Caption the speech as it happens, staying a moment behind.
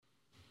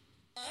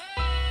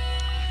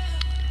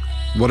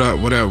What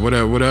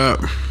up?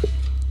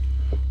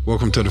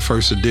 Welcome to the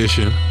first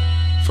edition,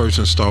 first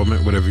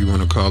installment, whatever you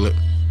want to call it,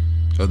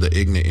 of the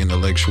Ignorant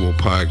Intellectual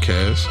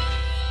Podcast.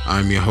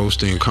 I'm your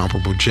host, the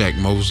incomparable Jack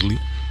Mosley,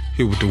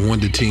 here with the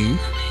Wonder Team.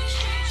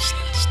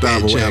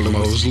 Stavo Jack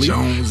Mosley.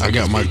 Jones. I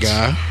got my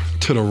guy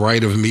to the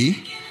right of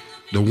me,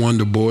 the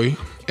Wonder Boy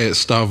at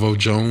Stavo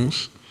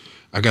Jones.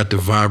 I got the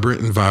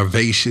vibrant and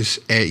vivacious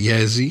at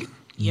Yazzie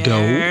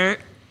Doe.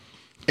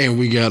 And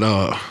we got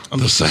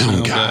the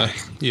sound guy.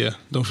 Yeah,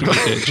 don't forget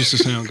that. Just the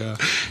sound guy.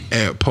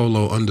 At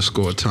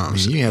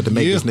Polo_Thompson. You have to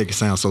make this nigga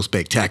sound so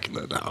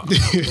spectacular, dog.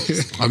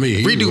 I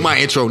mean, redo my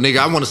intro, nigga.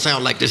 I want to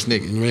sound like this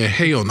nigga. Man,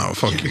 hell no,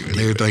 fuck you and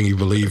everything you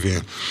believe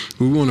in.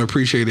 We want to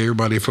appreciate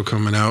everybody for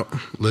coming out,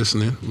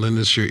 listening, lending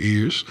us your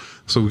ears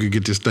so we could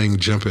get this thing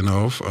jumping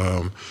off.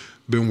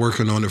 Been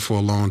working on it for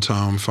a long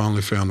time,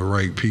 finally found the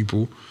right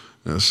people.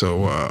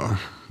 So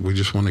we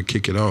just want to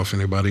kick it off.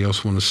 Anybody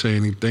else want to say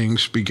anything?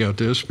 Speak out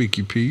there, speak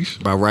your piece.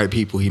 By right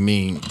people, he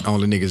mean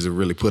only niggas that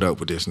really put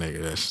up with this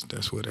nigga.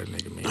 That's what that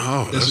nigga mean.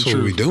 Oh, that's what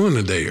we doing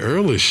today.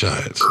 Early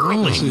shots.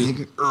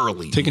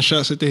 Early. Taking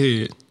shots at the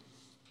head.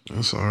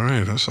 That's all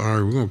right.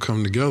 We're going to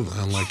come together.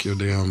 Unlike your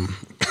damn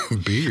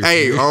beard.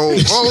 Hey,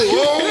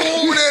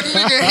 that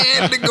nigga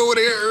had to go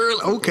there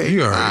early. Okay.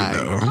 You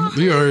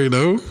already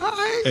know. All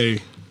right.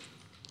 Hey,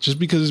 just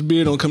because his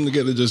beard don't come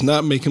together does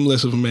not make him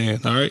less of a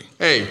man, all right?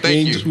 Hey,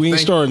 thank you. We ain't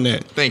starting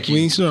that. Thank you.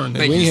 We ain't starting that.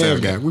 Thank we you, ain't sound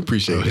having guy. that. We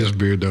appreciate it. His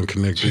beard don't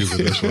connect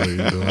either. That's why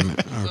you're doing it.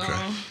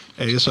 Okay.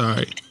 Hey, it's all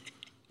right.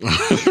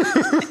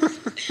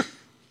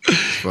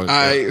 All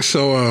right,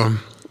 so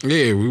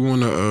we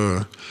want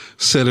to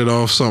set it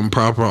off something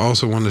proper. I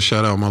also want to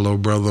shout out my little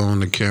brother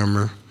on the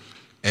camera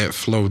at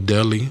Flo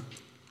Deli.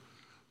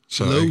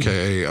 So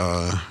AKA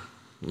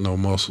No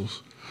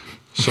Muscles.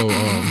 So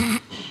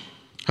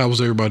how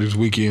was everybody's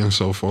weekend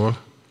so far?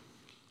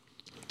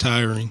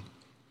 Tiring.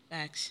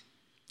 Facts.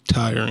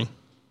 Tiring.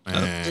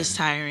 Just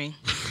tiring.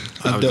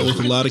 I've dealt with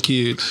a lot of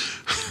kids.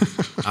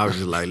 I was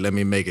just like, let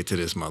me make it to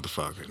this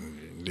motherfucker.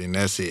 And then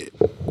that's it.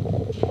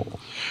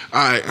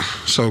 All right,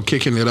 so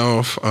kicking it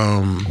off.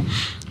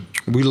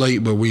 We late,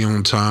 but we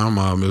on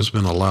time. There's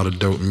been a lot of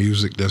dope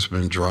music that's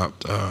been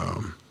dropped.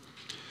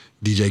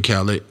 DJ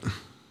Khaled,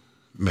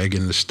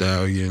 Megan Thee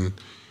Stallion,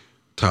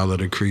 Tyler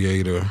the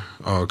Creator,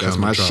 all kind of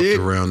dropped shit.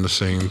 around the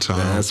same time.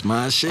 That's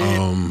my shit.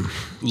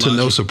 To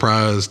no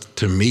surprise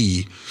to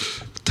me,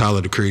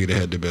 Tyler the Creator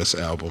had the best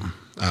album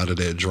out of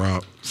that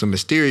drop. Some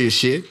mysterious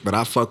shit, but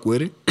I fuck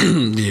with it.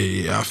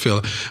 Yeah. I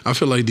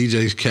feel like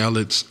DJ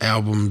Khaled's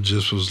album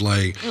just was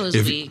like, It was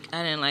weak.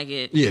 I didn't like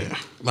it. yeah,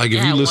 like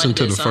if you listen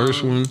to the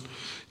first one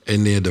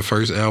and then the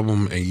first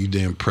album and you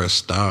then press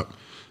stop,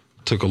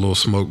 took a little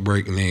smoke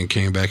break and then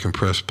came back and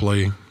pressed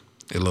play,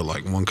 it looked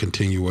like one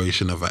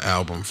continuation of an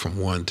album from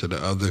one to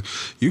the other.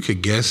 You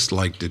could guess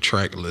like the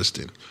track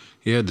listing.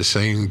 He had the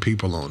same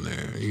people on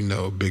there. You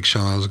know, Big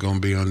Sean's gonna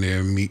be on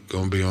there, Meek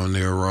gonna be on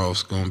there,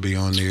 Ross gonna be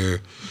on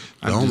there.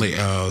 The only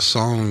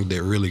song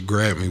that really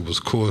grabbed me was,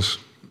 of course,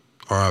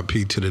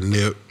 R.I.P. to the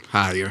Nip.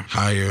 Higher.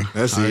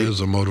 That's it. It was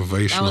a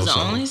motivational That was the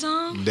song. only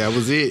song? That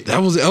was it. That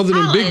was other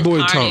than Big Boy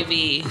Cardi Talk.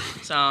 B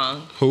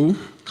song. Who?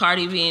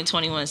 Cardi B and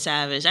 21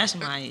 Savage. That's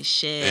my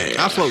shit.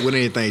 I fuck with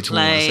anything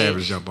 21 Like-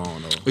 Savage jump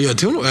on, though. Yeah,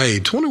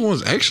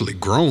 21's actually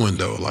growing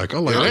though. Like I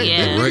like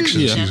that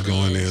direction Yeah. she's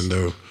going in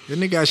though. That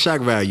nigga got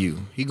shock value.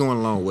 He going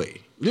a long way.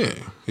 Yeah,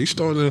 he's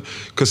starting to,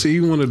 cause he's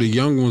one of the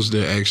young ones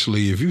that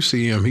actually, if you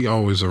see him, he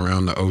always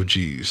around the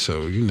OGs.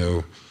 So you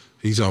know,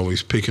 he's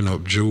always picking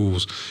up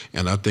jewels,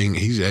 and I think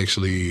he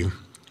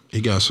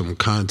got some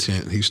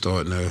content. He's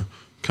starting to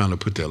kind of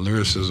put that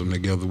lyricism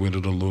together with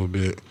it a little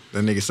bit.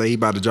 That nigga say he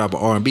about to drop an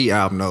R&B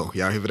album, though.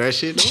 Y'all hear for that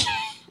shit, though?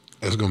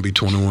 That's gonna be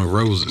 21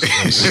 Roses.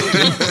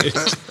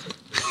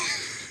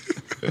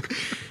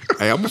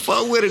 Hey, I'm gonna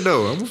fuck with it,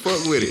 though.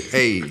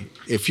 Hey,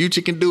 if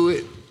Future can do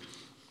it,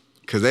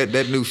 cause that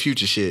new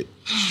Future shit,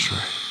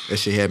 that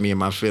shit had me in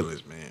my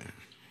feelings, man.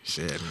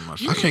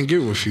 I can't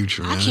get with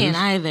Future, man. I can't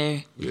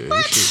either. Yeah,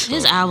 What?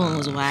 His album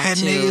was whack That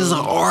too. nigga is an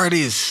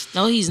artist.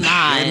 No, he's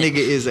not. That nigga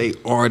is a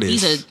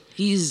artist.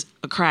 He's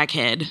a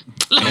crackhead.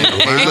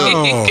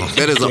 Wow.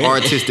 That is an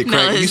artistic No,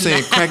 crack. You it's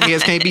saying not.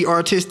 crackheads can't be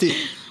artistic?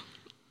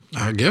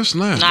 I guess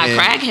not. Not Yeah.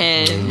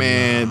 crackhead.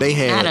 Man, they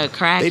had Not a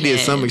crackhead. they did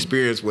some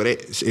experiment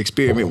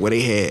where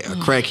they had a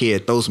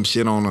crackhead throw some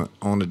shit on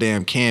the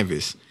damn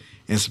canvas,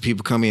 and some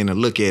people come in and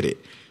look at it.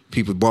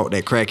 People bought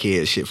that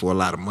crackhead shit for a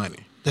lot of money.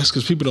 That's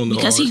because people don't know.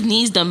 Because he art.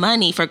 needs the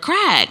money for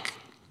crack.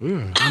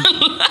 Yeah.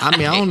 I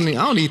mean,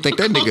 I don't even think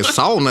that nigga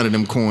saw none of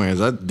them coins.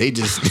 They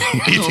just did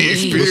the But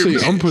see,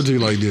 experiment. I'm putting it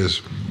like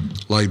this.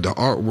 Like the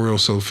art world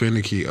so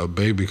finicky, a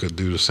baby could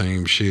do the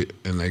same shit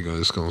and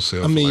it's gonna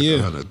sell for like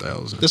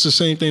 100,000. That's the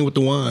same thing with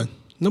the wine.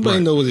 Nobody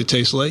Right. knows what it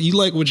tastes like. You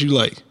like what you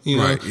like. You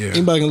know, Right, yeah.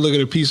 anybody can look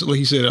at a piece, like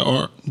he said, of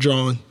art,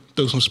 drawing,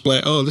 throw some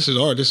splat. Oh, this is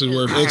art. This is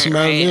worth X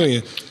amount of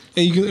million.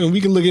 And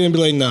we can look at it and be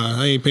like,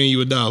 nah, I ain't paying you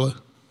 $1.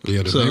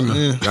 Yeah, So,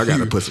 yeah. Y'all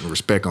gotta put some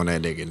respect on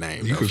that nigga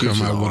name. You though. could come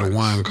Future's out with a artist.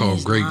 wine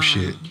called grape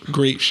shit.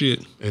 Great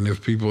shit. And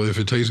if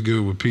it tastes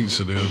good with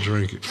pizza, they'll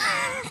drink it.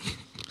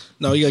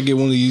 No, you gotta get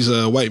one of these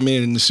white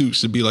men in the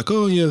suits to be like,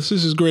 "Oh yes,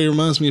 this is great. It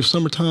reminds me of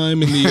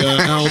summertime in the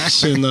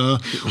Alps, and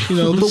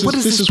But what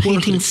does this worth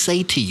painting it."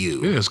 say to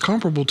you? Yeah, it's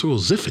comparable to a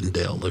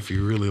Zinfandel if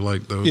you really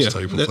like those Yeah,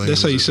 type of things.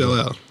 that's how you sell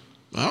out.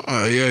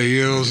 Yeah,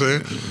 you know what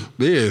I'm saying?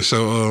 Yeah,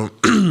 so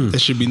That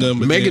should be nothing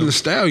but Megan damn. Thee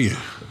Stallion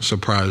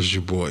surprised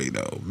your boy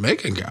though.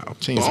 Megan got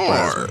She ain't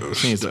bars. surprised me.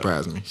 She ain't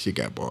surprised me. She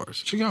got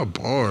bars. She got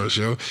bars,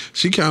 yo.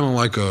 She kind of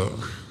like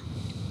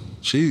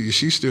she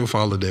still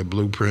followed that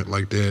blueprint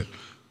like that.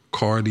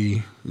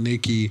 Cardi,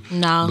 Nicki.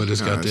 No. But it's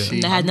got Nah, that. she-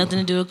 That had nothing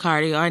to do with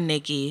Cardi or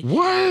Nicki.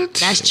 What?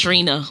 That's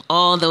Trina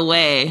all the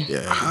way.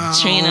 Yeah.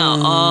 Trina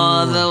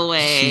all the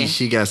way.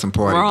 She got some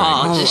party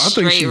Raw. bangers. Just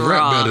I think she straight rap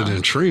raw. better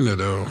than Trina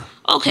though.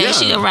 Okay, Yeah,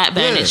 she can rap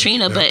better yeah. than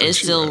Trina, I but think it's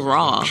she still rap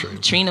raw. better than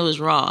Trina. Trina was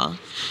raw.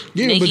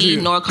 Yeah, but Nicki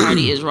you- nor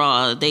Cardi is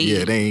raw.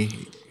 Yeah, they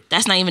ain't.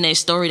 That's not even their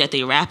story that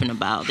they rapping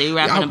about. They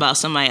rapping about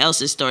somebody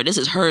else's story. This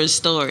is her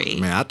story.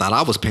 Man, I thought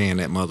I was paying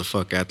that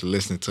motherfucker after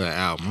listening to her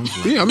album. I was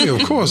like, Yeah, I mean,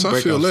 of course, I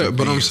break feel off that. some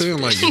But I'm bands. saying,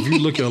 like, if you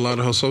look at a lot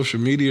of her social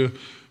media,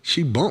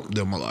 she bumped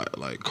them a lot.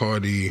 Like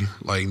Cardi,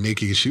 like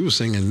Nicki, she was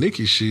singing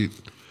Nicki shit.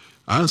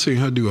 I done seen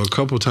her do a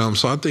couple times.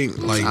 So I think,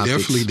 like, Topics.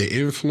 definitely the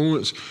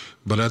influence,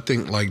 but I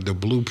think, like, the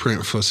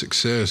blueprint for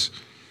success,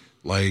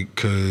 like,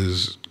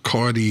 because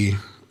Cardi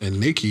and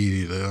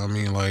Nicki, I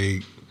mean,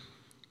 like,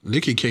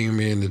 Nicki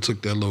came in and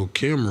took that little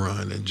camera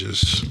and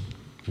just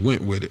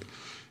went with it.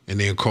 And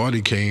then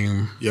Cardi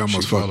came. You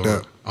almost she followed fucked her.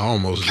 up. I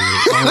almost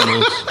did.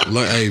 Almost.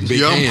 Look, hey, big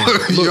You hand.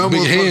 almost- you Look, big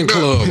almost hand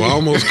fucked up. club. I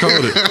almost caught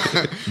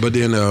it. But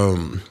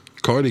then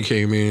Cardi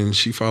came in.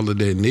 She followed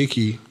that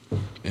Nicki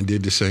and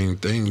did the same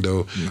thing,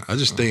 though. I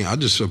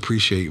just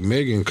appreciate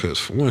Megan because,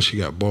 for one, she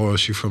got bars.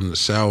 She from the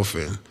South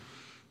and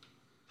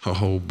her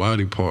whole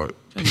body part.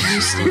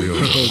 is really on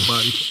her whole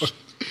body part.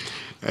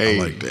 Hey,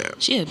 I like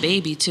that. She a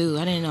baby too.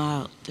 I didn't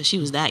know that she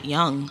was that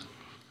young.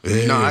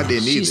 Yeah. no, I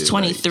didn't either. She's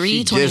 23, Like,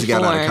 she 24. just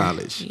got out of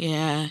college.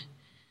 Yeah.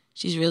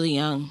 She's really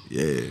young.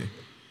 Yeah.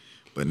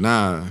 But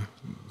nah,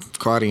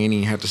 Cardi ain't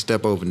even have to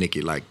step over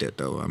Nicki like that,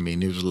 though. I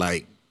mean, it was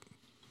like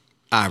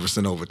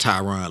Iverson over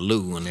Tyronn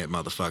Lue on that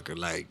motherfucker.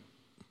 Like,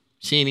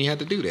 she ain't even have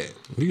to do that.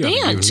 You gotta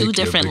They on give two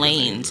Nicki a different bigger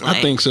lanes. name.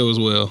 I think so as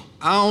well.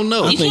 I don't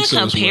know. You think can't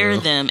so as compare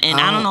well. them, and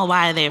I don't know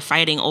why they're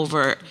fighting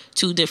over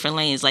two different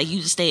lanes. Like, you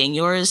just stay in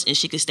yours, and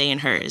she could stay in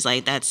hers.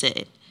 Like, that's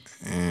it.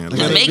 And Like,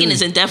 But I Megan agree.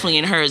 is definitely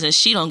in hers, and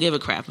she don't give a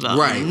crap about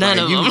right, none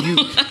like, of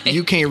them.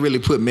 You can't really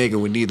put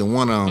Megan with neither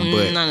one of them.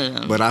 But, None of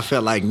them. But I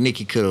felt like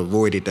Nicki could have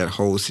avoided that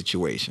whole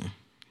situation.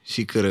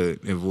 She could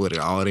have avoided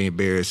all the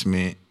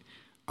embarrassment,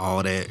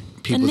 all that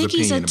But people's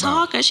Nicki's a opinion about.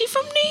 talker. She's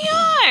from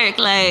New York.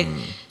 Like,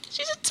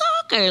 she's a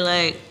talker.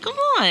 Like, come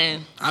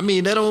on. I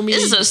mean, that don't mean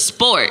This is a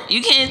sport.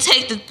 You can't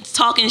take the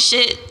talking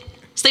shit.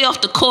 Stay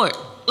off the court.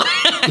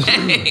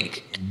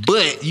 Like,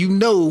 But you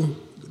know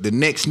the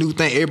next new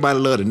thing. Everybody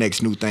love the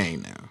next new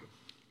thing now.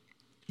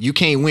 You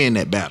can't win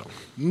that battle.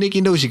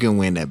 Nicki knows she can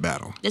win that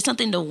battle. there's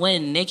something to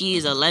win. Nicki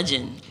is a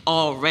legend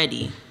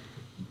already.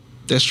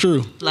 That's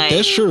true. Like-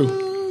 That's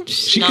true.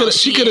 She No, could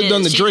she have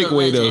done the is. She's Drake a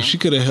way though. legend. She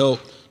could have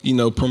helped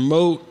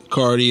promote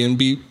Cardi and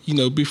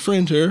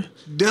befriend her.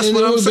 That's and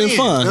what it I'm would've saying. been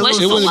fine. That's What what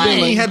for It wouldn't what? have she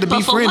been ain't like, had to But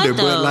for befriend her, what,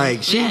 but though?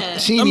 like she Yeah.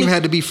 she didn't even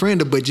have to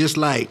befriend her, but just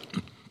like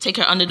Take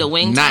her under the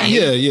wing. Nah. type.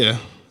 yeah.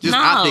 just No.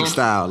 optic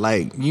style.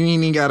 Like you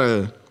ain't even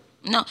gotta.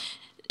 No,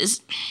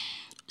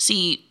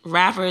 see,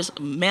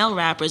 male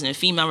rappers and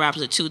female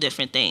rappers are two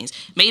different things.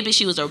 Maybe if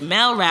she was a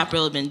male rapper, it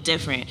would have been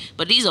different.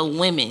 But these are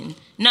women.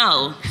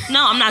 No,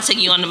 I'm not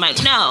taking you on the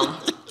mic. No,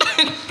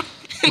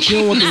 But you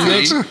don't want the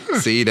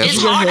next. See, that's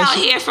it's what hard have out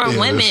some- here for Yeah,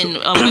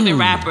 women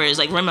rappers.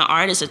 Like women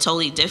artists are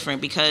totally different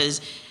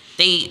because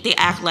they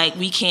act like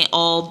we can't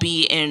all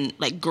be in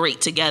like great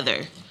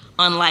together.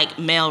 Unlike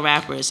male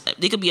rappers,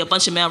 there could be a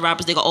bunch of male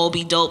rappers. They could all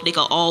be dope. They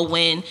could all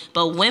win.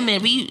 But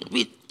women, we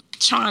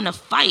trying to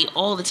fight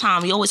all the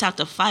time. We always have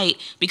to fight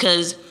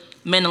because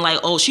men are like,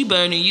 oh, she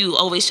better than you.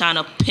 Always trying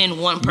to pin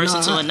one person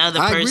No, to another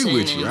I person.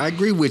 agree with you. and- I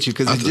agree with you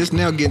because it's just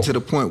now getting to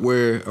the point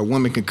where a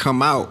woman can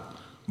come out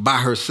by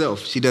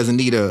herself. She doesn't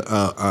need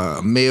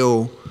a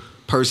male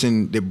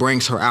person that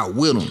brings her out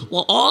with them.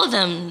 well, all of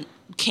them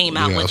came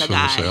out Yeah, with that's a what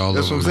I'm guy. saying. All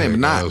That's of what I'm them saying,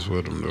 had but not- guys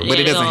with them, though. But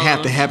it Yeah, doesn't they have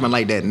all- to happen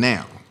like that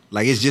now.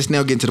 Like it's just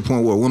now getting to the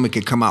point where a woman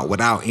can come out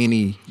without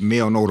any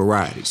male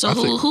notoriety. So I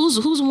think-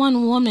 who's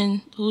one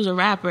woman who's a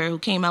rapper who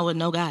came out with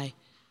no guy?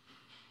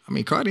 I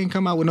mean, Cardi didn't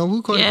come out with no.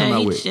 Who Cardi come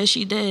out with? Yes,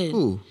 she did.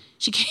 Who?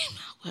 She came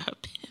out with her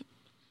pimp.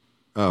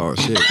 Oh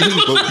shit!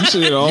 You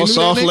said it all You knew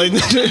soft that like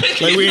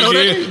nigga? like we You know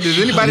that? did. Does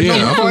anybody Yeah, know I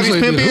who was Cardi's gonna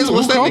say, pimp who- is? who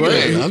What's that called nigga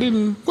that? name? I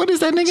didn't. What is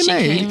that nigga She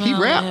name? came He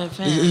out rap. with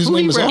her pimp. His Who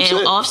name he is rap Offset?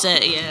 And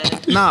Offset,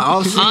 yeah. Nah,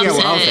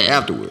 Offset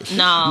afterwards.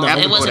 No,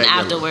 After it wasn't Kodak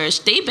Black. afterwards.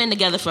 They've been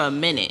together for a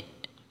minute.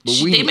 But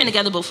we- They've been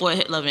together before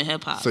Love and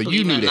Hip Hop. So you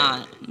believe knew it or that?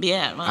 Not.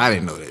 Yeah. I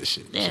didn't know that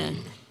shit. Yeah.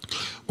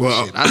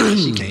 Well, I thought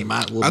she came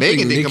out. Well, I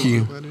Megan think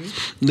didn't come out.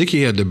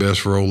 Nicki had the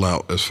best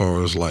rollout as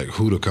far as like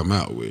who to come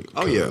out with.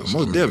 Oh, yeah, 'Cause,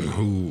 most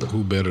definitely.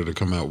 Who better to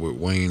come out with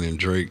Wayne and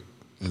Drake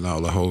and all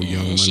the whole Young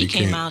And Money she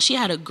came camp. out. She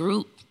had a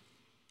group,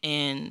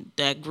 and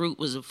that group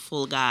was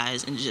full of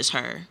guys and just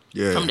her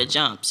Yeah. from the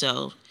jump.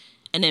 So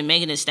And then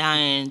Megan Thee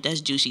Stallion,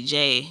 that's Juicy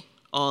J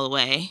all the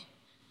way.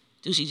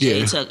 Juicy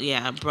J took,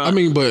 bro. I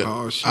mean, but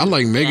I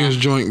like Megan's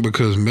Yeah. joint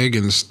because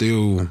Megan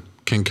still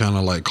can kind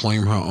of like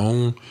claim her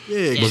own.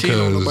 Yeah, because she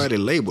don't nobody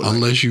label like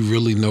unless you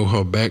really know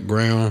her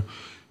background,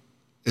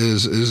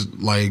 is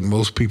like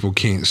most people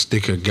can't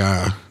stick a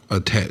guy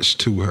attached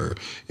to her.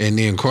 And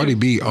then Cardi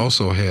B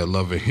also had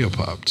Love and Hip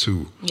Hop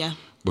too. Yeah.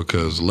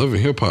 Because Love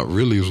and Hip Hop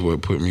really is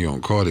what put me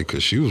on Cardi,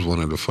 because she was one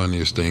of the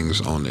funniest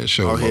things on that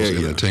show, Oh, most hell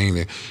yeah.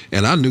 entertaining.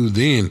 And I knew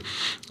then,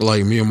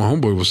 like me and my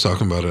homeboy was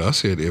talking about it. I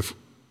said if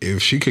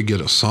she could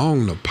get a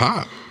song to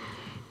pop,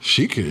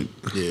 she could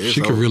it's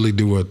she could over. really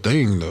do her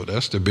thing though.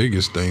 That's the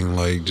biggest thing.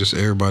 Like just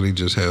everybody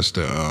just has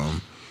to I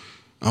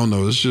don't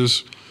know, it's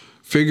just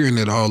figuring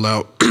it all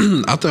out.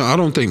 I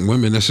don't think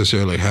women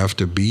necessarily have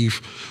to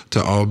beef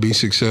to all be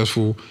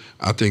successful.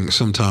 I think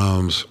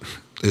sometimes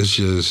it's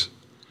just,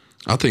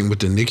 I think with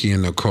the Nicki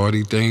and the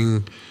Cardi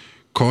thing,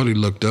 Cardi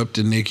looked up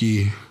to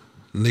Nicki.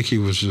 Nicki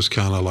was just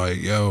kind of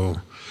like, yo.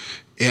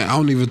 And I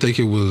don't even think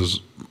it was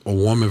a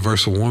woman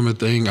versus a woman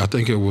thing. I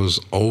think it was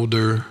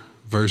older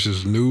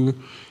versus new,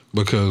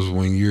 because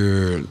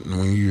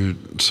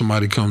when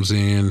somebody comes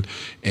in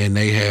and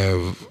they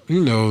have,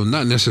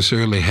 not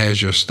necessarily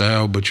has your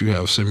style, but you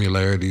have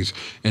similarities,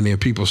 and then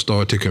people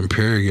start to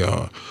compare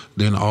y'all,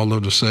 then all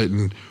of a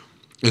sudden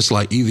it's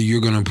like either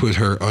you're going to put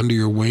her under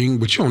your wing,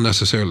 but you don't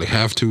necessarily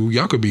have to.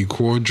 Y'all could be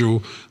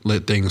cordial,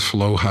 let things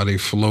flow how they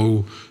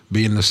flow,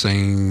 be in the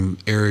same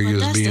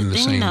areas, be in the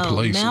same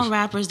places. Male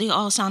rappers, they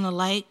all sound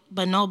alike,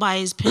 but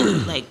nobody's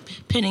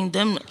pitting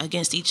them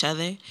against each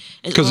other.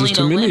 Because it's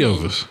too many women.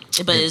 of us.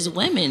 But it's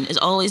women. It's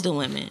always the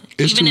women.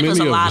 It's Even too if it's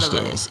a many of lot us, of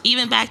though. us.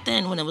 Even back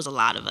then when it was a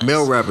lot of us.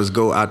 Male rappers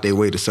go out their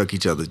way to suck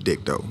each other's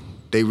dick, though.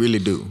 They really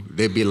do.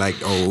 They be like,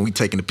 oh, we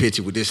taking a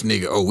picture with this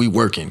nigga. Oh, we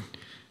working.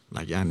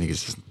 Like, y'all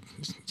niggas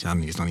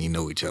don't even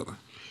know each other.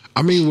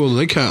 I mean, well,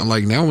 they kind of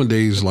like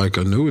nowadays, like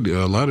a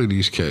lot of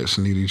these cats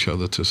need each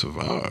other to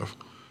survive,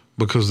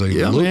 because they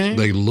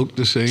look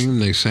the same,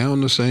 they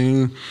sound the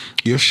same.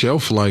 Your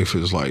shelf life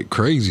is like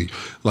crazy.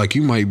 Like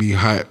you might be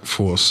hot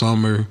for a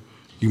summer.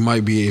 You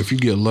might be, if you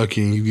get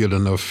lucky and you get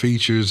enough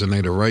features and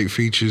they the right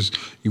features,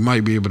 you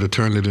might be able to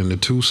turn it into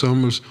 2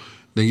 summers.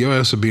 Then your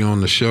ass will be on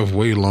the shelf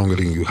way longer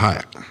than you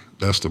hot.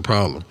 That's the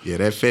problem. Yeah,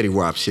 that Fetty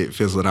Wap shit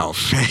fizzled out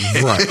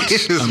fast.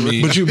 Right. I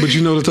mean, but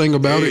you know the thing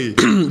about it,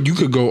 you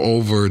could go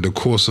over the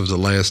course of the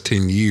last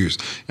 10 years,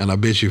 and I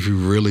bet you if you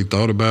really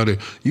thought about it,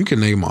 you can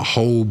name a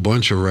whole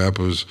bunch of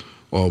rappers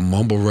or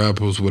mumble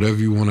rappers, whatever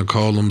you want to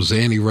call them,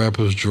 Zanny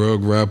rappers,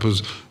 drug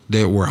rappers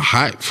that were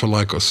hot for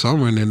like a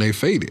summer and then they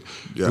faded.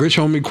 Yeah. Rich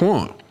Homie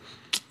Quan.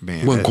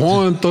 Man, When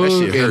Quan,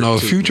 Thug,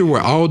 and Future were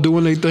all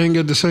doing their thing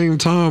at the same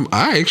time,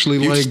 I actually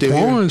Future like still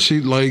Quan. here?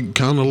 She like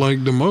kind of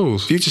like the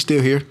most. Future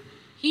still here.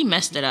 He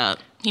messed it up.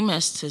 He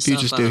messed himself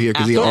Future's up. still here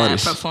 'cause he after an that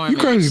artist. performance. You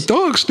crazy?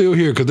 Thug's still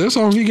here because that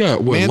song he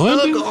got with Man, Thug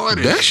London. a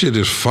artist. That shit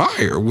is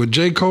fire with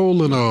J.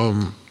 Cole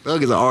and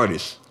Thug is an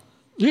artist.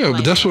 yeah,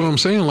 but that's what I'm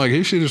saying. Like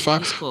his shit is fire.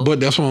 He's cool. But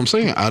that's what I'm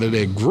saying. Out of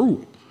that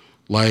group,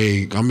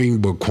 like I mean,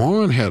 but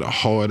Quan had a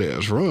hard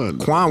ass run.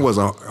 Quan was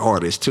an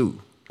artist too.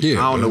 Yeah,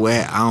 I don't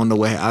but- know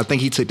what. I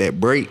think he took that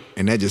break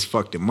and that just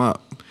fucked him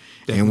up.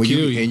 That And when can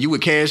you kill you. and you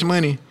with Cash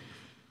Money,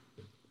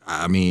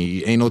 I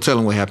mean, ain't no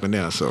telling what happened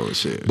there. So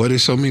shit. But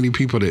there's so many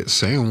people that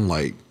sound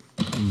like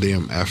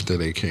them after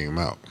they came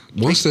out.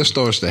 Once that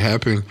starts to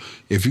happen,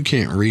 if you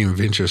can't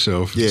reinvent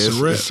yourself, Yeah, a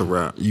wrap. it's a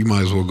wrap. you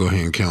might as well go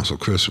ahead and cancel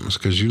Christmas,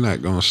 because you're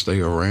not gonna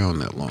stay around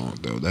that long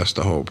though. That's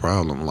the whole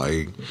problem.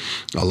 Like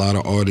a lot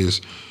of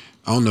artists,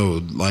 I don't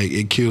know, like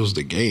it kills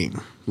the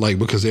game. Like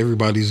because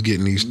everybody's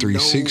getting these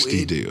 360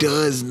 no, it deals.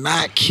 does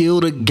not kill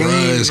the game.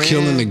 Bruh, it's man.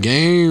 killing the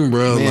game,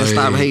 bro. Man, like,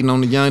 stop hating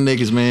on the young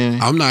niggas, man.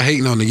 I'm not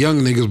hating on the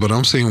young niggas, but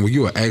I'm saying when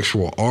you're an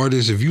actual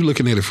artist, if you're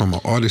looking at it from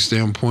an artist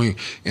standpoint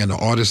and an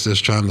artist that's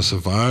trying to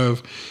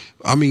survive,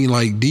 I mean,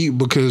 like deep,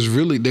 because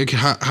really,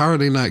 how are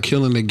they not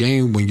killing the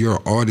game when you're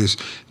an artist?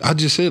 I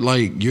just said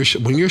like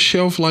when your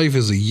shelf life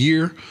is a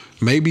year,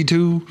 maybe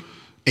 2.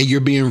 And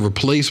you're being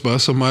replaced by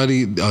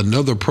somebody,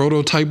 another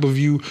prototype of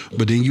you,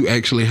 but then you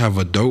actually have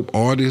a dope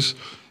artist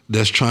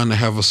that's trying to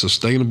have a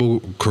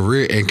sustainable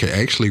career and can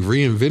actually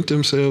reinvent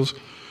themselves.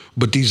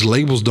 But these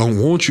labels don't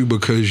want you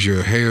because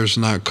your hair's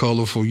not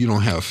colorful, you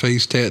don't have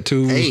face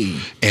tattoos, Hey.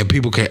 and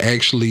people can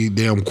actually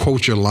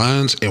quote your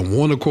lines and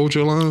want to quote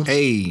your lines.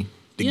 Hey,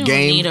 the You don't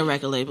game. need a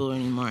record label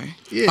anymore.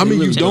 Yeah, I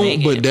mean, you to don't,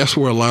 make but it. that's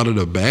where a lot of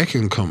the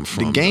backing comes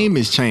from. the game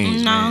has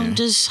changed, No, man.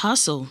 just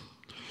hustle.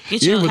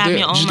 Get Yeah, your, but have that-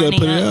 your own just gotta money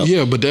put it up. out.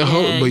 Yeah, but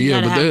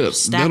that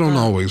stack don't up.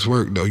 always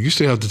work though. You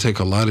still have to take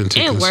a lot into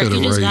It work.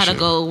 consideration. You just gotta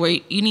go where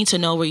you need to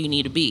know where you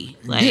need to be.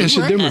 Like, Yeah, it's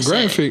your that's it.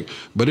 demographic,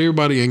 but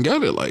everybody ain't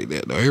got it like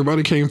that though.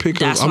 Everybody can't pick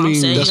That's up. what I I'm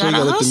mean, saying. that's You why you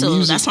gotta gotta let the hustle.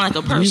 music- That's not like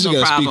a the music personal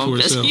gotta speak problem.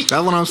 for Just- itself.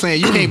 That's what I'm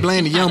saying. You can't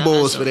blame the young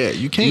boys for that.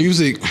 You can't.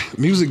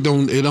 music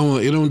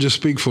don't just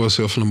speak for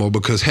itself no more,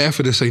 because half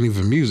of this ain't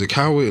even music.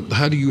 How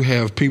do you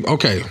have people?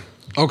 Okay,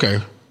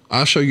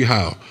 I'll show you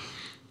how.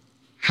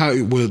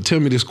 Well, tell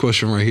me this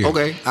question right here.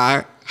 Okay, all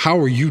right. How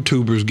are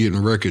YouTubers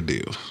getting record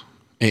deals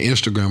and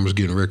Instagrammers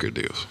getting record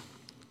deals?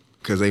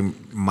 because they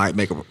might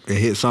make a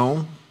hit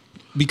song.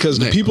 Because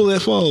the people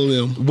that follow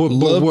them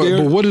love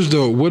but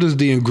what is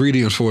the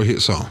ingredients for a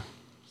hit song?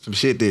 Some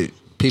shit that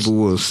people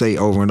will say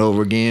over and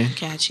over again.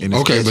 Catchy. And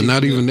it's Okay, but catchy.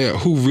 not even that.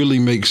 Who really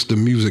makes the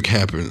music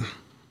happen?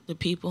 The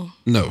people.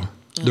 No,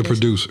 the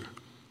producer.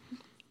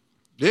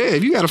 Yeah,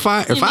 if you got a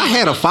fire, if I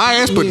had a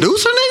fire ass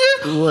producer,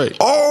 nigga, Right.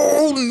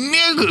 Oh,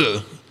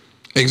 nigga,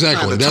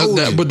 Exactly. I'd have told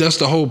you. But that's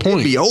the whole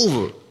point. be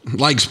over.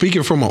 Like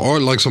speaking from an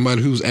art, like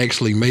somebody who's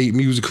actually made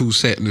music, who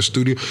sat in the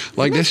studio,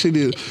 like that shit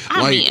is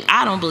I like. mean,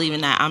 I don't believe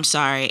in that. I'm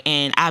sorry.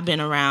 And I've been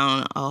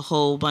around a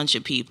whole bunch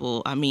of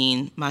people. I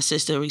mean, my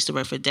sister used to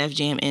work for Def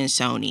Jam and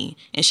Sony,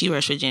 and she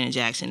works for Janet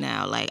Jackson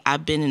now. Like,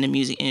 I've been in the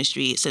music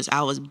industry since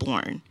I was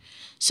born.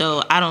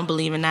 So I don't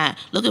believe in that.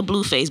 Look at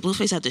Blueface.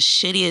 Blueface had the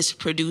shittiest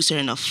producer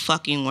in the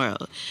fucking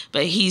world.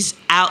 But he's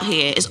out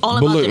here. It's all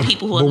But about look, the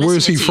people who are but listening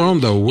where's he to from,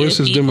 you. though? Where's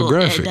The his people,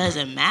 demographic? It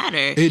doesn't matter.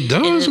 It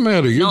does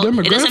matter. Your It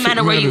doesn't demographic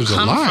matter where you matters a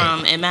come lot.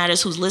 from. It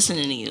matters who's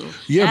listening to you.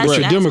 Yeah, but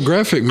your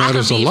demographic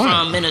matters I a could be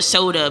lot. from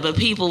Minnesota, but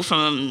people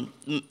from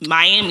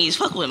Miami's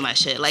fuck with my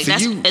shit. Like,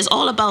 it's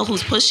all about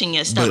who's pushing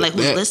your stuff, But like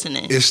who's that-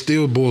 listening. It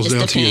still boils It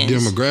down to your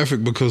depends.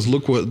 demographic, because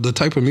look what the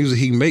type of music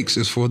he makes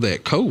is for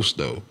that coast,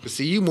 though.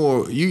 See, you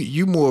more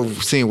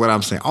seeing what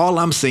I'm saying. All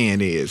I'm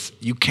saying is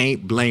you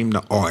can't blame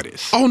the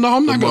artist. Oh no,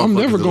 I'm not. I'm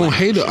never motherfuckers gonna like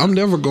hate it. I'm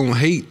never gonna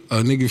hate a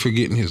nigga for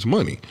getting his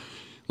money.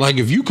 Like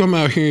if you come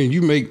out here and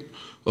you make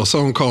a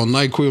song called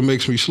 "NyQuil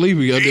Makes Me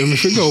Sleepy," goddamn,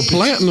 if it go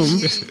platinum,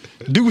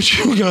 do what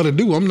you gotta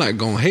do. I'm not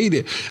gonna hate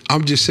it.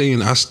 I'm just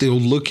saying I still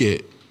look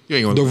at You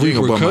ain't the gonna- you ain't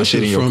gonna bump my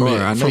shit in repercussions your from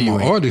car. I it know from you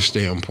an ain't. artist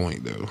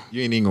standpoint, though.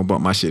 You ain't even gonna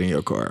bump my shit in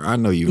your car. I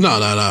know you. No,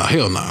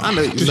 hell no. I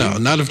know you- No,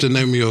 not if the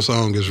name of your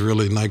song is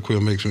really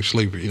 "NyQuil Makes Me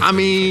Sleepy." I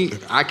mean,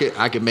 I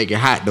could make it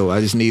hot though. I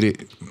just need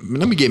it.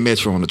 Let me get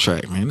Metro on the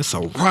track, man. It's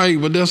so. right,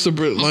 but that's the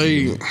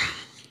like.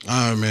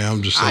 All right, man.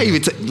 I'm just saying. I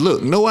even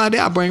look. No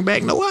idea. I bring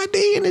back no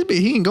idea in this bitch.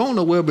 He ain't going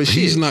nowhere, but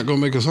he's shit. not gonna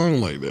make a song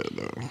like that,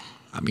 though.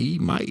 I mean, he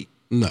might.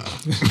 No,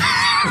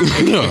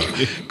 no,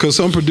 because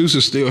some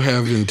producers still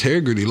have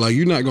integrity. Like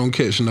you're not gonna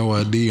catch No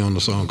ID on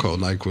the song called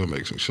 "NyQuil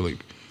Makes Me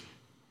Sleep."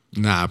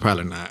 Nah,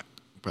 probably not.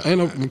 Probably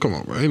Ain't no, come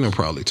on, bro. Ain't no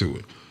probably to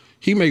it.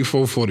 He made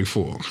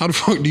 444. How the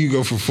fuck do you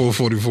go from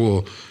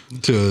 444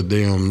 to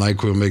damn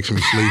NyQuil Makes Me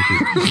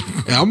Sleepy?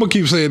 And I'm gonna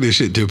keep saying this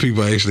shit till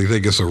people actually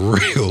think it's a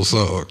real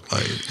song.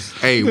 Like,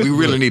 Hey, we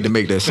really need to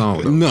make that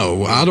song though.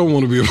 no, I don't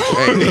want to be a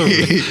part of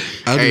it.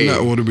 I Hey, do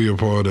not want to be a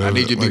part of it. I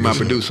need you to be Like my I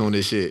said. producer on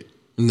this shit.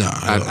 Nah,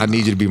 I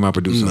need you to be my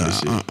producer on this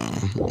shit.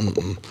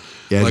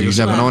 Yeah, Like you I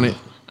said- jumping on it?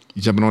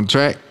 You jumping on the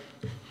track?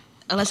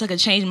 Unless I could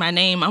change my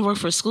name. I work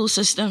for a school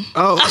system.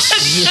 Oh,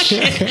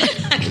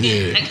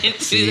 Yeah. I can do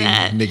see,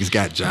 that. niggas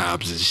got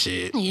jobs and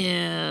shit.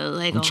 Yeah,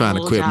 like I'm trying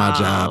to quit my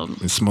job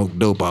and smoke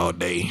dope all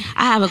day.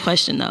 I have a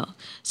question though.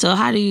 So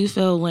how do you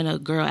feel when a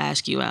girl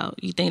asks you out?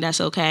 You think that's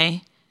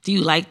okay? Do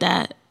you like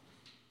that?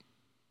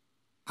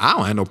 I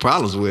don't have no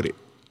problems with it.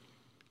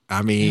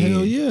 I mean,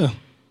 Hell yeah.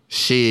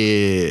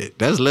 shit,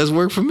 that's less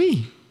work for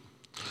me.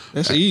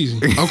 That's easy.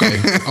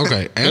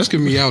 Okay.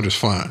 Asking me out is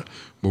fine.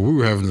 But we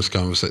were having this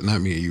conversation, not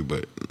me and you,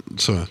 but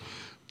so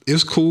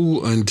it's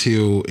cool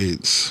until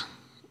it's.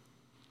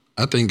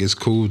 I think it's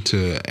cool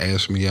to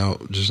ask me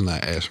out, just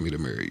not ask me to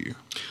marry you.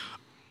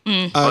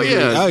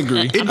 I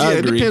agree.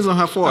 It depends on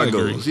how far I it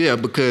agree. goes. Yeah,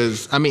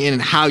 because I mean,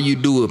 and how you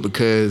do it.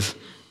 Because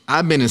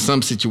I've been in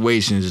some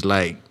situations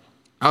like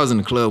I was in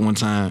the club one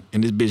time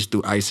and this bitch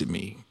threw ice at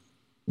me.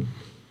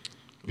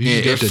 You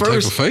Yeah, got at that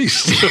first- type of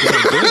face.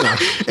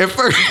 At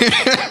first,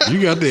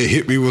 You got that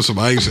hit me with some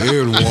ice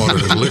and water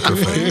and liquor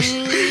face.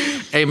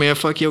 hey man,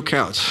 fuck your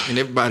couch and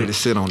everybody to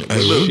sit on it. But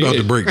Hey, look, we're about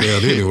to break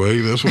down anyway.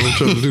 That's what I'm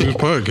trying to do this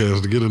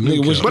podcast to get a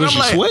new Nigga, was, couch. But was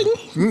I'm she like-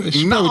 sweating?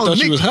 She probably thought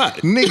she was hot.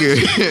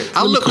 Nigga,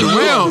 I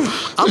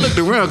looked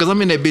around because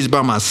I'm in that bitch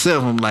by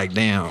myself. I'm like,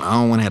 damn, I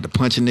don't want to have to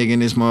punch a nigga in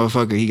this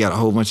motherfucker. He got a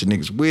whole bunch of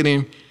niggas with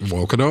him.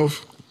 Walk it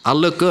off. I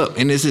look up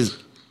and this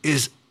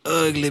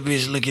ugly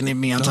bitch looking at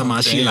me. I'm talking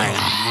about she like,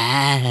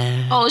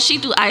 Oh, she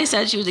threw ice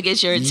at you to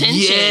get your attention.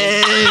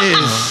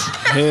 yes,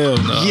 Hell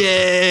no.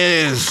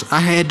 yes. I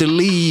had to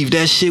leave.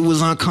 That shit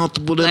was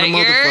uncomfortable than a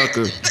Like,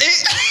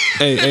 motherfucker.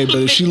 Hey, but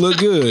if she looked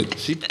good,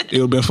 it would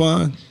have been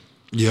fine.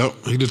 Yep.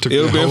 He just took It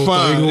would that have been whole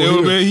fine. thing. It would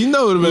have been, you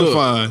know it would have been Look,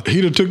 fine.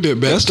 He'd have took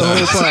that That's the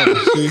baptized. whole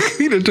problem.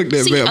 See? He'd have took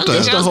that See, other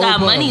baptized. girls whole got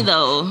problem. money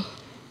though.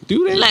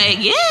 Do that? Like,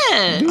 yeah.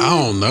 I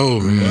don't know,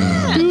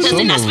 man. Because Some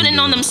they're not of them spending do.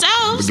 on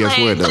themselves. But guess like,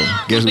 what though?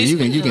 Guess what? You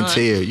can spending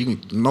on-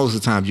 tell. Most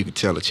of the time you can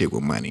tell a chick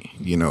with money.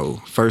 You know,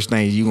 first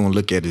thing you gonna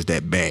look at is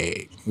that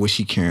bag. What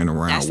she carrying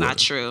around? That's with not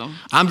her. true.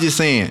 I'm just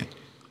saying.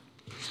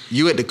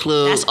 You at the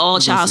club. That's all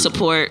you child see-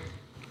 support.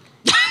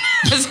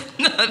 That's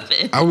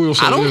nothing. I will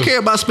say I don't this. care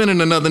about spending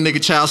another nigga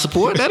child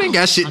support. That ain't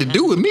got shit to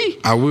do with me.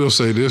 I will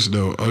say this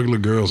though. Ugly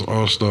girls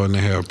are starting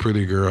to have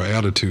pretty girl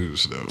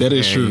attitudes though. That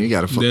is Man, true. you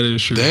gotta fuck- That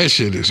is true. That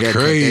shit is You gotta cut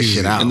that crazy.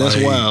 shit out. And that's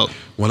wild.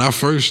 When I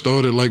first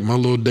started like my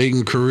little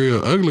dating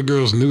career, ugly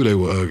girls knew they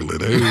were ugly.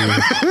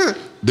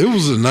 They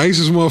was the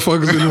nicest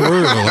motherfuckers in the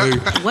world.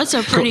 Like, What's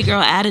a pretty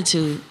girl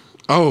attitude?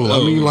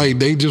 Oh, I mean, like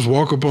they just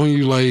walk up on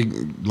you, like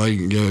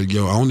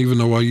yo, I don't even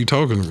know why you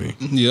talking to me.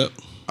 Yep.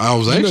 I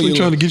was actually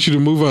trying to get you to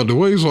move out the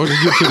way so I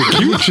could get to the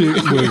cute chick.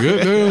 But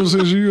goddamn,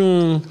 since you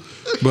on.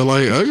 But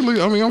like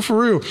ugly, I mean, I'm for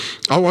real.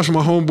 I watched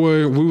my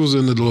homeboy. We was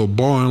in the little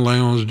bar and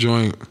lounge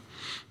joint.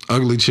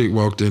 Ugly chick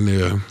walked in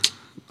there.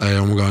 Hey,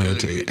 I'm gonna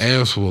tell you,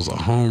 ass was a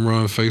home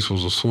run, face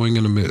was a swing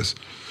and a miss.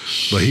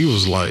 But he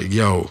was like,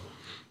 yo,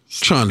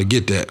 trying to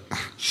get that.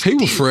 He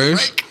was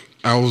fresh.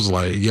 I was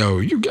like, yo,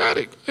 you got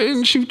it.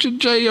 And shoot your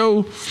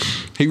J.O.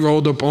 He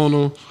rolled up on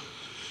her.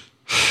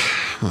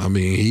 I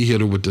mean, he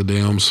hit her with the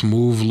damn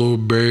smooth little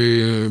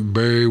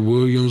Barry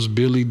Williams,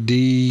 Billy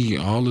D,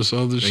 all this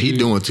other shit. He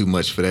doing too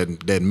much for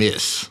that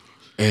miss.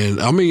 And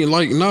I mean,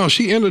 like, no,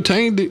 she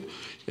entertained it.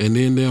 And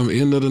then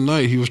end of the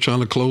night, he was trying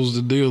to close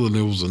the deal, and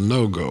it was a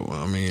no-go.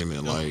 I mean,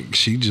 and like,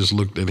 she just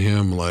looked at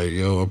him like,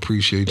 yo, I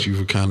appreciate you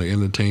for kind of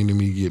entertaining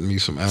me, getting me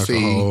some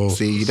alcohol.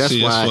 See, that's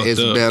why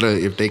it's better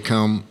if they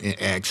come and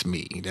ask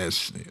me.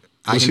 This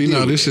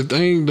is the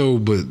thing, though,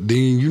 but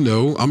then, you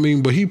know, I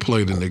mean, but he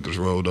played the nigga's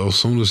role, though. As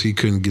soon as he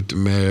couldn't get the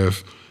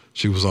math,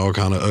 she was all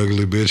kind of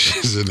ugly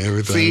bitches and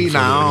everything. See,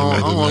 I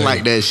don't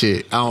like that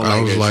shit. I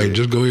was like,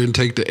 just go ahead and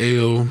take the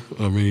L.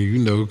 I mean, you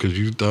know, because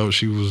you thought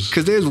she was.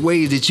 Because there's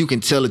ways that you can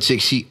tell a chick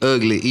she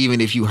ugly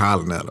even if you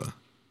hollering at her.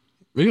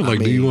 Yeah, like,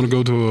 do you want to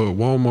go to a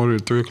Walmart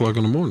at 3 o'clock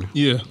in the morning?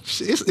 Yeah.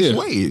 It's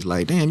ways.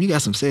 Like, damn, you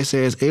got some sexy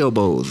ass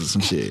elbows or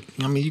some shit.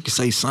 I mean, you can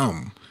say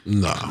something.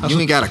 Nah. You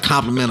ain't got to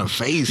compliment her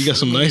face. You got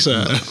some nice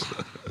eyes.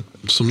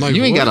 Some nice.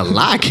 You ain't got to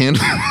lie,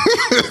 Kendall.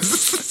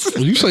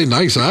 You say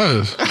nice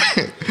eyes.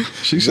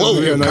 She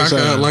said, nice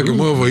eyes like a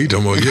motherfucker. He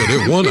talking about, yeah,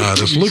 that one eye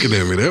that's looking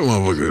at me, that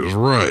motherfucker is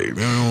right. You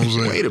know what I'm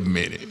saying? Wait a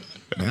minute.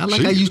 Man, I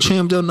like how you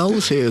trimmed your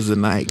nose hairs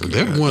tonight.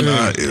 That one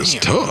eye is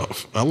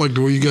tough. I like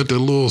the way you got that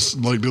little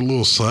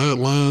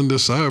sideline, the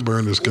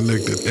sideburn that's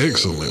connected.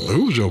 Excellent.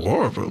 Who's your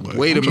barber? Like,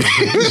 wait a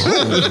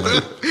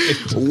minute.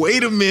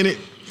 Wait a minute.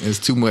 It's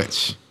too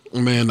much.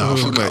 Man, no.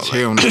 Too much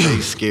hair on the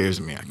face scares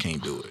me. I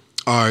can't do it.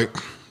 All right.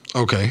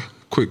 Okay.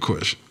 Quick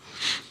question.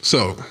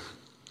 So,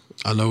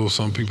 I know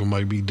some people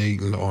might be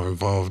dating or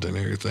involved in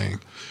everything.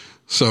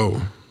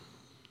 So,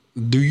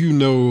 do you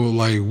know,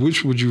 like,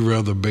 which would you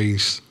rather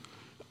base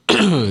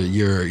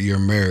your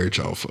marriage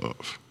off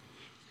of?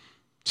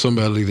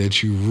 Somebody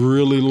that you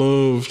really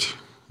loved,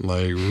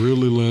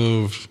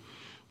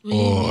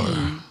 or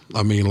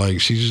I mean,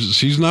 like,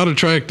 she's not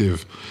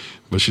attractive,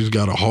 but she's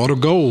got a heart of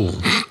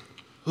gold.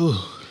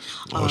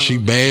 Or she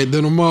bad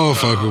than a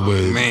motherfucker,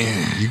 but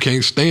man, you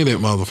can't stand that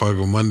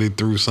motherfucker Monday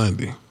through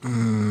Sunday.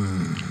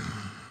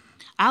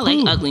 I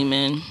like ugly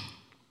men.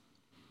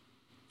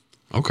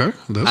 Okay,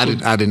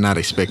 I did not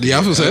expect that. Yeah, I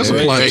was gonna say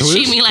that's a plot twist.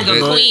 Treat me like a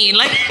queen.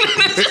 Like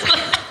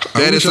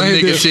that is some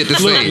nigga shit to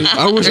say.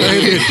 I wish I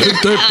had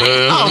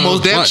that. I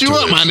almost dapped you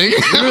up, my nigga.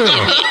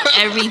 Yeah.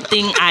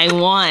 Everything I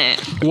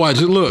want.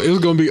 Watch it. Look, it's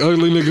gonna be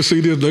ugly niggas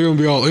see this. They're gonna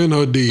be all in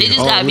her D. They just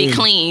gotta be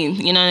clean.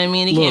 You know what I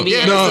mean? They can't be.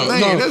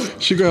 No.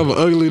 She gonna have an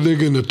ugly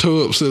nigga in the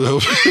tub sit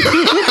up.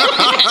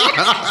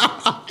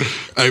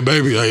 Hey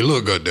baby, hey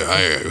look, goddamn.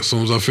 Hey, as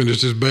soon as I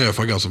finish this bath,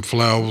 I got some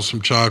flowers,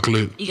 some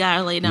chocolate. You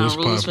gotta lay down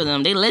rules for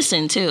them. They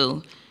listen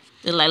too.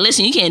 They're like,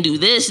 listen, you can't do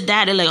this,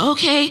 that. They're like,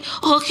 okay, yeah,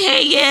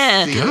 okay. You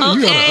got an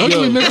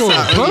ugly nigga on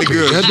a puppy.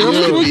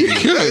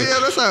 Yeah,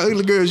 that's how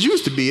ugly girls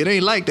used to be. It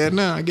ain't like that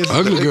now. I guess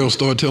ugly girls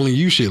start telling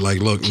you shit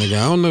like, look, nigga,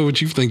 I don't know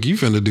what you think you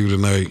finna do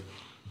tonight.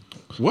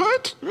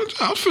 What?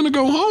 I was finna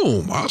go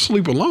home. I'll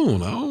sleep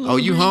alone.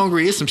 You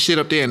hungry? There's some shit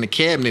up there in the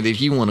cabinet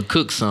if you want to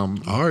cook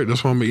something. All right,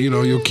 that's why I'm gonna eat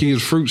all your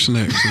kids' fruit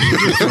snacks.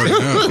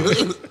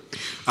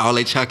 All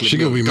that chocolate. She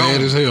gonna be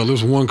mad as hell.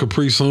 There's one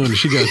Capri Sun and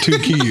she got 2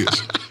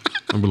 kids.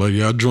 I'm be like,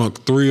 yeah, I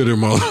drunk 3 of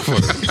them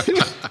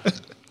motherfuckers.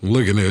 I'm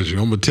looking at you.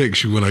 I'm gonna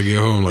text you when I get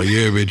home. Like,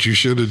 yeah, bitch, you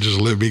should have just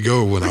let me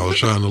go when I was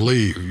trying to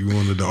leave. You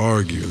wanted to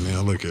argue, and now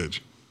I look at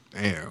you.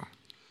 Damn.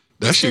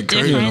 That's the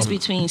difference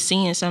between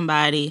seeing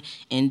somebody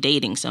and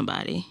dating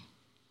somebody.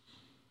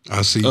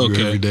 I see you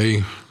every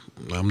day.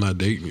 I'm not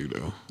dating you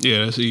though.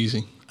 Yeah, that's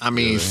easy. I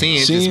mean,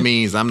 seeing just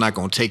means I'm not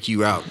gonna take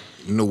you out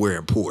nowhere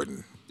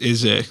important.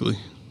 Exactly.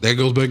 That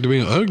goes back to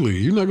being ugly.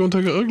 You're not gonna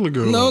take an ugly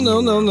girl. No.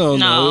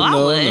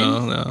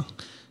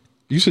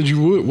 You said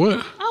you would.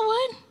 What?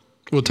 I would.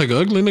 Well, take an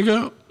ugly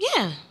nigga out?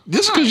 Yeah.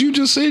 Just because you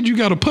just said you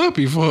got a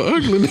puppy for an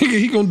ugly nigga,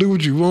 he gonna do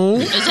what you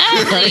want.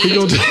 Exactly.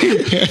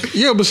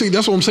 Yeah, but see,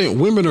 that's what I'm saying.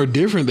 Women are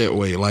different that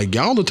way. Like,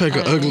 y'all will take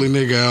an ugly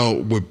nigga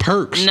out with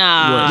perks.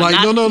 Nah. Like,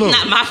 no.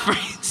 Not my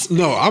friends.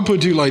 No, I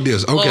put you like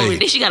this. Okay.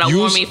 Well, she gotta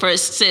warn me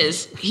first,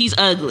 sis. He's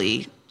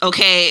ugly.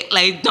 Okay,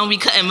 like don't be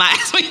cutting my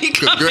ass when you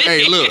come in.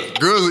 Hey, look,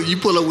 girls, you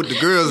pull up with the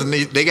girls and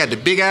they got the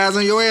big eyes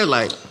on your ass,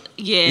 like.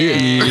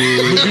 Yeah.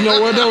 But you know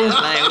what though?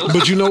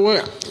 But you know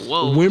what?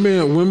 Whoa.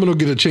 Women will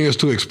get a chance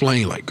to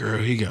explain, like, girl,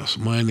 he got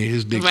some money,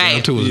 his dick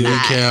down to his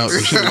kneecap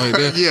and shit like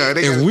that. Yeah.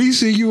 If we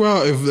see you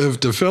out, if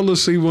the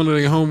fellas see one of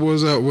their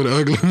homeboys out with an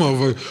ugly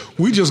motherfucker,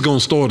 we just gonna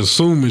start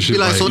assuming shit. Be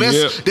like, so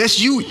that's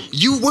you.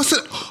 You what's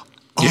it?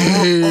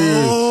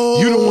 Yeah.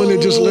 You the one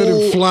that just let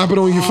him flop it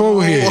on your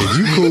forehead.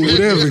 You cool with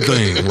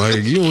everything.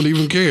 Like, you don't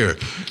even care.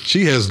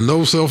 She has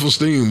no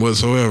self-esteem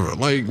whatsoever.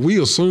 Like,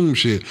 we assume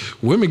shit.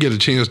 Women get a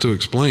chance to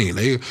explain.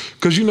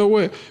 Because you know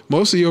what?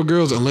 Most of your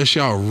girls, unless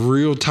y'all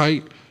real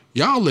tight,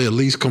 y'all at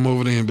least come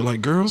over there and be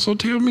like, girl, so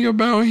tell me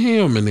about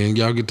him. And then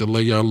y'all get to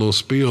lay y'all little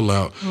spiel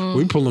out.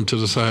 We pull them to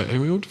the side. Hey,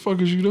 man, what the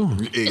fuck is you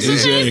doing? It's the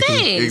same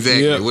thing.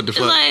 Exactly. Yeah. What the It's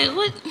fuck? like,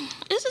 what?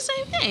 It's the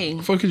same thing.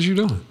 What the fuck is you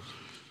doing?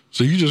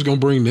 So you just gonna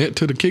bring that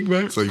to the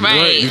kickback? So you,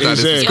 Right. you thought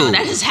this was Exactly. cool. Yo,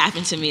 that just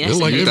happened to me. It's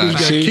like that bitch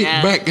got See? kicked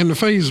Yeah. back in the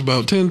face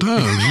about 10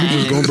 times. You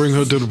just gonna bring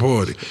her to the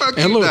party. Fuck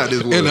And you look, thought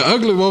this was. and the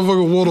ugly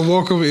motherfucker want to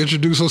walk over and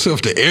introduce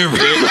herself to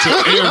everybody.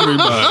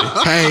 Everybody.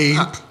 Hey,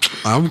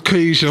 I'm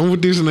Keisha. I'm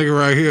with this nigga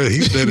right here.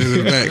 He's standing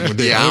in the back with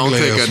that Yeah, I don't ugly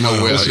take ass her smile.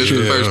 nowhere. This is the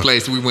Yeah. first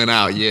place we went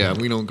out. Yeah,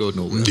 we don't go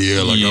nowhere.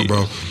 Yeah, like, Yeah.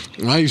 bro.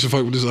 I used to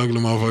fuck with this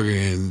ugly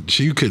motherfucker, and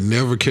she could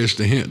never catch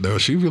the hint, though.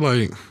 She'd be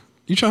like,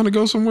 you trying to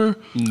go somewhere?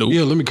 Nope.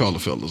 Yeah, let me call the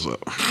fellas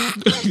up.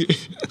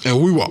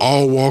 And we were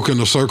all walking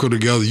a circle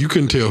together. You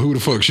couldn't tell who the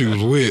fuck she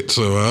was with,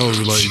 so I was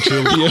like,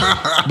 chill.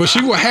 But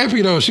she was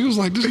happy, though. She was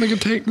like, this nigga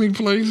take me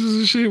places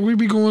and shit. We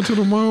be going to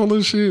the mall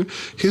and shit.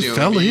 His She don't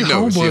fella, need his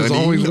no- she homeboys don't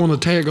need always no-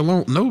 want to tag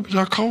along. No, but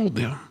I called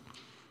them.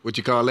 What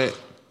you call that?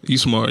 You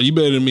smart. You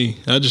better than me.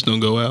 I just don't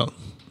go out.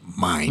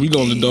 Mind We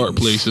go in the games. dark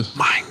places.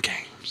 Mind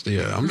games.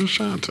 Yeah, I'm just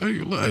trying to tell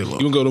you. Look, hey,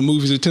 look. You gonna go to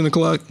movies at 10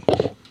 o'clock?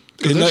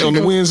 At that night shit on the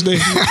go- Wednesday?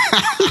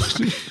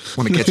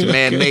 Want to catch a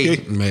matinee?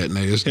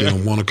 Matinee, it's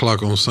damn 1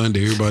 o'clock on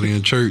Sunday. Everybody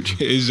in church.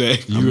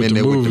 Exactly. You I'm at in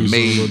the there with the movies,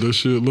 maid. so this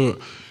shit look.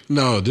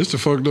 No, this the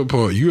fucked up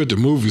part. You at the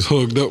movies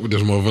hugged up with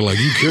this motherfucker like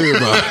you care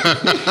about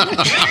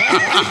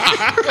it.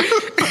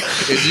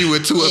 It's you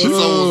with two other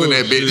souls in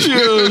that bitch.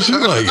 Yeah, she's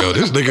like, yo,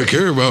 this nigga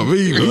care about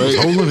me. We was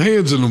holding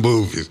hands in the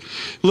movies.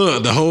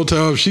 Look, the whole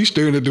time she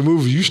staring at the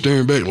movie, you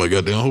staring back like,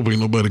 goddamn, I hope ain't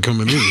nobody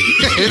coming in.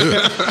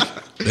 Yeah.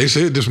 They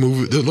said this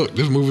movie, look,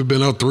 this movie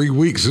been out 3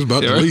 weeks. It's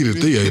about to leave the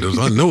theaters.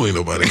 I know ain't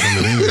nobody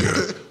coming in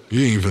here.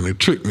 You ain't finna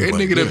trick me Every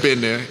like nigga that. done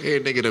been there. Every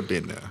nigga done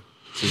been there.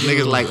 So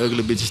niggas like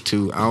ugly bitches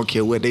too. I don't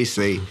care what they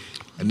say.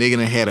 A nigga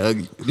done had a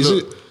ugly.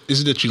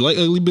 Is it that you like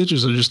ugly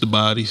bitches or just the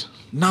bodies?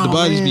 No, the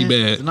bodies man.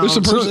 be bad. No, It's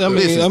a person. I mean,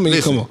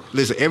 listen, come on.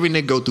 Listen, every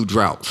nigga go through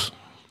droughts.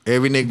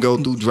 Every nigga go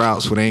through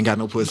droughts where they ain't got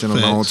no pussy in a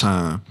long Facts.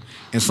 time.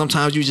 And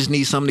sometimes you just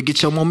need something to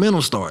get your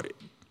momentum started.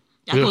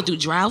 Y'all go through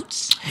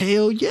droughts.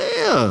 Hell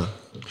yeah.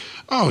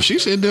 Oh, she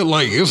said that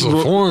like it's a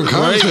foreign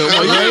concept.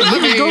 Like,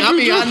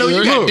 I know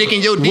you got Look, dick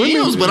in your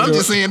DMs, but I'm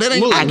just saying that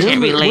ain't. Look, I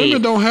can't relate.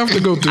 Women don't have to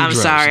go through I'm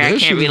droughts. sorry, I That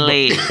can't shit is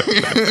relate.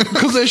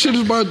 Because that shit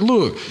is about,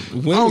 look, I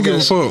don't give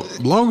a fuck.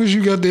 Long as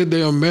you got that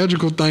damn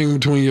magical thing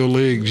between your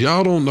legs,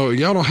 y'all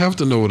don't have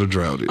to know what a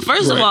drought is.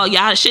 First of all,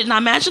 y'all shit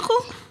not magical.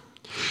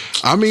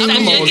 I mean,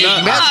 Come on,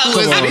 That's Come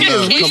cool as on, it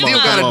is. We come still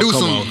on, gotta do come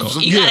some. on, come on.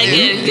 some- You gotta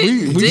get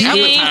we dick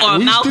still- or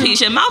we mouthpiece.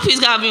 still- Your mouthpiece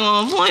gotta be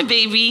on point,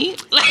 baby.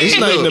 Like, It's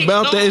not even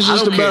about that. It's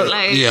just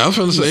about. yeah, I'm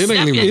finna say it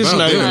ain't even It's about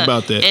not that. even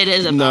about that. It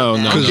is about No,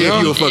 that. no. I'll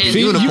give you a fucking It is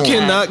uniform. You about that.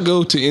 cannot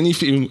go to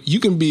any. You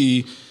can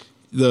be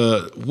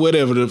the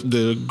whatever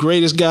the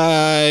greatest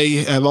guy,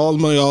 have all the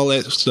money, all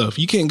that stuff.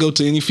 You can't go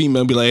to any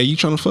female and be like, "Hey, you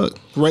trying to fuck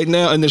right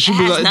now?" And then she It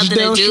be has like, "Just nothing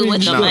down to the do street, with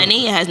the just go."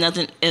 money. It has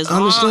nothing. As I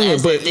long understand,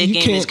 as the but dick you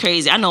game is can't-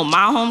 crazy. I know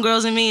my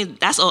homegirls and me.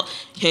 That's all.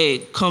 Hey,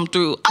 come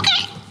through.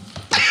 Okay.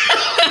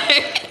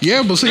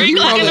 Yeah, but see, 3 he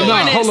o'clock in probably the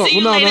morning. hold up, See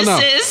you no. later,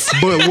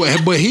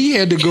 sis. But he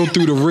had to go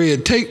through the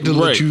red tape to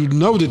let Right. you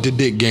know that the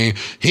dick game.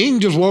 He didn't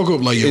just walk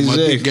up like, "Yo, my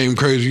Exactly. dick game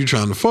crazy. You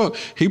trying to fuck?"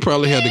 He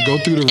probably had to go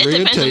through the It red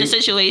depends on the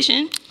tape.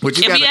 situation. But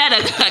you If we gotta-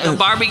 had like a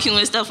barbecue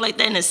and stuff like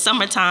that in the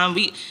summertime,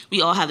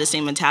 we all have the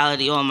same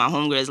mentality. All my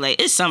homegirls like,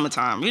 it's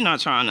summertime. We're not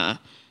trying to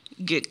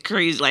get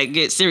crazy, like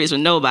get serious with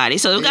nobody.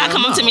 So if a guy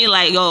come up to me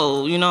like,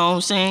 yo, you know what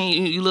I'm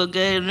saying? You look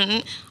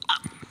good.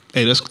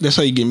 Hey, that's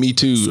how you get me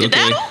too. Okay.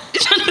 Skedaddle?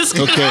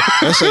 Okay,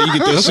 that's how you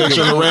get that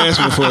sexual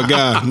harassment for a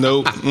guy.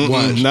 Nope,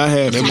 Watch. not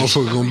That happening.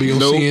 motherfucker gonna be on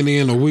Nope.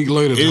 CNN a week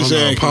later trying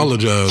Exactly. to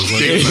apologize.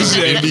 Like,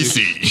 Exactly.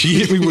 she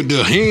hit me with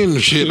the hand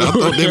and shit. I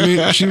thought that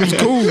meant she was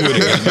cool with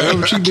it.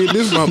 Damn, she did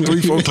this about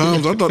 3-4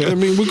 times. I thought that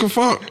meant we could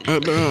fuck.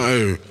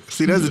 Hey.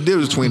 See, that's the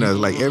difference between us.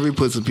 Like every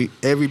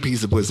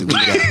piece of pussy we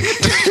got.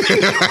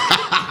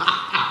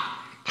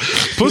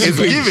 Pussy It's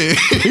piece. given.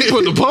 He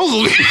put the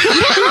puzzle in.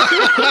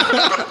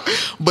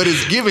 But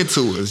it's given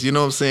to us. You know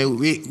what I'm saying?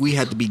 We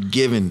have to be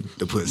given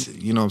the pussy.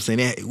 You know what I'm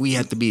saying? We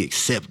have to be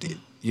accepted.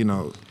 You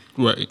know,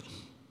 Right.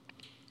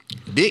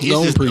 dick is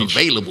Don't just preach.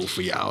 available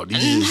for y'all.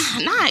 This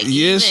is- Not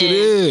Yes, even. it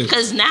is.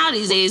 Because now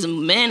these days,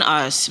 men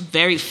are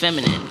very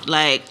feminine.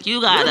 Like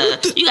you gotta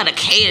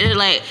cater.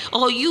 Like,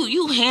 oh,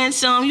 you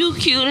handsome, you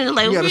cute, and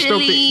like you gotta really.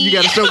 stroke the ego. You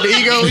gotta stroke the Yeah.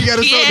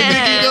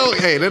 dick ego.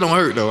 Hey, that don't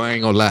hurt though. I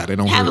ain't gonna lie. They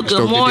don't Have a hurt. good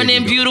Stroke the dick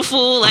morning, ego.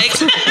 beautiful. Like,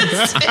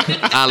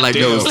 I like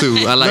those too.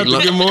 I like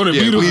Not the good morning,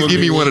 yeah, beautiful. Please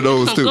give me one of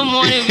those too. good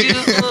morning,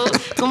 beautiful.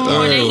 Good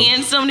morning,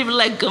 handsome. They be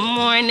like, good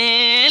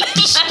morning.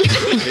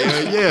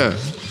 Yeah.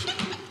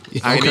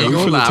 I ain't Okay, even we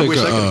gonna finna lie. I take wish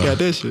I a, could have got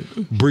that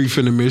shit. Brief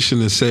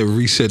intermission and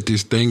reset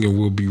this thing, and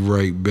we'll be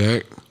right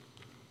back.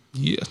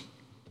 Yeah.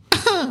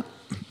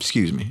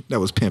 Excuse me.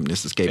 That was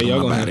pimpness Hey, escaping y'all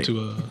my gonna body. have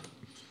to.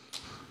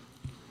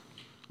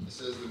 It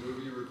says the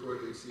movie you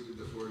recorded exceeded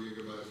the 4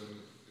 gigabyte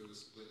limit. It was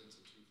split into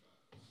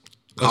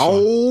 2 files.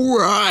 All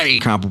right.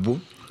 Comparable.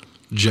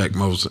 Jack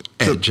Mosley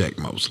at Jack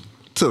Mosley.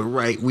 To the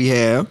right, we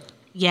have.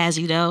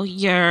 Yazzie though,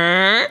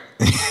 you're.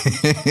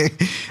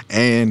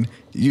 And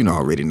you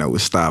already know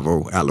it's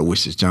Stavo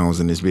Aloysius Jones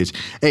in this bitch.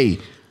 Hey,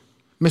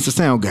 Mr.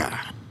 Sound Guy,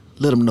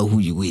 let him know who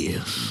you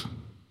is.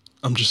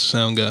 I'm just a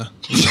sound guy.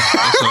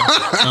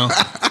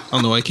 I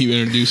don't know why I keep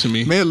introducing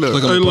me. Man,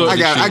 look, I'm a part of I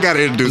this shit. got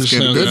to introduce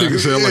I'm him. just a That sound nigga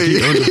sound like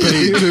he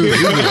underpaid too.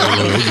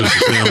 He's just a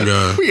sound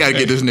guy. We got to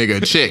get this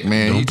nigga a check,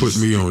 man. Don't put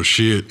me on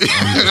shit.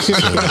 I'm just a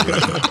sound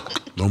guy.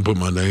 Don't put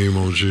my name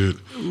on shit.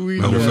 I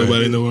don't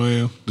nobody know who I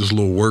am. This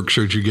little work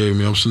shirt you gave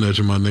me, I'm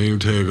snatching my name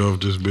tag off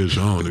this bitch.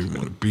 I don't even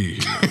want to be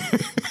here.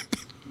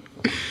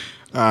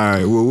 All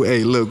right. Well,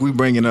 hey, look, we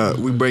bringing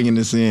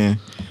this in.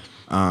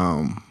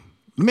 Let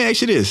me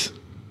ask you this: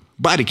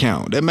 body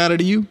count that matter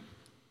to you?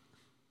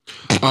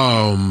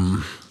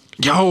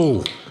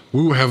 Yo,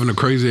 we were having a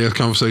crazy ass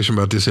conversation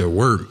about this at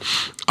work.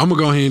 I'm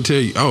gonna go ahead and tell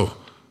you. Oh,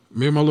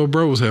 me and my little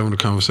bro was having a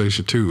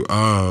conversation too.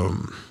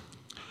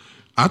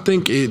 I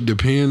think it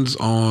depends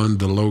on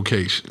the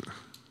location.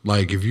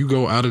 Like if you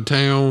go out of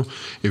town,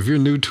 if you're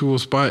new to a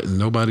spot and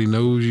nobody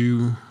knows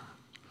you,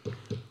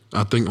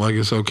 I think like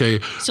it's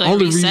okay. So it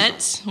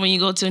resets when you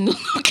go to a new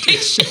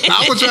location.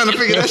 I was trying to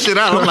figure that shit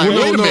out. I'm like,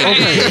 wait a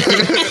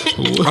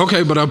minute.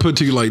 Okay, but I put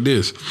to you like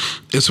this.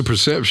 It's a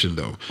perception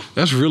though.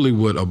 That's really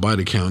what a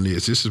body count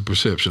is. This is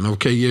perception.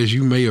 Okay, yes,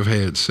 you may have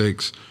had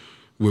sex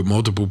with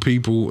multiple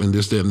people and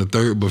this, that, and the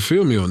third, but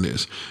feel me on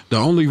this. The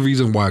only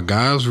reason why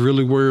guys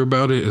really worry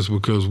about it is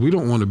because we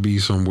don't want to be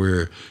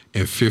somewhere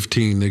and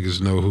 15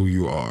 niggas know who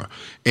you are.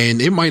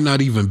 And it might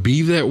not even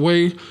be that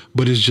way,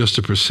 but it's just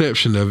a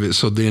perception of it.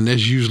 So then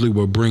that's usually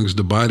what brings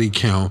the body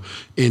count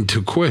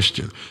into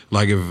question.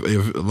 Like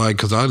if like,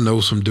 cause I know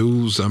some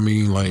dudes, I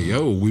mean like,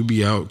 yo, we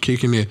be out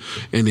kicking it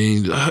and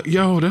then,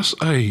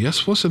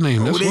 that's what's the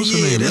name? That's what's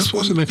the name? That's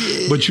what's the name?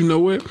 Yeah. But you know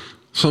what?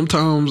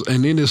 Sometimes,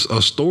 and then it's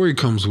a story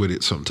comes with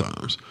it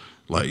sometimes.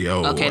 Like,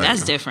 yo. Okay, like,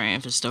 that's different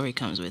if a story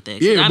comes with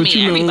it. Yeah, I but mean,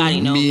 you know, everybody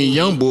knows Me and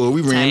Young Boy,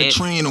 we ran the type.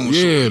 train on.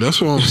 Yeah, that's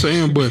what I'm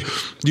saying. But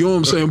you know what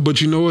I'm saying? But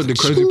you know what? The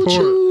crazy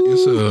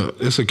part,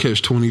 it's a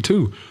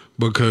catch-22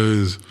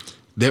 because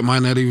that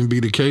might not even be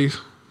the case.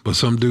 But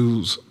some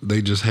dudes,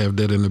 they just have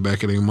that in the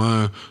back of their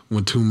mind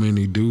when too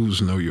many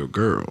dudes know your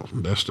girl.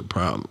 That's the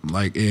problem.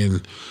 Like,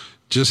 and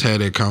just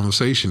have that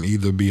conversation.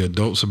 Either be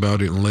adults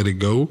about it and let it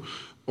go,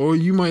 or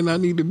you might not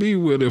need to be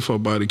with it for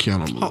body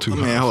count a little too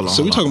high. Man, hold on.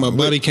 So we talking about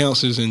body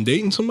counts as in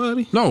dating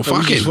somebody? No, Or fuck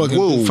we just it.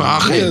 Whoa,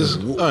 fuck it. Because,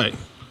 all right.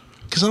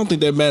 Because I don't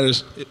think that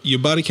matters. Your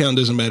body count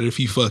doesn't matter if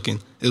you fucking,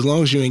 as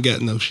long as you ain't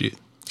got no shit.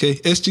 Okay?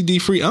 STD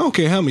free. I don't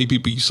care how many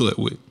people you slept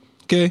with.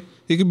 Okay?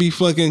 It could be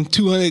fucking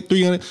 200,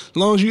 300. As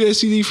long as you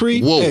STD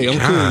free, Whoa, hey, I'm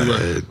cool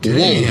with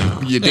it.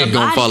 Whoa, your dick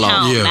gonna fall Body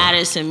off. count Yeah.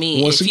 matters to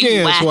me. Once if again,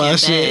 you that's whack why I in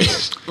said-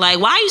 bed. Like,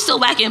 why are you still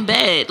whack in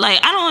bed?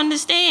 Like, I don't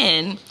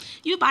understand.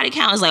 Your body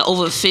count is like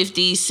over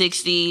 50,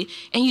 60,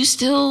 and you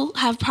still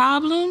have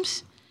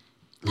problems?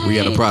 We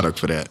got a Like, product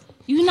for that.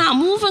 You're not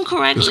moving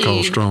correctly. It's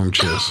called strong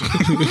chest.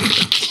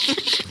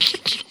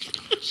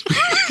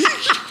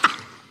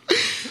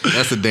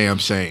 That's a damn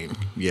shame.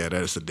 Yeah,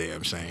 that's a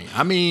damn shame.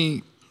 I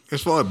mean,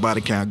 as far as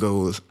body count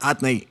goes, I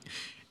think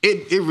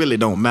it really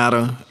don't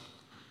matter.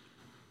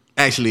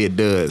 Actually, it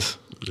does.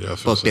 Yeah,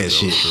 Fuck that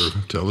shit.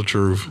 Tell the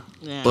truth.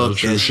 Yeah. Fuck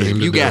True that shame shit.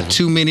 the You got devil.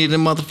 too many of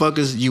them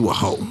motherfuckers, you a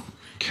hoe.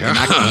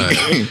 God.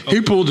 He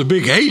pulled the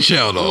big H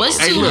out of What's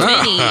too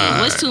many?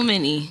 What's too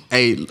many?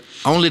 Hey,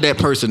 only that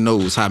person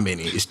knows how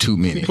many. It's too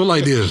many. Put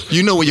like this.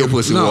 You know when your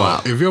pussy No, go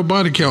out. if your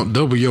body count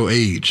double your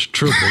age,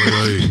 triple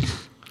your age.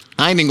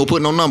 I ain't even gonna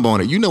put no number on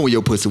it. You know when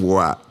your pussy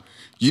wore out.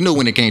 You know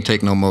when it can't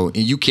take no more, and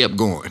you kept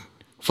going.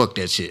 Fuck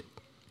that shit.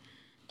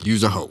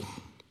 Use a hoe.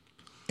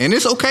 And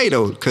it's okay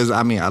though, because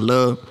I mean I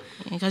love.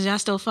 Because y'all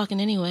still fucking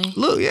anyway.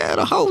 Look, yeah,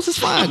 the hoes is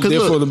fine. 'Cause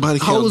Therefore, look, the body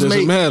count hoes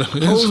doesn't matter.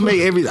 Hoes make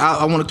every.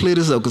 I want to clear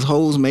this up because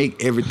hoes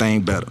make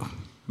everything better.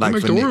 Like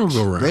make for the world niggas.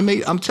 go round. They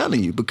make. I'm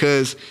telling you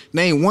because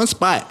name one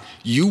spot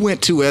you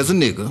went to as a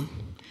nigga,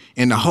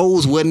 and the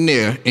hoes wasn't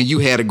there, and you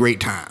had a great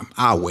time.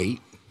 I'll wait.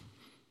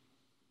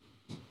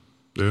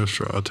 Yeah, that's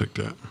true. I'll take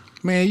that.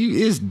 Man,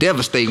 it's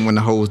devastating when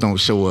the hoes don't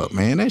show up,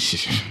 man. That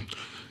shit.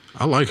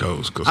 I like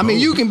hoes. Cause I mean,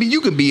 hoes-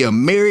 you can be a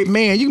married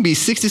man. You can be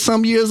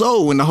 60-some years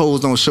old when the hoes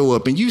don't show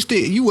up, and you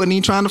wasn't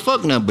even trying to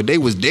fuck nothing, but they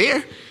was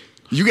there.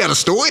 You got a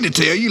story to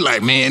tell. You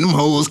like, man, them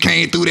hoes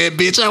came through that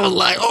bitch. I was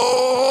like,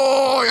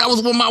 oh, I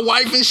was with my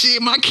wife and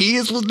shit. My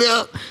kids was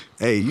there.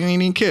 Hey, you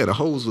ain't even care. The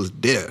hoes was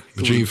there.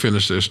 But you ain't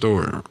finished that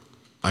story.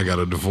 I got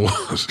a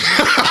divorce.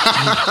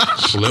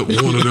 Slept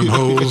with one of them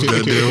hoes,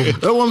 goddamn.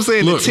 That's what I'm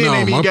saying. Look, the 10 no,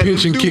 ain't even my got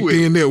pension to do kicked with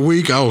it. in that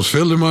week. I was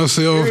feeling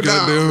myself, Yeah,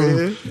 nah,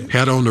 goddamn.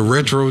 Had on the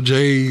retro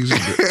J's.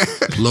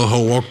 Little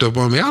hoe walked up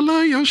on me. I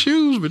love your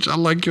shoes, bitch. I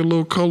like your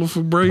little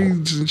colorful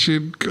braids and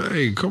shit.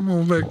 Hey, come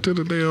on back to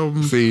the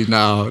damn See,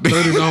 no.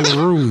 $30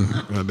 room.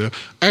 Goddamn.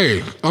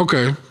 Hey,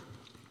 okay.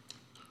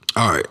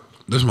 All right.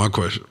 This is my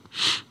question.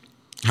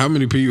 How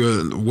many people?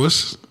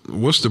 What's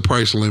the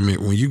price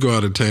limit when you go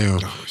out of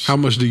town? How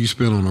much do you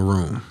spend on a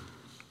room?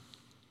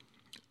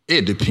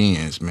 It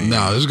depends, man.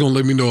 Nah, it's gonna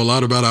let me know a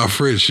lot about our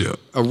friendship.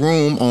 A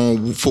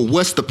room for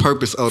what's the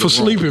purpose of For the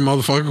room? sleeping,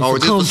 motherfucker. Oh, for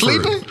just for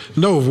comfort. sleeping?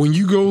 No, when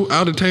you go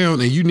out of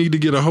town and you need to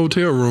get a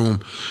hotel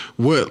room,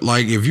 what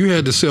like if you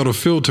had to set a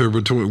filter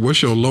between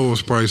what's your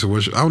lowest price and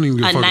I don't even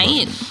give a A fuck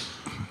night. about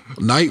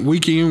it. Night,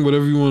 weekend,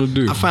 whatever you want to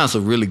do. I found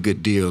some really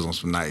good deals on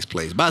some nice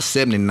places. About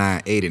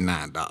 $79,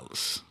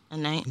 $89. A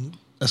night.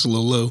 That's a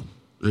little low.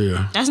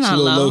 Yeah. That's It's a not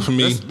little low. low for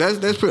me. That's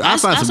pretty. I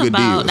found some good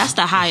deals. That's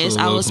the highest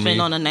That's a I low would for spend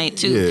me. on a night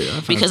too. Yeah, I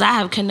found because I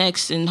have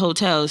connects in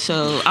hotels,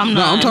 so I'm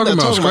No, not. I'm talking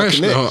not about talking about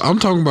scratch. connects. I'm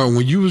talking about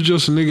when you was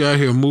just a nigga out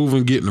here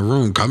moving, getting a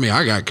room. I mean,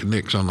 I got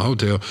connects on the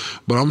hotel,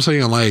 but I'm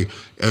saying like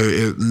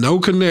if no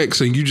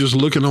connects and you just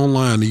looking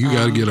online and you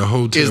got to get a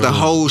hotel. Is the room.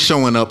 hose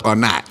showing up or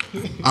not?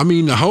 I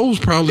mean, the hoes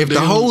probably. If the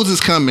hose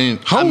is coming,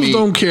 hoes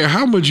don't care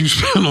how much you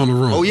spend on the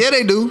room. Oh yeah,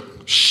 they do.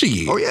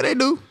 Shit. Oh yeah, they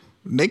do.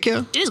 They care.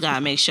 You just gotta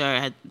make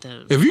sure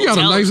the If you got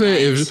a hotel nice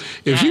is ass,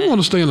 if you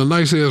want to stay in a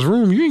nice ass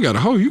room, you ain't got a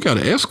hoe. You got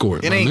an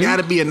escort. It ain't got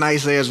to be a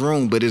nice ass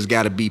room, but it's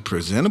got to be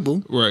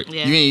presentable. Right.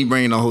 Yeah. You ain't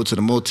bringing no hoe to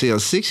the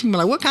Motel 6. You be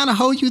like, what kind of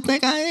hoe you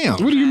think I am?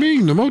 What do you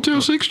mean? The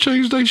Motel 6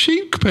 changed their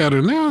sheet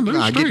pattern now. They're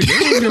Nah, straight. get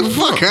They don't give the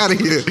a fuck out of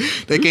here.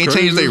 They can't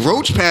crazy. change their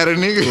roach pattern,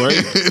 nigga.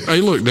 Right.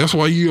 Hey, look, that's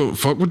why you don't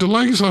fuck with the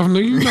lights off,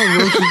 nigga. You know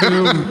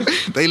roaches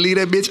damn. They leave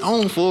that bitch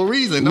on for a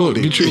reason, Look,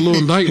 don't they? get you a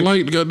little night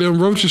light.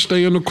 Goddamn roaches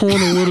stay in the corner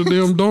where the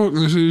damn darkness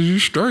is. You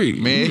straight.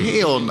 Man,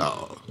 hell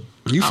no.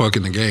 You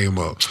fucking the game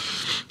up.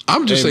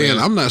 I'm just Hey, saying,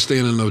 man. I'm not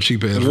staying in no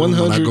cheap ass room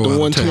 100 when I to go out of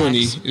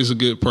 120 town. is a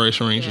good price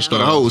range to For start.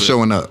 the off hoes with.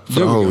 showing up. For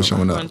There the we hoes go.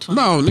 showing up. 120.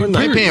 No, nigga, They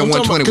period. paying I'm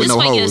talking 120 with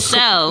about- no Just for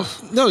hoes.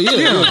 yourself. No,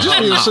 yeah, just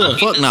for yourself.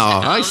 Fuck no. I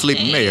ain't Okay.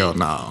 sleeping there.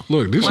 No.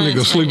 Look, this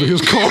nigga 120. sleep in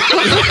his car.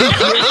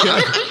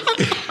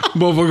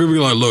 Motherfucker be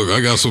like, look,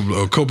 I got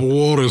a couple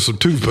water and some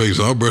toothpaste.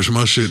 I'll brush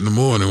my shit in the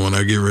morning when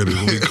I get ready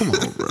to leave. Come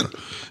on, bro.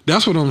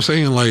 That's what I'm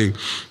saying. Like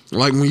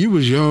when you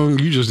was young,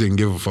 you just didn't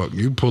give a fuck.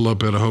 You pull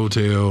up at a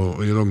hotel,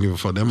 you don't give a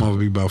fuck. That must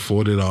be about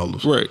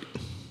 $40. Right.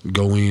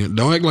 Go in.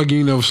 Don't act like you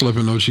ain't never slept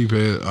in no cheap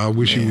ass. I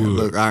wish you would.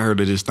 Look, I heard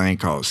of this thing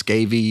called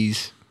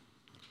scabies.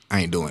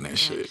 I ain't doing that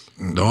shit.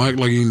 Don't act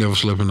like you ain't never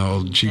slept in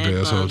no cheap Bed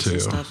ass bugs and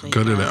hotel. stuff like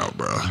Cut it that. out,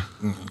 bro.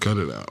 Cut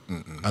it out.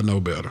 I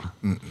know better.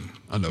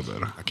 I know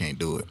better. I can't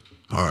do it.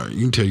 All right, you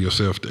can tell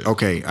yourself that.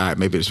 Okay, all right,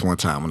 maybe this one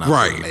time when I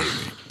Right. was a lady.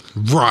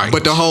 Right.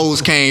 But the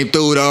hoes came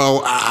through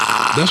though.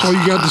 That's why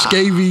you got the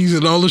scabies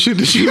and all the shit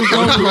that you was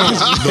talking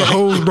about. The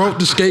hoes brought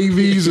the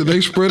scabies and they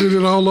spreaded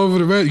it all over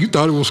the mat. You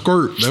thought it was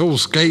squirt. That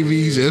was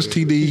scabies,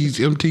 STDs,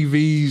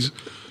 MTVs,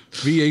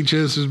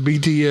 VHSs,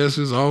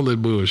 BTSs, all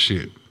that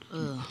bullshit.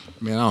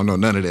 Man, I don't know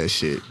none of that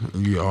shit.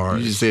 You all You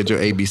right. just said your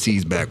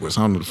ABCs backwards.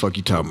 I don't know what the fuck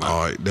you talking about.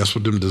 All right. That's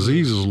what them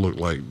diseases look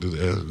like. The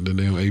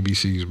damn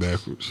ABCs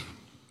backwards.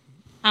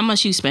 How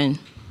much you spend?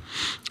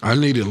 I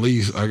need at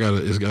least,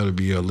 it's got to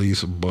be at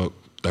least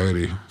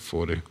 $130,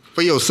 $40.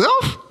 For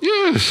yourself?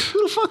 Yes.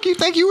 Who the fuck you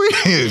think you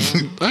is?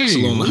 Hey,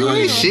 You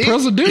ain't shit.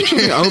 Presidential.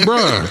 Oh,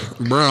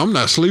 bro, I'm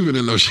not sleeping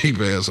in no cheap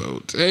ass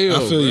hotel.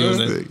 I feel you on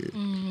bruh.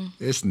 that.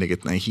 This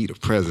nigga think he the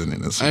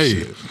president or some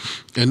Hey, shit.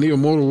 in the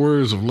immortal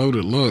words of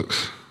Loaded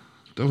Lux,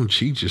 don't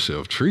cheat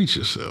yourself, treat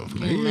yourself,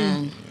 man.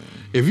 Amen.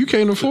 If you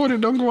can't afford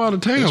it, don't go out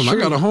of town. That's I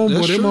got a true. homeboy,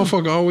 That's that true.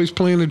 motherfucker always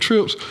planning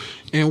trips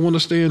and want to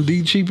stay in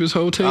the cheapest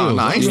hotels. Oh,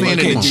 no, I ain't I'm saying like, in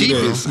come the on,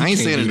 bro. cheapest. I ain't You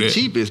saying can't in do the that.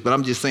 cheapest, but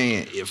I'm just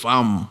saying if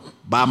I'm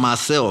by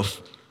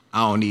myself,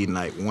 I don't need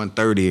like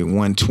 130 and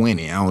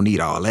 120. I don't need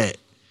all that.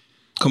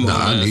 Come on,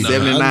 I man. need Nah,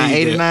 79, I need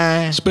that.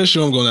 89. Especially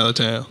when I'm going out of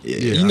town. Yeah,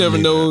 you I never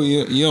need know.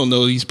 You don't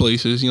know these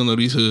places. You don't know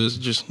these hoods.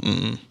 Just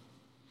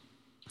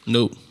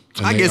nope.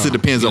 And I they guess all- it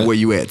depends on yeah. where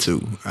you at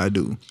too. I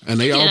do. And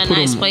they all Get a put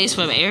nice them. place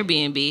from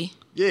Airbnb.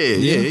 Yeah.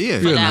 Yeah, Yeah,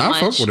 For nah, that I much.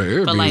 fuck with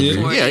an For like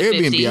Airbnb. 40,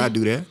 Airbnb, 50. I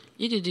do that.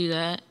 You could do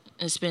that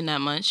and spend that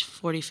much,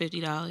 $40,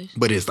 $50.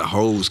 But it's the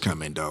hoes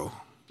coming though.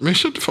 Man,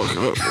 shut the fuck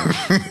up,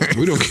 bro.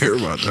 We don't care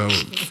about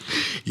those.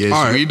 Yes,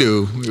 All right. we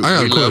do. I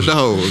got we a love question. the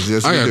hoes.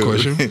 Yes, I we got do. a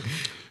question.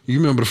 You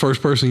remember the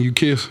first person you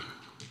kissed?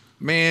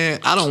 Man,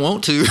 I don't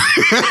want to.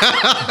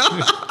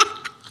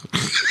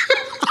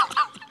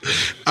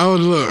 Oh,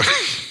 look.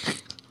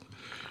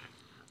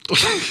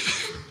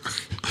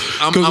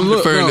 I'm 'Cause look,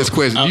 deferring no, this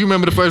question. You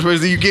remember the first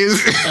person you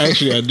kissed?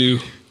 Actually, I do.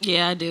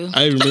 Yeah, I do.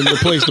 I even remember the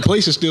place. The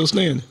place is still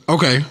standing.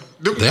 Okay.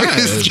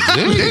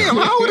 Damn,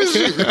 how old is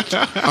she?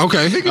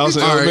 Okay. I was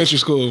in All right. elementary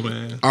school,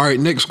 man. All right,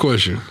 next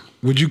question.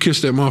 Would you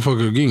kiss that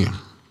motherfucker again?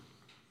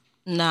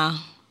 Nah.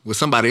 With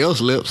somebody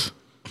else's lips.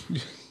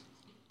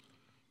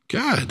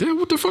 God damn,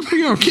 what the fuck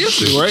we gonna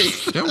kiss it?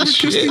 Right. That would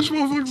kiss these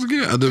motherfuckers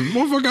again. The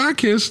motherfucker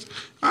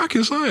I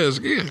kissed her ass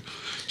again.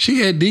 She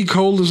had the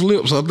coldest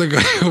lips I think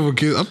I ever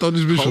kissed. I thought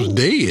this bitch was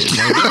dead.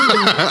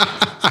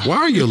 Like, why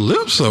are your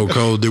lips so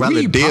cold? Did Probably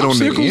we eat dead on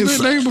the popsicles that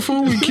inside. day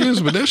before we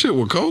kissed? But that shit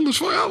was cold as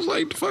fuck. I was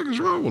like, the fuck is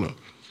wrong with her?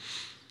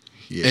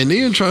 Yeah. And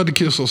then tried to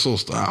kiss her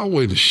sister. I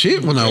wasn't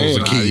shit when I was a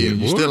Damn, kid. You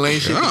boy. still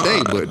ain't shit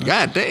today, God. but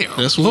goddamn.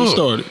 That's where it Look,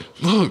 started.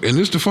 Look, and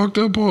this the fucked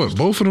up part.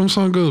 Both of them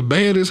son girls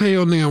bad as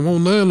hell now.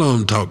 Won't none of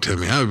them talk to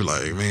me. I'd be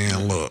like,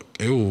 man, look,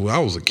 I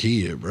was a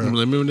kid, bro.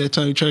 Remember that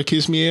time you tried to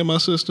kiss me and my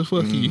sister?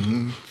 Fuck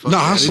you. No,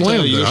 I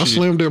slammed you her. I shit.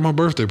 slammed her at my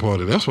birthday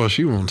party. That's why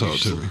she won't talk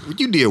to me.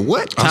 You did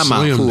what? I Time out,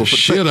 slammed fool. the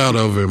shit out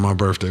of her at my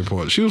birthday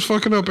party. She was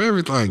fucking up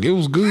everything. It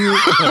was good.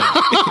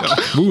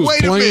 We was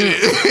Wait a playing.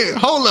 minute.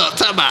 Hold up.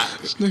 Time out.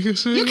 Nigga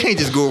said, You can't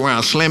just go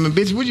around slamming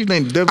bitches. What you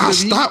think? WWE? I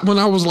stopped when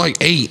I was like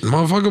 8,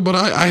 motherfucker, but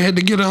I had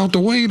to get her out the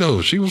way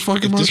though. She was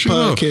fucking if my this shit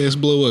up. podcast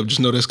blow up, just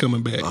know that's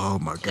coming back. Oh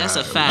my god. That's a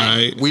All fact.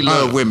 right. We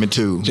love women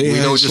too. Jay we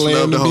had don't just love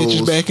slammed the the bitches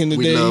hoes. back in the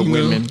we day, love you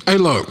know? women. Hey,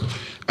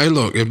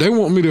 look. If they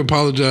want me to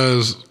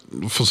apologize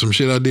for some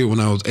shit I did when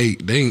I was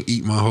 8, they ain't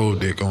eat my whole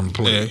dick on the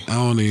plate. Hey. I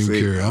don't even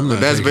care. I'm not.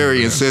 That's taking very it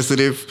back.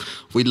 insensitive.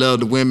 We love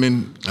the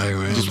women. Hey,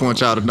 man, just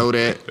want y'all to know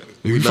that.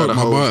 If you We love fuck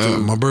the hoes too.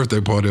 my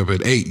birthday party up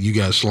at 8, you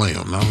got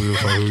slammed. I don't give a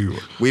fuck who you were.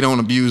 We don't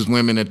abuse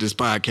women at this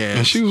podcast.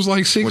 And she was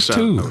like Want y'all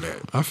to know 6'2". that.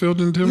 I felt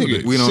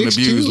intimidated. We don't 6'2"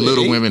 abuse and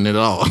little 8. women at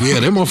all. Yeah,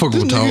 that motherfucker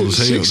was This tall nigga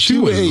as hell. 6'2", She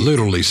was 8.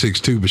 literally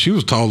 6'2", but she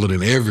was taller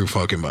than every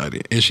fucking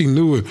body. And she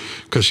knew it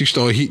because she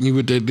started hitting you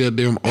with that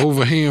damn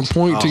overhand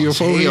point to your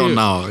forehead. Hell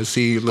no.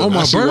 See, look, On my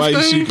I see why you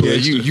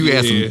birthday? see Yeah, you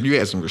had Yeah. you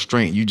had some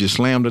restraint. You just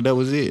slammed her. That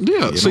was it.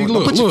 Yeah, You see, don't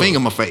look, put your look. finger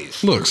in my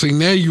face. Look, see,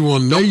 now you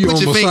on my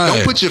side.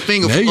 Don't put your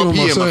finger Now up you on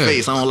here in my side.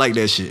 face. I don't like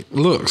that shit.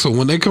 Look, so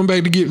when they come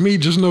back to get me,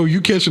 just know you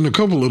catching a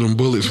couple of them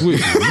bullets with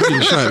you. You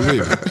getting shot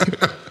with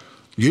me.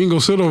 You ain't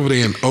gonna sit over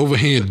there and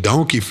overhand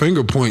donkey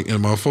finger point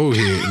in my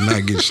forehead and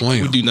not get We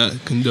slammed. do not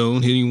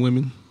condone hitting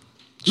women.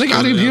 Nigga,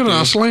 I didn't hit her.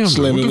 I slammed her. What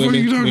Slamming the fuck are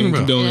women. you We talking don't about?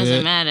 condone It doesn't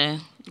that. matter.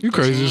 You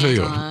crazy as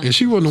hell. on. And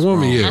she wasn't a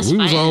woman yet. That's We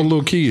was all fighting.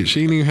 little kids. She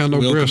didn't even have no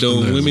We don't breasts.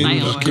 condone in women,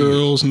 Fighting words.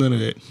 girls, none of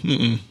that.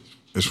 Mm-mm.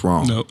 It's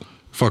wrong. No.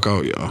 Fuck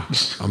all y'all.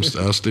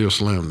 I still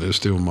slammed. It's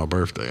still my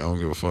birthday. I don't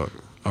give a fuck.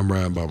 I'm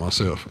riding by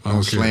myself. I Don't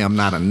don't care. slam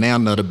not a now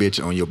nutter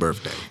bitch on your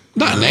birthday.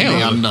 Not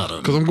now. Damn nutter.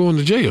 Because I'm going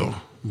to jail.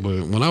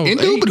 But when I was 8,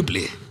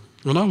 Indubitably.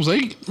 what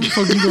the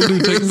fuck you gonna do?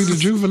 Take me to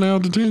juvenile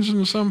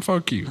detention or something?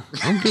 Fuck you.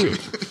 I'm good.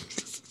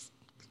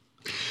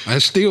 I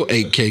still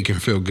ate cake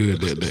and felt good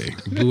that day.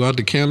 Blew out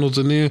the candles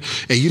in there.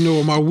 And you know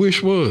what my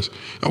wish was?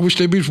 I wish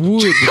that bitch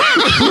would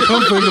put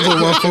her fingers on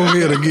my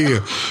forehead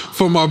again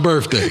for my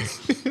birthday.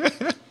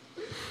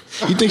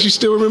 You think she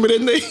still remember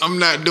that name? I'm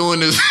not doing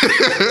this.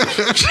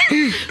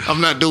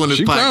 I'm not doing this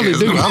She podcast. probably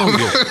do. no I more. don't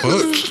give a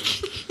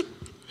fuck.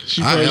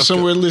 She I probably have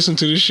somewhere listening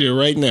to this shit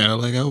right now.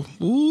 Like,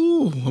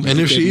 ooh. And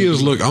if she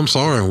is, look, I'm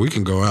sorry. We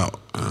can go out.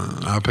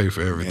 I'll pay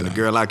for everything. And the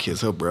girl I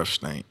kissed, her breath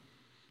stank.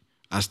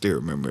 I still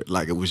remember it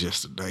like it was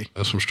yesterday.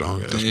 That's some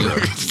strong ass Yeah,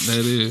 breath.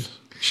 that is.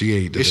 She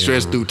ate the It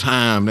stretched damn- through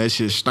time. That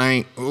shit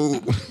stank.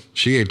 Ooh.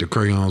 She ate the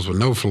crayons with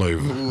no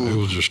flavor. It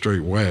was just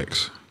straight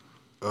wax.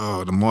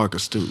 Oh, the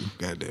markers too.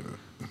 God damn it.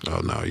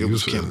 Oh no, you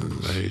was was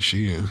chemicals. hey,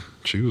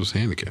 she was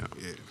handicapped.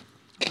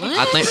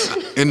 I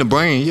think in the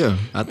brain, yeah.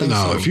 I think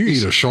No, so. if you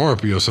eat a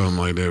Sharpie or something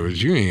like that, but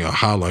you ain't a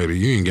highlighter,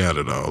 you ain't got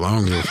it all. I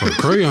don't give a fuck.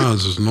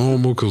 Crayons is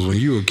normal because when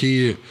you a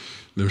kid,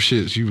 them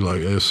shits you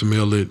like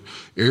smell it.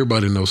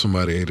 Everybody knows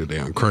somebody ate a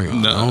damn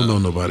crayon. Nah. I don't know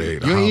nobody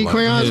ate a You ain't eat highlighter.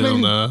 crayons, Hell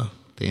nigga? nah.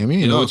 Damn,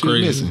 you know what you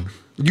crazy. missing.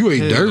 You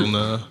ate Hell dirt.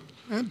 nah.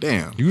 God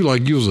damn. You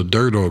like you was a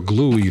dirt or a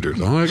glue eater.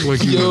 Don't act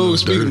like you Yo,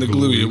 was a speaking dirt of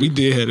glue, yeah, eater. we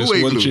did have this Who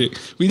ate one glue? chick.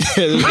 We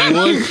had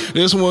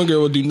this one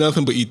girl would do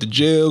nothing but eat the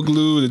gel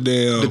glue, the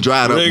damn The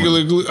dried up regular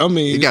one. glue. I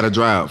mean, You gotta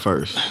dry out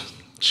first.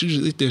 she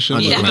just eat that shit.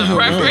 I He know. have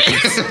Wow. a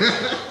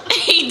preference.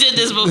 He did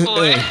this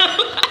before.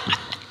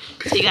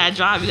 You gotta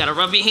drive. You gotta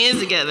rub your hands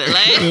together.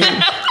 Like,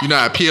 You know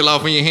how to peel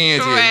off on your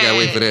hands? Yeah, you gotta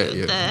wait for that. What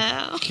Yeah. the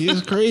hell?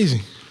 Kids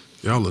crazy.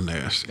 Y'all are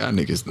nasty. Y'all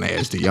niggas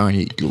nasty. Y'all ain't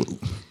eat glue.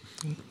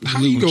 How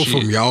you go Shit.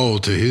 from y'all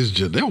to his?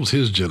 That was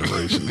his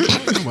generation.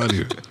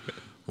 Nobody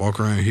walk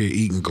around here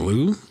eating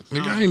glue.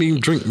 Nigga, I ain't even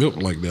drink milk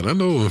like that. I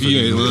know if You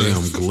it's ain't no lying.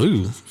 damn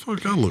glue.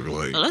 Fuck, I look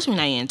like. Unless we're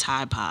not eating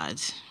Tide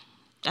Pods.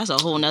 That's a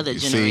whole nother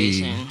See,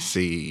 generation.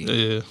 see.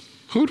 Yeah.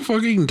 Who the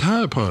fuck eating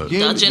Tide Pods?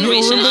 Yeah. The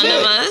generation remember under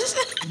that? us.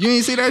 You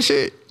ain't see that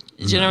shit?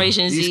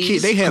 Generation These Z.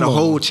 kids, they had a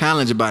whole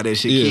challenge about that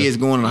shit. Yeah. Kids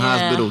going to the Yeah.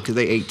 hospital because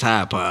they ate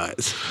Tide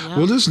Pods.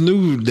 Well, this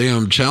new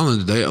damn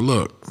challenge.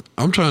 Look.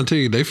 I'm trying to tell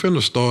you, they finna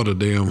start a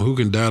damn who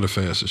can die the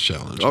fastest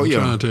challenge. Oh, I'm yeah.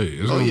 trying to tell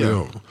you, it's Oh, gonna yeah. be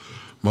over.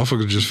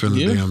 Motherfuckers just finna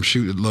Yeah. damn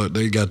shoot it. Look,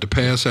 they got the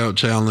pass out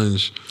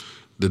challenge,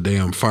 the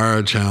damn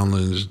fire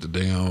challenge, the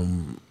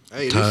damn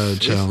tide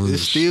challenge.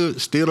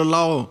 It's still the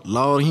law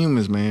of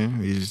humans,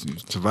 man. It's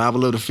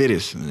survival of the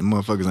fittest. And the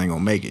motherfuckers ain't gonna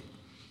make it.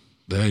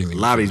 They ain't A even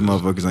lot of these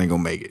finished. motherfuckers ain't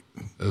gonna make it.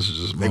 That's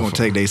just They gonna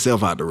take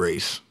themselves out the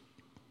race.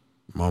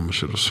 Mama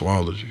should have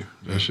swallowed you.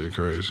 That shit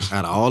crazy.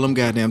 Out of all them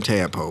goddamn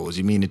tadpoles,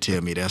 you mean to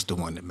tell me that's the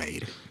one that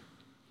made it?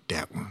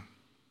 That one.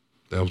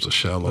 That was a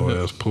shallow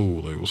ass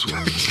pool they was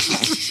swimming.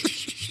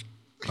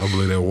 I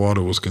believe that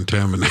water was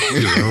contaminated.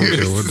 I don't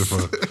care what the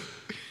fuck.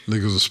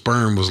 Niggas'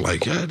 sperm was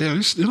like, God damn,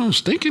 it don't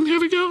stink in here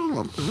to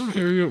go.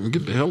 Hurry up and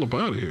get the hell up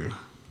out of here.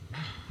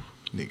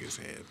 Niggas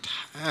had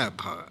Tide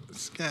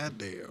Pods.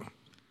 Goddamn.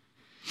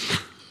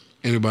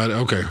 Anybody?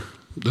 Okay.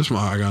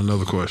 I got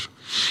another question.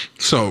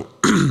 So,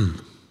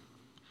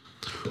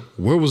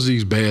 where was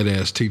these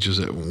badass teachers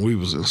at when we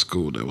was in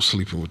school that was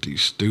sleeping with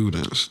these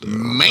students? Though? Oh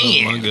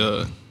my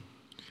God.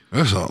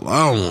 That's all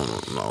I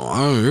want to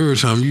know. Every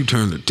time you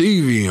turn the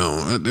TV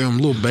on, that damn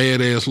little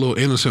badass, little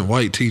innocent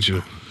white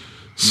teacher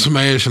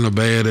smashing a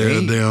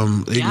badass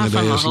damn Y'all ignorant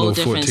from a ass whole little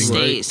different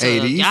 14. state, so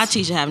 80s. y'all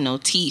teachers have no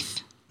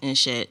teeth and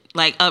shit.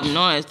 Like up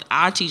north,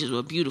 our teachers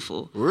were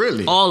beautiful.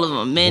 Really? All of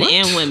them, men What?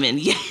 and women.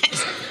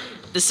 Yes.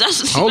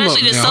 Hold up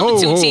Especially the now.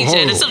 substitute Hold.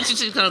 teacher. The substitute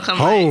teacher gonna come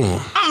Hold.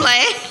 like, I'm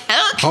like,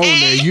 okay. Hold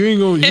that. You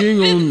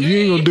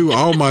ain't gonna do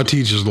all my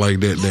teachers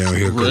like that down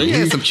here. 'cause We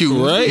had some cute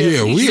ones. Right?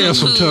 yeah, we Some had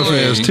some cute tough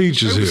ass ones.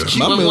 teachers here.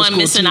 My With middle one school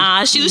missing teacher-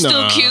 eye. She was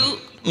still Nah. cute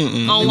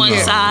on one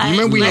side. You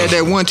remember we Like, had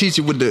that one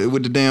teacher with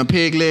the damn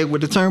peg leg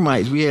with the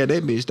termites. We had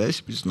that bitch. That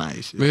shit was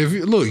nice. Man, if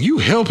you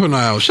helping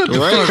out. Shut the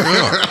Right.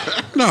 fuck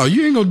up. No,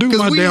 you ain't gonna do 'Cause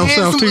my we down had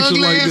south some teachers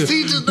ugly like ass this.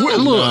 teachers,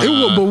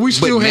 though. But we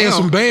still But had now-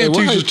 some bad Hey,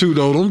 why- teachers too,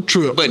 though. Don't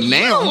trip. But I'm the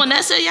now, one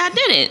that said y'all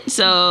didn't.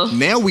 So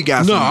now we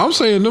got no, some. I'm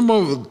saying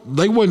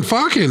they wasn't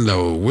fucking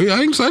though.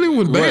 I ain't say they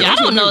wasn't bad. Right. I y'all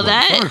said don't they know wasn't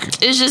that. fucking.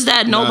 It's just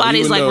that you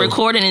nobody's would like know.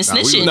 recording and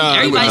snitching. Nah,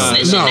 Everybody's nah.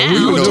 snitching No, now. we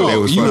You would know talk. they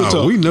was You would fucking.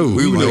 talk. We knew.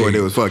 We would know knew. what they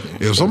was fucking.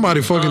 If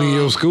somebody fucking in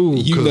your school,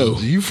 You 'cause know.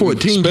 you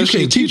 14,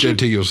 Especially you can't a teach teacher. that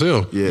to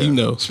yourself. Yeah. You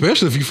know.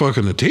 Especially if you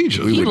fucking a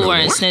teacher. People know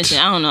weren't What? snitching.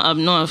 I don't know. Up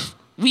north,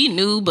 we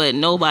knew, but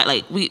nobody,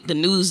 like, the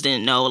news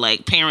didn't know,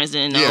 like, parents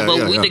didn't know, Yeah,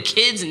 but yeah. the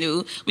kids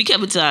knew. We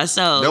kept it to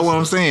ourselves. That's what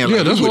I'm saying. Yeah,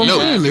 Like, that's we what I'm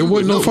would know. saying. There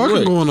wasn't no No, fucking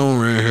right. going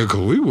on around here because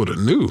we would have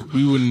knew.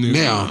 We wouldn't know.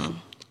 Now,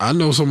 I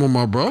know some of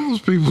my brothers,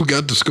 people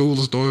got to school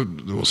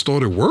and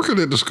started working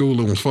at the school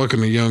and was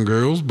fucking the young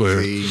girls,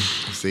 but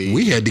See,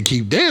 we had to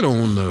keep that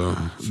on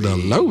the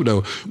low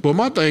though. But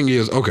my thing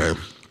is, okay,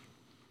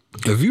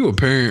 if you a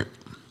parent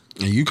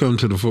and you come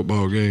to the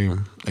football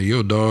game and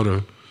your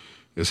daughter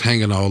is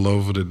hanging all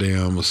over the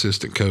damn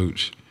assistant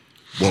coach,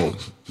 whoa,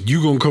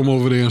 you gonna come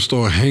over there and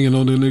start hanging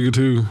on that nigga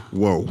too?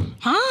 whoa.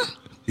 Huh?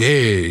 Yeah.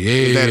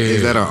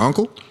 Is that our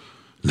uncle?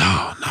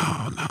 No.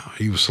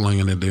 He was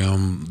slinging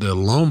the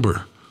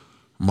lumber.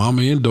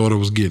 Mama and daughter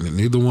was getting it.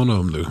 Neither one of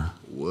them knew.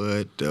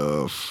 What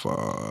the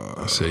fuck?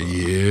 I said,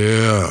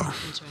 yeah.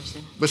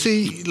 Interesting. But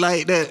see,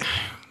 like that.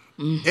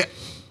 Yeah,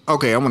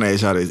 okay, I'm gonna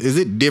ask y'all this: is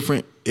it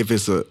different if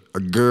it's a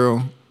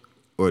girl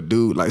or a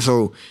dude? Like,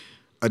 so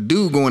a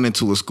dude going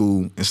into a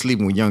school and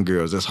sleeping with young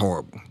girls, that's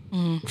horrible.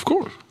 Of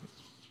course.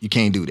 You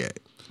can't do that.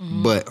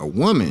 But a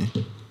woman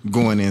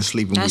going in and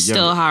sleeping That's with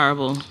young still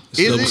horrible. It's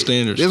Is double it?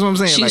 standards. That's what I'm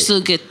saying. She Like,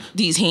 still get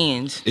these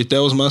hands. If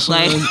that was my son,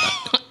 Like,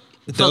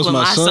 if that fuck was with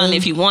my my son son,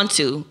 if you want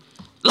to.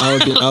 I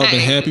would've been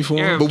happy for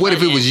him. you're but what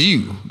if it was bugging.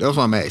 you? That's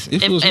what I'm asking.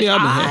 If it was If me, I'd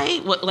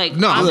been happy.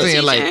 No, I'm I'm a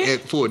saying like teacher,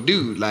 for a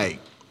dude, like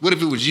what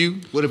if it was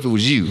you? What if it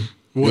was you?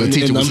 Well, The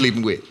teacher and was I'm-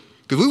 sleeping with.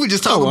 Because we were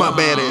just talking Oh, about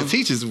badass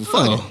teachers who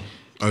fucking. Oh,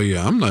 Oh,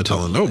 yeah, I'm not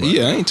telling nobody.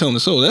 yeah, I ain't telling the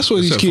soul. That's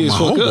where these Except kids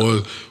for my fuck up.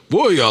 homeboys.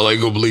 Boy, y'all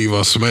ain't gonna believe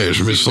I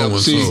smashed Miss So and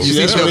See, So. see,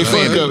 that's where they double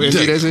fuck up. standard.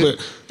 See, that's it.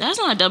 But That's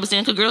not a double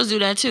standard because girls do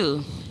that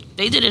too.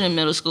 They did it in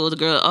middle school. The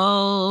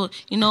girl,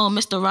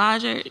 Mr.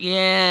 Roger,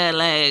 yeah,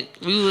 like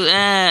we were,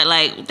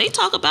 like they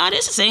talk about it.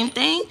 It's the same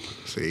thing.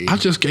 See, I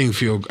just can't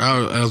feel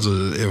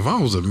if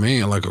I was a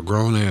man, like a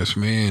grown ass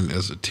man,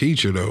 as a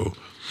teacher though,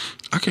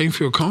 I can't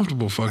feel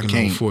comfortable fucking no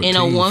can't. 14, And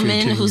a woman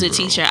 15 who's a year old.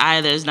 teacher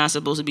either is not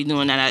supposed to be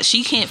doing that.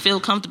 She can't feel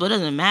comfortable. It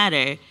doesn't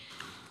matter.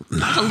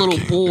 It's a little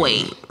can't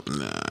boy. do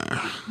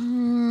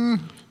Nah.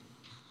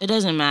 It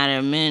doesn't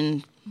matter.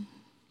 Men,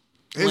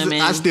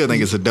 women. I still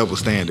think it's a double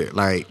standard.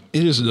 Like,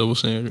 it is a double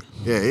standard.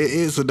 yeah,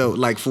 it's a double.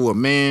 Like for a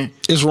man,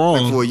 It's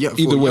wrong like for a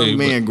either way. young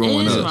man but-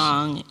 growing it is up.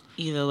 wrong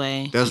either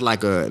way. That's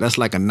like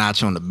a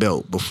notch on the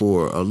belt.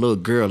 Before a little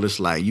girl, it's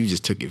like you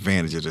just took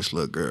advantage of this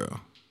little girl.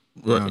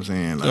 You know what I'm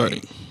saying? Like,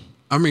 Right.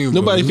 I mean,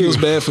 Nobody but- feels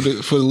bad for the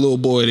little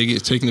boy that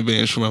gets taken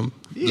advantage from.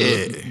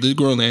 Yeah. The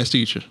grown ass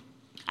teacher.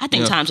 I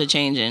think Yeah. times are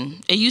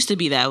changing. It used to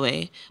be that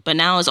way, but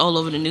now it's all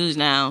over the news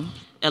now.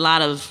 A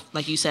lot of,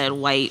 like you said,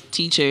 white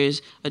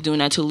teachers are doing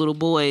that to little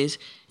boys,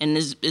 and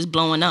it's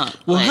blowing up.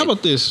 Well, Like, how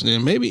about this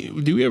then? Maybe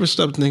do we ever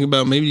stop to think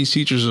about maybe these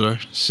teachers are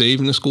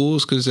saving the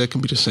schools because that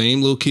can be the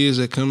same little kids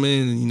that come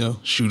in and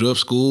shoot up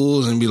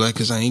schools and be like,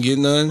 "Cause I ain't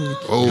getting none."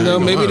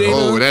 Maybe they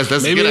know. that's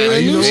maybe a good they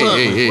idea. knew Hey, something.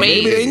 hey, hey,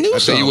 Maybe hey, they knew I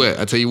tell you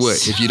something.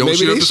 what. If you don't Maybe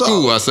shoot up they the saw.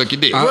 school, I'll suck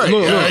your dick. Look, you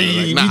I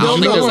don't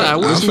don't think know. that's how it I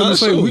works. was gonna not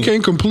say so. we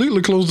can't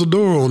completely close the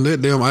door on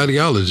that damn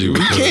ideology. We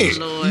can't.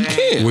 Lord. You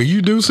can't. When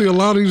you do see a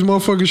lot of these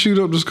motherfuckers shoot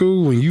up the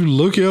school, when you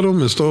look at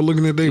them and start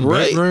looking at their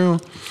Right.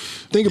 background,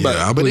 Think about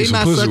yeah, I it. But believe they some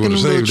not pussy sucking would them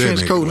have little saved that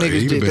trench coat nigga. Like,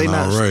 niggas. he'd have They been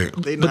not. all right.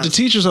 They But not. the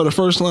teachers are the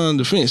first line of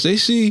defense. They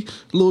see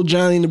little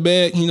Johnny in the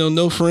back,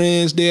 no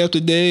friends day after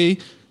day,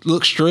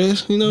 look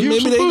stressed. Give Maybe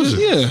some they just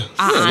pussy. yeah.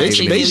 I Yeah,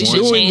 honestly they think we should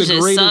doing change the the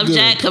greater subject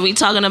good. because we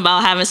talking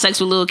about having sex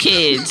with little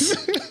kids.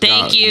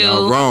 Thank you.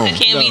 y'all wrong.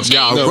 Can we change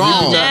Y'all the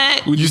wrong.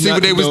 subject? We You do see not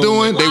what they was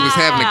condone doing? They was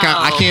having a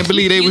I Wow. can't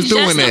believe they You was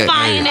doing that.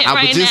 justifying it I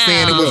was right just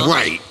saying it was now.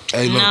 right.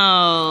 Hey, look,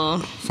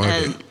 No. fuck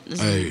it.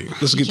 Hey,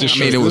 Let's get this I mean,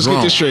 straight. it was Let's get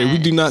wrong. this straight. We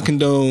do not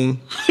condone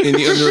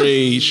any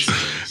underage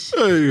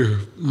hey,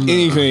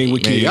 anything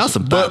with Man, kids. y'all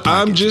some But thought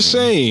I'm pockets, just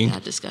man. saying,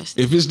 Not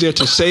disgusting. if it's there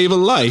to save a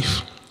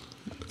life,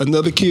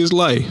 another kid's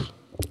life,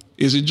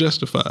 Is it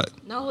justified?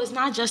 No, it's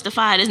not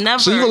justified. It's never.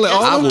 So you gonna let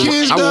all them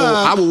kids die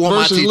I would want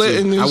my versus teacher.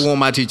 letting this- I want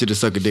my teacher to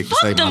suck a dick to Fuck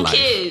save my them life.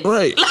 kids.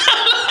 Right.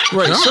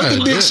 Right. God, Suck a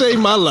dick, that- save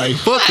my life.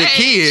 Fuck the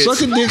kids. Suck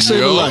a dick,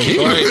 save a life.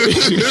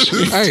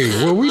 Right.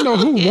 Hey, well, we know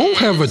who won't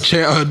have a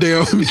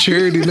damn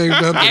charity named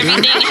after them.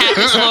 Everything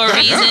happens for a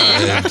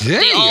reason.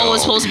 They Damn. all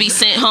was supposed to be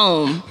sent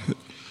home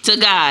to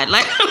God.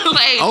 Like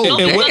Oh, don't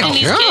be damn. fucking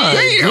these God,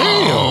 kids. damn.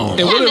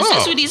 And what Having if,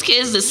 sex with these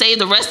kids to save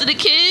the rest of the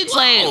kids.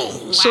 Like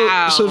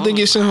wow. so if they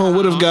get sent home,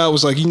 what if God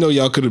was like,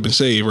 y'all could have been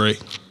saved, right?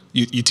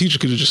 Your teacher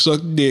could have just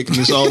sucked dick and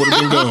this all would have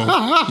been gone.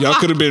 Y'all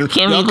could have been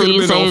Can we y'all could have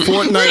please been on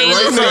Fortnite change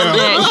right the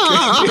now.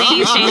 subject?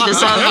 Please change the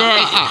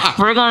subject.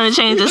 We're going to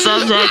change the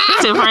subject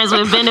to friends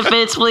with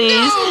benefits,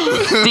 please.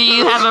 Do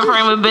you have a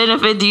friend with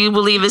benefit? Do you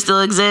believe it still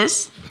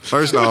exists?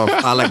 First off,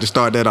 I like to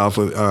start that off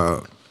with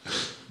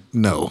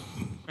no,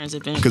 Friends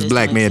with benefits. because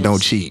black men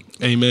don't cheat.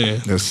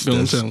 Amen. That's Don't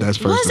that's, tell me. that's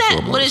first What is and that?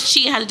 foremost. What does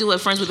cheating have to do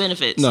with friends with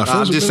benefits? Nah, I'm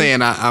friends with just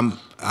benefits. saying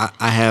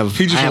I have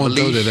He just I have a want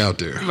to throw leash, that out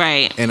there.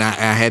 Right. and I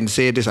hadn't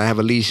said this. I have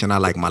a leash and I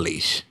like my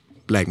leash.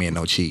 Black men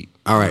don't cheat.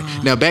 All right,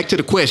 now back to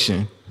the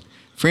question.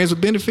 Friends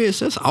with benefits,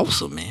 that's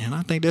awesome, man.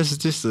 I think that's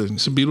just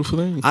It's a beautiful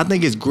thing. I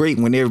think it's great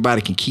when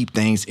everybody can keep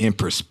things in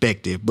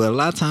perspective, but a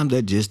lot of times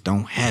that just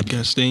don't You happen.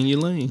 gotta stay in your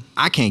lane.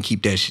 I can't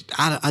keep that shit.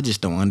 I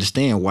just don't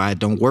understand why it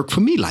don't work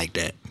for me like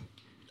that.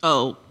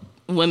 Oh,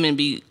 women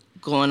be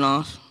going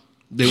off.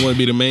 They want to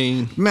be the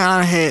main. Man,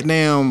 I had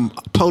damn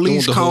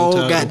police They want the whole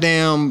call, title.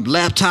 goddamn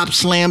laptop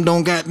slammed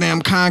on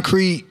goddamn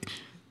concrete.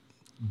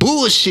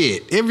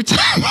 Bullshit. Every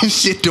time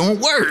shit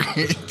don't work.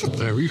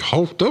 Damn, we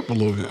hulked up a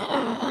little bit.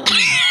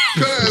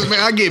 Cause man,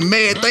 I get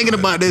mad thinking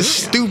about this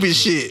stupid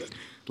shit.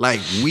 Like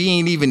we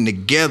ain't even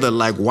together.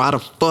 Like why the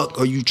fuck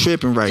are you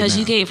tripping right now? Because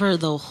you gave her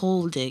the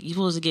whole dick. You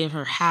supposed to give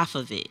her half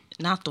of it,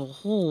 not the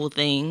whole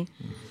thing.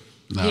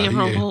 Nah, gave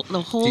her he,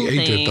 the whole he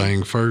ate thing. that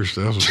thing first.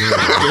 That's what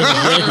that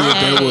Exactly what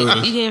that Like,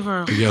 was. you gave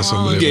her. was. He got some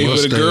all of that gave her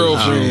the mustache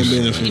girlfriend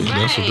juice. benefit.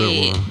 That's what that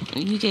was.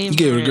 Right. You gave You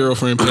gave her her a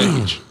girlfriend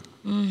package.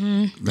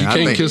 Man, You I can't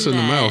think- kiss in the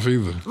that. mouth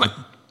either.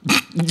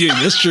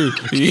 Yeah, that's true.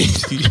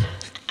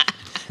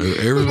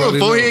 Everybody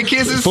Forehead know.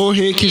 kisses.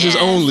 Forehead kisses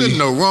Yes. only.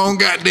 No wrong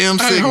goddamn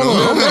Hey, signal. hold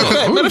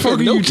on. Who the fuck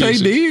are No you, Tay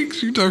kisses.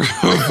 Diggs? You talking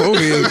about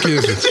forehead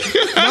kisses?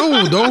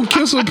 No, don't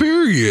kiss her.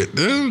 Period.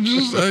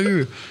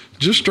 That's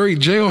just straight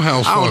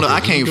jailhouse. I don't know. I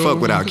fuckers. can't You fuck go-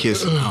 without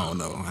kissing. I don't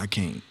know. I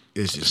can't.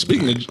 It's just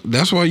Speaking weird. of,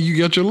 That's why you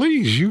got your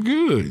leash. You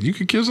good. You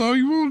can kiss all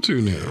you want to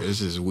now. It's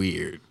just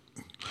weird.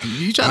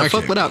 You try I to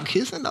fuck can't. without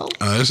kissing though?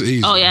 That's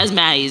easy. Oh yeah, it's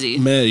mad easy.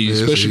 man,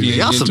 especially easy. if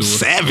Y'all you some into it.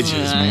 savages,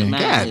 man. man.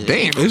 God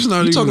damn. It's not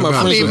You even talking about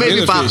about. friends I mean, with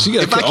maybe if I benefits. You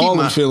gotta if I cut keep all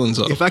my them feelings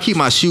up. if I keep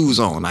my shoes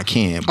on, I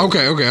can. but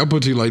Okay, I'll put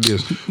it to you like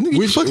this. you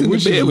Which fucking in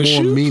which bed is with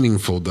more shoes?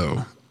 meaningful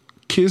though?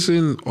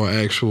 Kissing or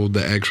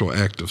the actual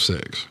act of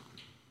sex?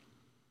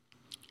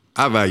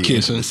 I value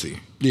Kissing. intimacy.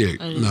 Yeah,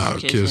 I just nah,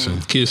 say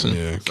kissing. Kissing.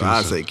 Yeah, So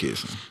I kissing. say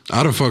kissing.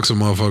 I done fuck some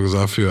motherfuckers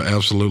I feel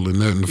absolutely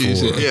nothing for. You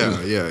said- Yeah.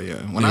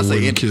 When Yeah, I say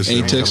wouldn't intimacy, kiss I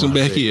Ain't talking texting about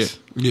back sex. yet.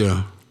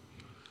 Yeah.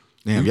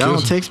 Damn, You y'all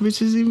don't kissing. text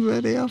bitches even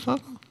where they are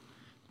fucking.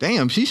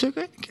 Damn, she shook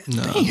it.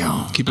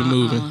 Damn, Keep it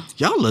moving.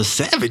 y'all are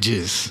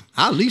savages.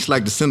 I at least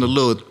like to send a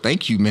little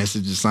thank you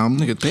message or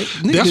something.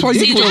 That's why you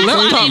See, get your that's why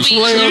laptop they be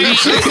slammed. You cheating.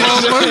 sick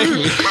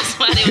motherfucker. That's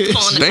why they was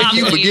calling the Thank cops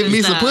you for on you giving me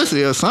and some stuff.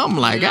 pussy or something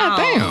like. No. God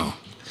damn,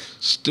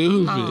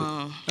 Stupid.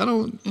 y'all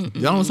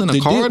don't send a The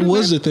card. dick or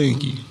was nothing? the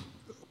thank you.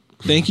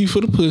 Thank you for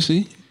the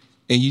pussy,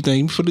 and you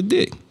thank me for the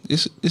dick.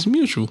 It's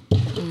mutual.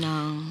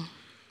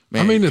 No,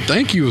 I mean, the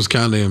thank you was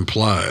kind of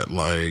implied.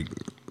 Like,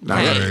 Nah,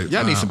 alright,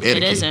 y'all need some it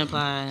etiquette. is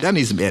implied. Y'all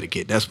need some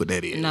etiquette. That's what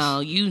that is. No,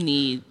 you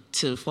need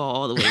to fall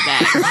all the way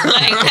back.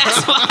 Like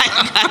that's why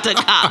I got the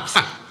cops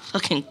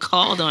fucking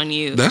called on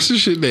you. that's the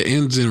shit that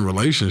ends in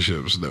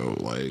relationships, though.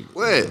 Like,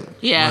 What?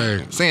 Yeah,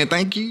 like, Saying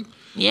thank you?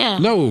 yeah.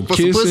 no, For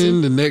some pussy?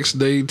 kissing, the next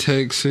day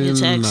texting,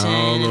 The and texting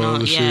all and the all,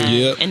 other yeah, shit.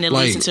 Yep. and it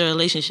Like- leads into a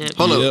relationship.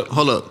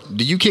 Hold up.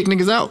 Do you kick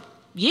niggas out?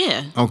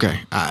 Yeah, Okay,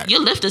 all right.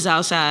 your lift is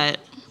outside.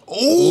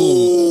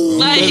 Ooh.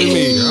 Like,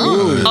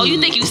 Ooh. oh, you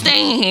think you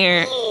staying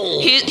here?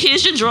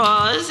 Here's your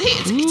drawers.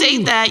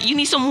 Take that. You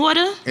need some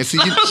water? And see,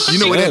 you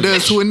know what that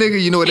does to a nigga?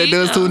 You know what that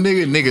does to a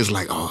nigga? Niggas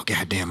like, oh,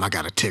 goddamn, I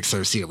got to text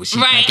her, see what she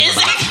Right, thinking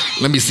about.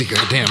 exactly. Let me see,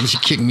 goddamn, she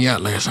kicked me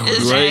out last time.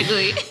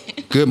 Exactly.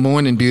 Good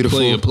morning, beautiful.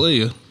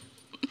 Player.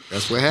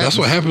 That's what happens. That's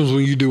what happens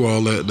when you do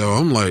all that, though.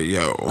 I'm like,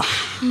 yo,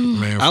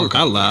 man, fuck I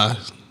all lie.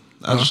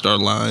 I just start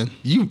lying.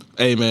 You,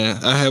 Hey man,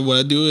 what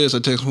I do is I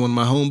text one of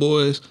my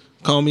homeboys,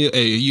 call me,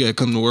 hey, you gotta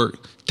come to work.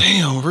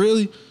 Damn,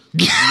 really?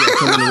 You gotta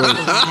come to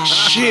work.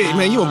 Shit,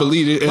 man, you don't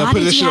believe it. And Why I put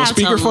did this you shit on have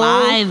to speakerphone.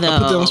 lie, I put that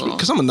on though? speaker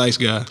because I'm a nice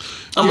guy.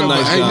 I'm a Yeah,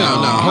 nice but, hey, guy.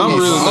 no, I'm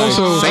hold real on. nice.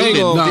 Also, Say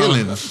the nah,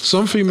 feelings.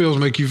 some females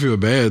make you feel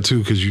bad too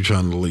because you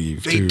trying to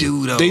leave. they too.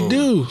 do, though. They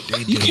do. They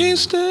You do. can't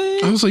stay.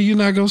 I was like, you're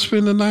not gonna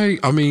spend the night.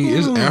 I mean,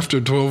 it's after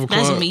 12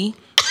 o'clock. That's me.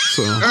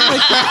 So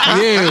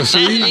yeah,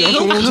 see, that's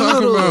what I'm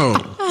talking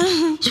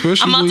about.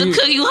 Especially I'm about when to you,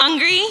 cook you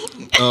hungry.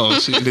 Oh,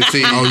 see.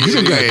 See, oh, you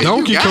done got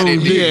Donkey got Kong it,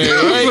 dick.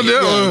 nigga. right? Put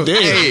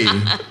that Yeah,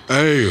 one. damn.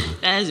 Hey, Hey,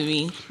 That's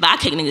me. But I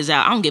kick niggas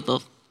out. I don't give a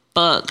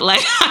fuck.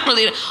 Like, I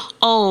really,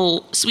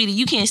 oh, sweetie,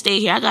 you can't stay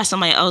here. I got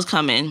somebody else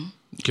coming.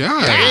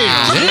 God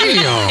Hey,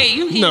 damn.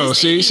 you can't No,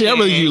 stay see, I here.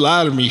 believe you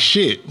lie to me.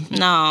 Shit.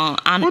 No,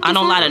 I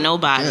don't lie to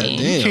nobody.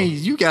 Damn.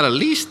 You got at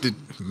least the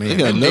man.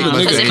 got that another nigga must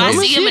Because nigga if have I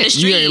coming? see him in the You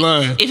street, ain't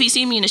lying. if he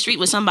see me in the street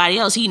with somebody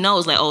else, he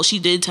knows like, oh, she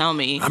did tell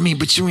me. I mean,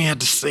 but you ain't have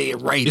to say it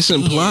right. It's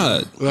then.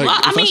 implied. Like, Well, I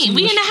if I see mean,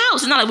 we you- in the house.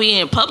 It's not like we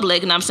in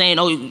public, and I'm saying,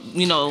 oh,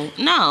 you know,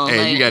 no. Hey,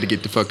 like, you got to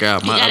get the fuck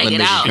out. you My gotta other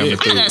get nigga out. coming I'm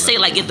through. not gonna say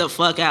like get the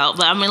fuck out,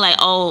 but I mean like,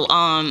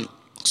 oh,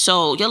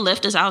 so your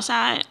lift is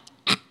outside.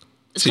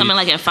 It's See, coming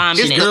like in 5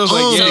 It's minutes. the girls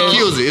like, that yeah.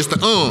 kills it. It's the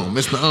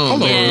It's the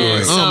Hold on, Yeah,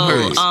 wait.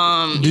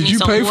 so Did you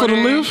some pay for the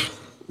water. lift?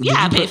 Yeah,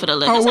 I paid for the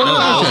lift. Oh, That's well, not a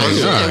Oh, problem. okay.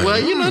 shit. all right. Well,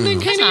 you know, they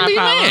That's can't not even be a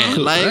problem. mad.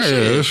 Like, Yeah,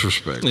 shit. that's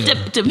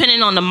respect.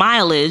 Depending on the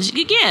mileage,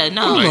 yeah,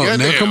 no. Come on, now,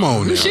 Goddamn. come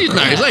on now. She's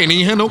nice. I ain't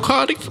even had no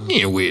car to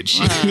begin with.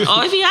 Shit.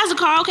 Or if he has a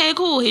car, okay,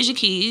 cool. Here's your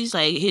keys.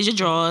 Like, here's your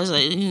drawers.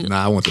 Like,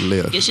 Nah, I want to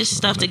live. get your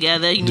stuff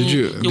together. You Did need you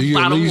your do you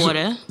at bottled least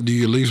water. do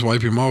you at least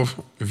wipe him off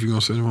if you're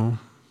gonna send him home?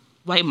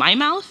 Wipe my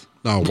mouth?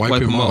 No, wipe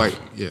Wipe him him off. Like,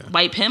 yeah.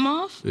 Wipe him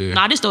off? Yeah.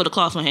 No, I just throw the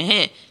cloth on her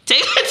head.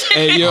 Take it.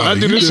 Hey, yo, I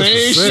do you the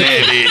same just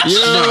shit. savage. Yo,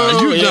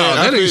 Nah, you- yeah, nah,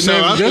 that I ain't feel-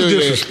 no, I savage. feel That's that.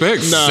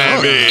 disrespectful. Nah,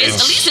 At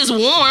least it's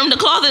warm. The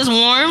cloth is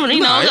warm. You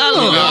know,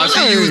 Nah, she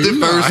Hey, used it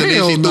nah, first and then she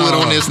hell threw it nah.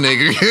 on this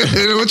nigga.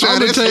 Don't try I'm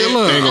gonna that take shit.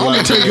 look. I'm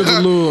gonna take it a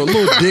little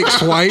dick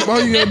swipe.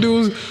 All you gotta do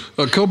is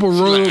a couple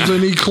rubs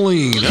and he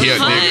clean. That's Yeah,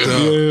 fucked nigga.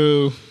 up.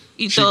 Yo,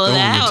 you She throw throwing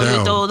that the or you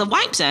towel. throw the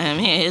wipes at him.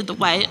 Here, here's the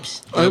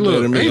wipes. Hey,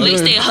 look, At At ain't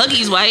least nothing- they're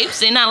Huggies wipes.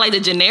 They're not like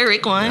the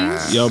generic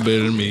ones. y'all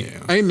better than me.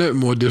 Ain't nothing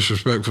more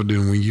disrespectful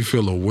than when you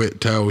feel a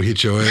wet towel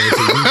hit your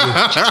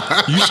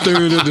ass. And you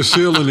staring at the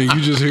ceiling and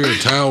you just hear a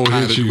towel How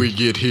hit did you. we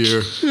get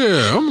here?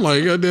 Yeah, I'm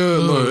like,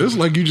 goddamn, look, it's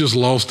like you just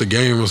lost the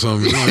game or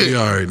something. You're like, yeah,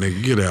 all right,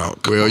 nigga, get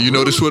out. Well, you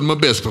know this wasn't my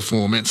best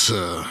performance.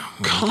 I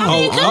Could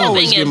have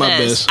always been your get my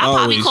best. best. I'll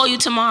probably Always. call you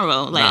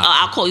tomorrow. Like,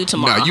 I'll call you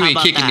tomorrow. No, you How ain't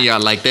about kicking that? me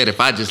out like that. If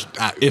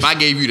I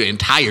gave you the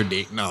entire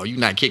dick, no, you're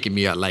not kicking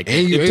me out like that.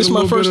 And you If ate this a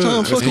my little first bit of- time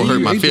and fucking, gonna hurt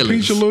you my ate the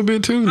feelings. peach a little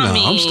bit too. No, I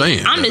mean, I'm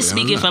staying. I'm just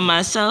goddamn. speaking for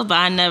myself, but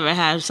I never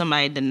have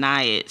somebody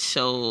deny it.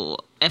 So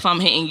if I'm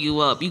hitting you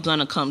up, you're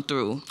gonna come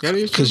through. That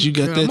is Because you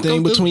got true. that I'ma thing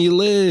come through. between your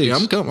legs. Yeah,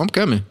 I'm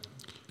coming.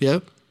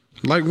 Yep.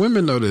 Like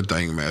women know that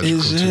thing magical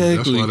too. That's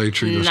Exactly. why they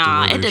treat us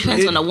Nah, the way it they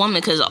depends treat on the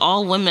woman because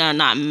all women are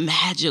not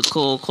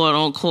magical, quote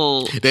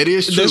unquote. That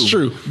is true. That's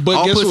true. But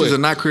all guess pussies what? are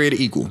not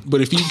created equal.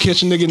 But if you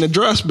catch a nigga in a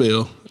dry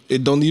spell,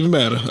 it don't even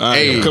matter. All right,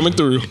 Hey. I'm coming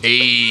through.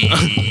 Hey,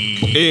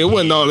 Yeah, it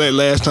wasn't all that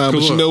last time, but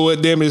Come you on. know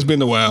what? Damn it, it's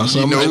been a while. So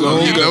You I'm know, just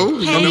gonna you go.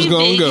 know. I'm just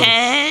gonna big go.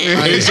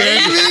 head.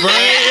 Exactly.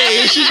 Right?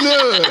 Yeah, she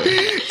know.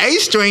 hey,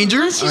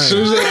 strangers. As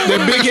soon as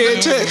that big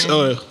head text,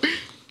 oh,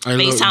 Hey,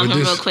 look, FaceTime but him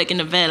this- real quick in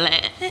the bed.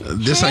 Like,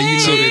 This how you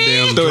know that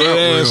damn Throw drought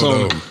that ass real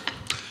on though.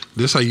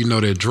 This how you know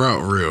that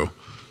drought real.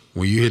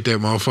 When you hit that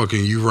motherfucker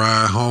and you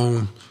ride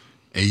home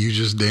and you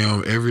just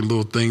damn every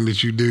little thing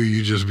that you do,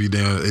 you just be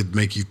down. It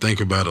make you think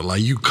about it.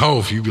 Like you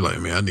cough, you be like,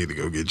 man, I need to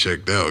go get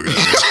checked out. Guys.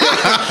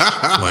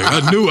 Like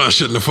I knew I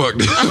shouldn't have fucked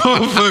this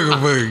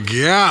motherfucker, but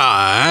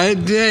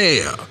god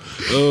damn.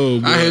 oh,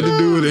 boy. I had to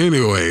do it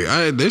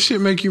anyway. That shit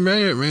make you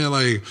mad, man.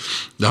 Like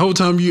the whole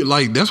time you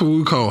like that's what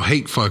we call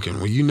hate fucking.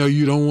 When you know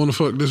you don't want to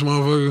fuck this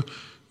motherfucker,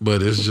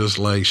 but it's just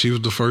like she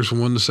was the first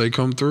one to say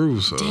come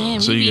through. So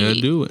damn, So you gotta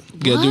do it. You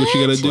gotta do what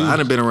you gotta do. I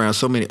done been around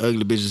so many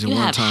ugly bitches in You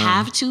one have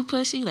time. to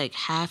pussy, like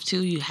have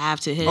to. You have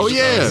to hit. Oh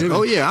yeah,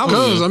 oh yeah. I was.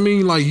 Cause I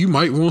mean, like you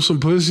might want some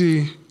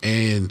pussy,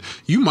 and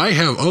you might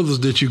have others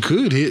that you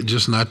could hit,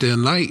 just not that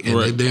night. And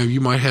Right. that damn, you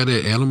might have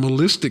that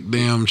animalistic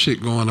damn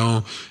shit going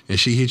on, and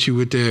she hit you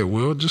with that.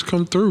 Well, just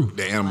come through.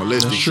 The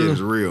animalistic shit is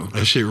real.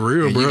 That shit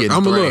real, And you bro. getting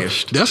I'm look.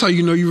 thrashed. That's how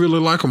you know you really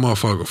like a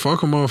motherfucker.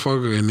 Fuck a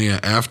motherfucker, and then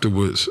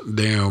afterwards,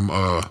 damn.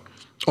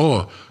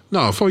 Or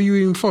no, before you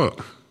even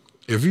fuck,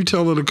 if you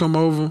tell her to come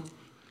over,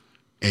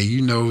 and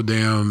you know,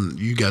 damn,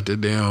 you got that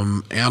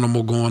damn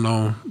animal going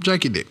on,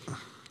 jack your dick.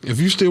 If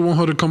you still want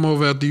her to come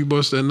over after you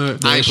bust that nut, I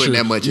ain't that's putting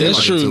true. that much That's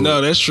effort true. into No,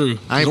 it. that's true.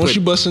 I ain't Once put-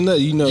 you bust a nut,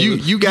 you know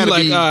You gotta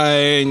like, be- I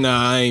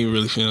ain't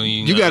really feeling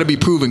you. You nah. got to be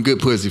proving good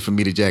pussy for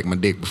me to jack my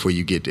dick before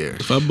you get there.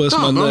 If I bust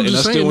No, my I'm nut and I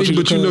just still saying, want you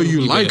but to you know come,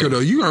 you like bad. her though.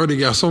 You already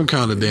got some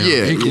kind of damn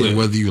Yeah, inkling yeah.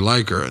 whether you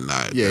like her or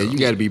not. Yeah, though. you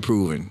got to be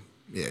proven.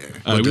 Yeah. All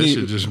right, But we that need-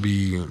 should just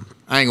be.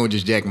 I ain't gonna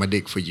just jack my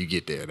dick before you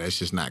get there. That's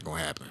just not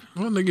gonna happen.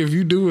 Well, nigga, if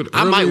you do it,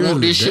 I might earlier in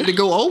want the this shit day- to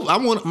go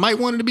over. Might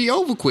want it to be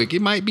over quick.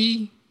 It might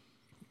be.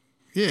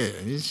 Yeah,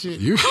 this shit.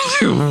 You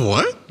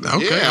what?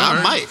 Okay, yeah, all I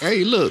right. might.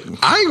 Hey, look,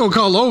 I ain't gonna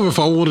call over if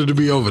I wanted to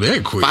be over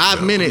that quick. 5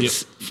 though.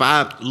 minutes.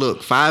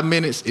 5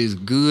 minutes is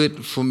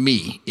good for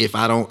me if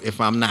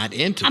I'm not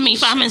into. I mean,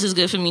 this 5 shit. minutes is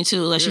good for me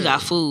too, unless you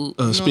got food.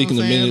 Speaking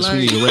what of I'm minutes, saying?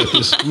 we need to wrap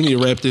this. We need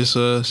to wrap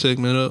this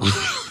segment up.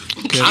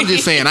 Okay. I'm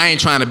just saying I ain't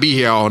trying to be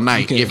here all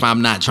night Okay. if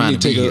I'm not We trying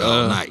need to be take here a,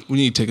 all night. We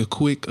need to take a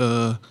quick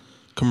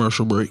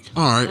commercial break.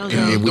 All right,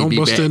 yeah. don't We'll be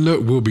bust back. that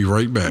nut. We'll be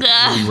right back.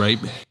 We'll be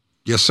right back.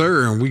 Yes,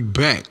 sir, and we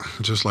back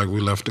just like we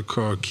left the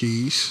car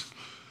keys.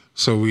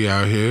 So we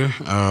out here.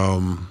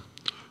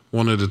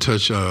 Wanted to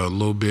touch a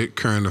little bit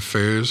current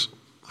affairs.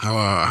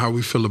 How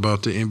we feel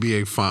about the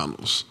NBA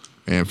Finals.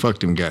 Man, fuck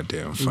them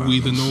goddamn finals. We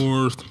the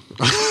North.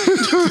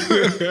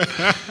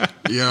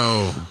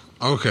 Yo,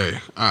 okay,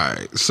 all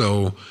right.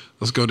 So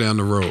let's go down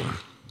the road.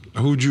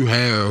 Who'd you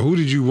have? Who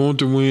did you want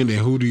to win, and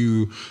who do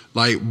you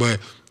like? But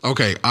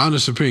okay,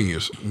 honest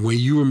opinions. When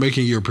you were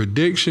making your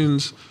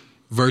predictions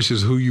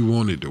versus who you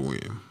wanted to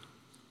win.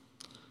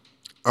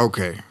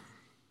 Okay.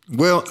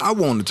 Well, I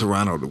wanted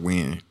Toronto to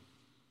win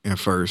at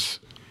first.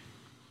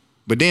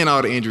 But then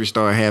all the injuries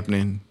started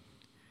happening.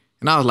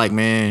 And I was like,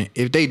 man,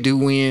 if they do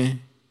win,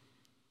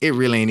 it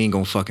really ain't even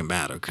gonna fucking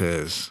matter.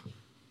 Cause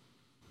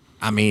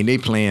I mean, they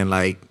playing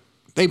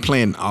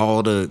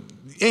all the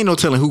ain't no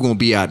telling who gonna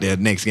be out there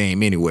next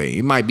game anyway.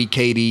 It might be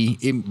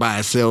KD by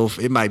itself,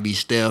 it might be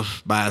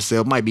Steph by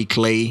itself, it might be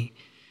Clay.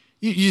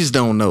 You just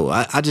don't know.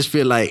 I just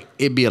feel like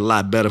it'd be a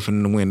lot better for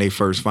them to win their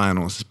first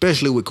finals,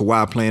 especially with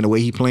Kawhi playing the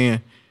way he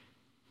playing,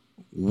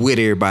 with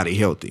everybody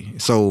healthy.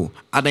 So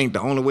I think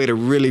the only way to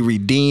really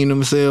redeem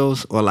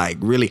themselves or like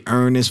really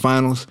earn this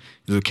finals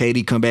is if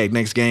KD come back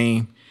next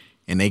game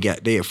and they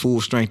at full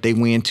strength, they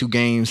win 2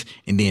 games,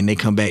 and then they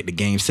come back to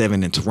game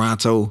 7 in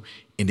Toronto,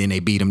 and then they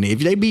beat them. If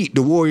they beat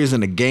the Warriors in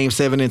the game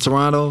 7 in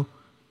Toronto,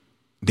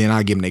 then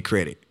I'll give them their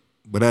credit.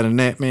 But other than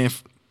that, man,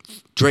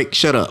 Drake,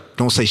 shut up.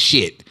 Don't say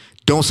shit.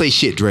 Don't say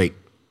shit, Drake.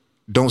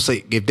 Don't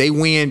say, if they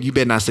win, you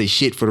better not say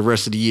shit for the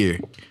rest of the year.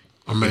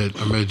 I'm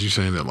mad you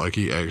saying that like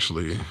he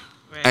actually.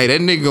 Right. Hey,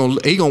 that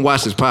nigga gonna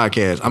watch this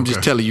podcast. I'm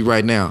just telling you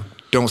right now.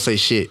 Don't say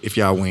shit if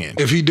y'all win.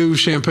 If he do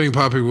Champagne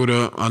Poppy, what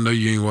up? I know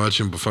you ain't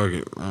watching, but fuck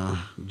it.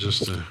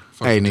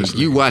 Fuck Hey, this nigga,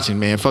 you watching,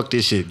 man. Fuck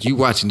this shit. You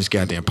watching this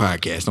goddamn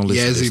podcast. Don't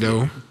listen to Yazzie this.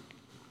 though. Nigga.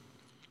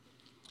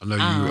 I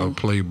know you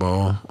play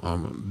ball.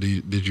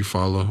 Did you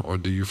follow or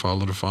do you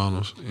follow the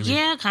finals?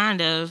 Yeah,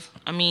 kind of.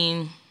 I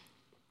mean,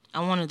 I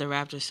wanted the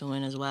Raptors to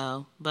win as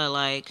well, but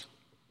like,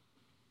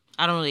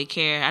 I don't really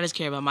care. I just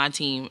care about my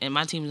team, and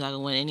my team's not gonna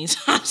win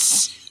anytime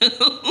soon.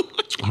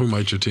 Who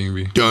might your team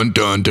be? Dun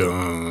dun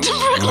dun.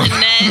 Brooklyn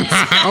Nets.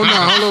 Oh no!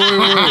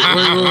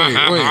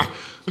 Hold on!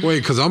 Wait!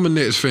 Because I'm a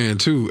Nets fan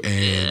too,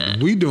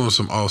 and we doing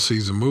some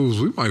off-season moves.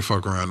 We might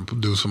fuck around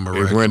and do some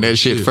miraculous Run that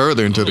shit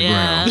further into the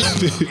Yeah.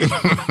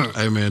 ground.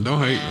 Hey man,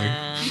 don't hate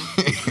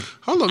me.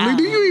 Hold on, nigga.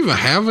 Do you even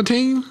have a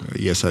team?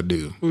 Yes, I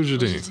do. Who's your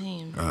team?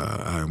 Team.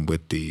 I'm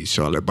with the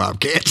Charlotte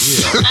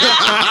Bobcats.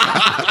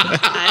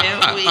 I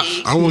am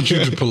weak. I want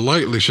you to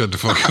politely shut the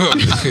fuck up.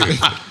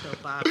 The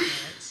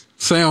Bobcats.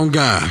 Sound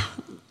guy.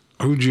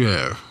 Who'd you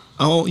have?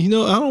 I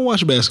don't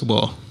watch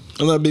basketball.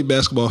 I'm not a big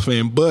basketball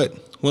fan, but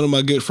one of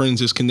my good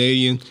friends is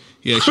Canadian.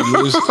 He actually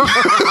lives.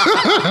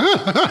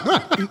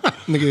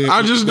 Nigga,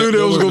 I just knew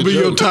that was gonna be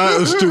your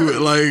titles to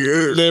it. Like,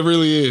 That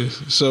really is.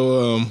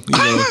 So,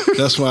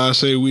 that's why I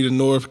say we the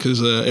North,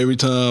 because every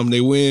time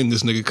they win,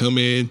 this nigga come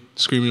in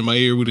screaming in my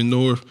ear, we the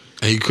North.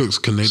 and he cooks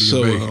Canadian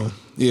So, bacon.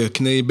 yeah,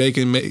 Canadian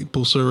bacon,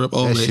 maple syrup,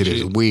 all That that shit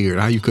is weird.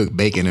 How you cook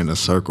bacon in a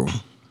circle?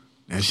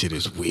 That shit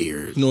is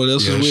weird. You know what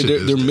else Yeah, that is shit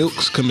weird? is Their different.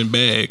 milks come in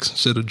bags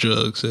instead of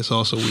jugs. That's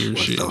also weird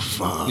shit. the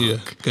fuck? Yeah,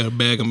 got a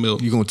bag of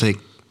milk. You gonna take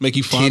Make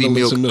you titty fondle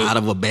milk some milk. out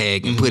of a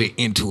bag and put it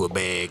into a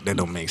bag? That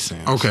don't make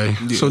sense. Okay,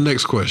 so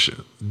next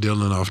question.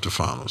 Dealing off the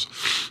finals.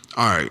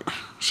 All right,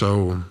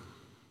 so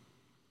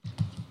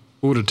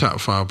who are the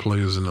top 5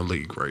 players in the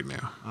league right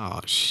now?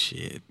 Oh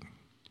shit,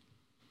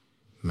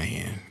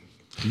 man.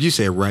 You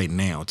said right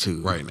now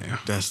too. Right now.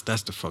 That's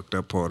the fucked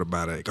up part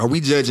about it. Are we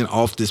judging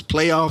off this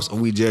playoffs or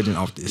are we judging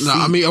off this? No,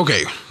 I mean,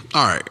 okay.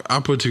 All right,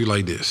 I'll put it to you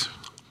like this.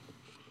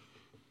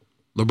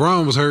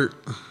 LeBron was hurt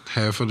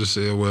half of the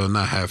season. Well,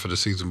 not half of the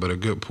season, but a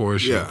good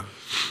portion. Yeah.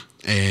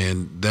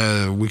 And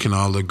that we can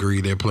all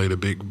agree that played a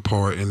big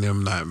part in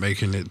them not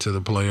making it to the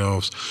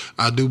playoffs.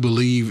 I do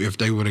believe if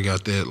they would have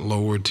got that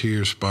lower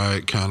tier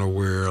spot, kind of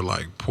where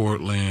like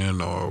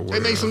Portland or where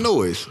They make some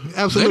noise. they'd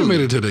Absolutely. have made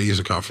it to the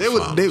Eastern Conference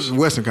Finals. They was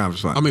Western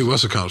Conference Finals. I mean,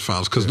 Western Conference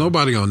Finals, because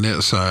nobody on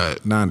that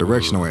side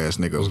non-directional ass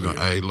nigga was over going,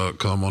 there. hey, look,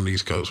 come on the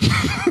East Coast.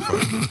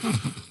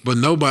 But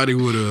nobody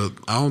would have,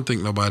 I don't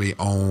think nobody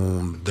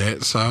on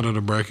that side of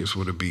the brackets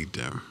would have beat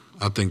them.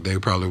 I think they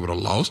probably would have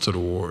lost to the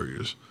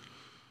Warriors.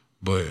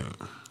 But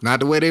Not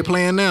the way they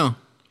playing now.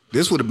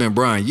 This would have been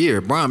Brian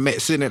year. Brian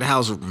sitting at the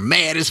house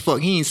mad as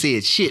fuck. He ain't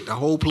said shit the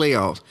whole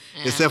playoffs.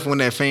 Except for when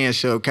that fan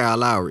shoved Kyle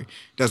Lowry.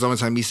 That's the only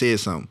time he said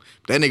something.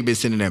 That nigga been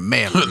sitting there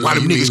mad. Like, why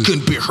them niggas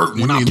couldn't be hurt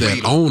when I mean played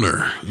that them?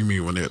 owner. You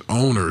mean when that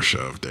owner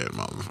shoved that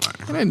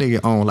motherfucker? That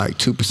nigga own like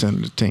 2%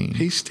 of the team.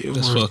 He's still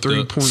That's worth fucked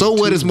up. 3.2. So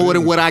what is more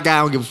than what I got?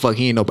 I don't give a fuck.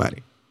 He ain't nobody.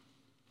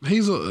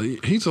 He's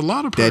a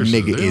lot of That person.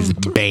 nigga is He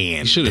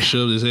banned. should have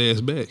shoved his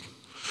ass back.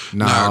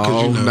 No, Nah,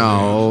 'cause you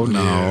know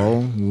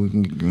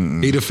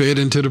no. He'd have fed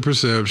into the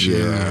perception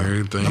and Yeah.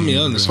 everything. I mean, I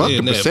Fuck understand the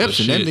that, but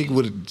perception. That shit. nigga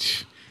would have.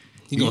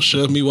 You gonna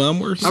shove me while I'm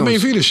working? I mean,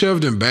 if he'd have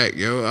shoved him back,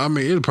 yo, I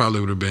mean, it probably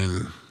would have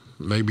been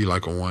maybe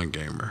like a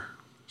 1-gamer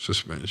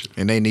suspension.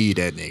 And they need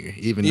that nigga.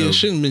 Even yeah, though it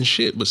shouldn't have been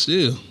shit, but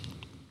still.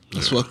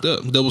 That's fucked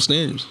up. Double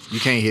standards. You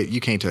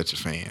can't touch a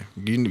fan.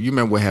 You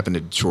remember what happened to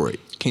Detroit?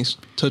 Can't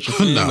touch a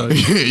fan. No,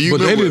 You but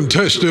they remember- didn't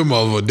touch them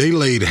over. They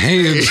laid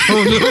hands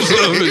on them.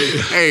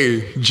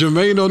 Hey,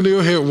 Jermaine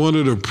O'Neal had one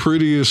of the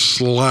prettiest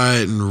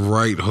sliding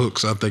right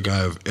hooks I think I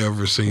have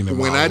ever seen in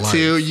when my I life.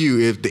 tell you,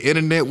 if the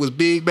internet was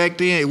big back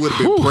then, it would have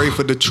been Whew. pray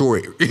for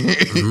Detroit.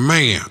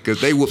 Man,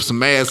 Because they whooped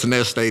some ass in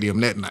that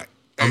stadium that night.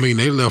 I mean,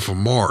 they left a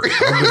mark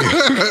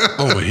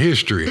on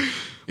history.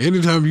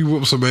 Anytime you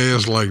whoop some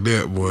ass like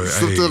that, boy,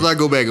 Sometimes hey, I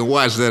go back and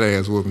watch that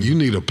ass whooping. you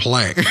need a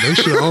plaque. They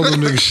should, all them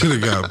niggas should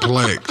have got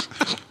plaques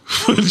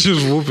for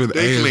just whooping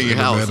They ass clean in your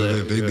the house manner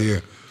up, that they yeah.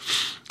 did.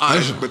 All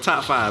right, but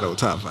top 5 though,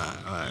 top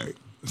 5. All right.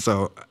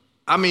 So,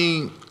 I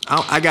mean,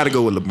 I got to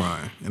go with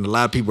LeBron. And a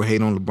lot of people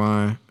hate on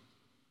LeBron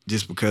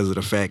just because of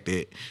the fact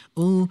that,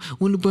 oh,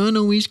 when LeBron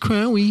always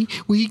cry, we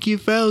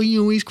get fouled,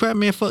 you always cry.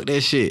 Man, fuck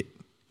that shit.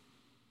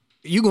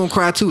 You gonna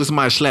cry too if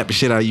somebody slap the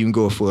shit out of you and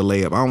go for a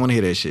layup. I don't want to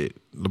hear that shit.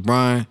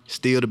 LeBron,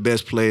 still the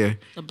best player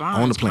on the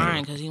LeBron's crying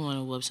planet. because he want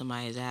to whoop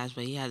somebody's ass,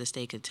 but he had to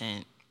stay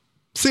content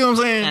See what I'm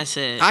saying? That's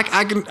it.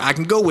 I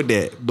can go with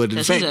that. But the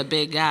because fact, he's a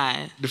big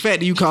guy. the fact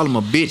that you call him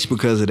a bitch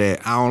because of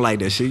that, I don't like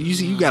that shit. You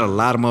see, you got a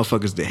lot of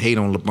motherfuckers that hate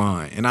on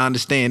LeBron, and I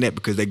understand that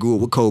because they grew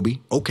up with Kobe.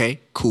 Okay,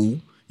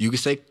 cool. You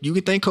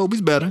can think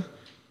Kobe's better,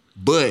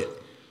 but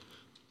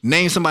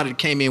name somebody that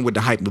came in with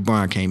the hype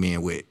LeBron came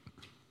in with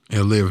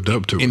And lived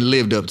up to it. and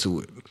lived up to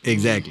it.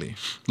 Exactly.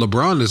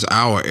 LeBron is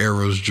our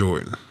era's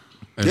Jordan.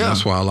 And Yeah.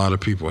 that's why a lot of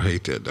people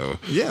hate that, though.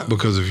 Yeah.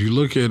 Because if you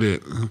look at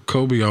it,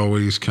 Kobe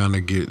always kind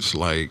of gets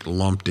like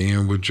lumped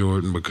in with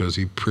Jordan because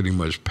he pretty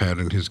much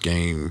patterned his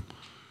game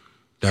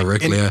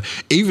directly.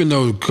 Even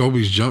though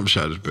Kobe's jump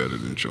shot is better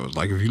than Jordan's.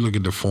 Like if you look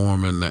at the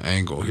form and the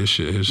angle, his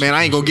shit. Man,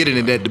 I ain't gonna get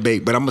into that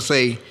debate, but I'm gonna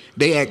say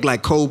they act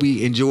like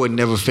Kobe and Jordan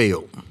never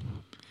failed.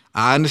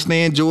 I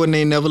understand Jordan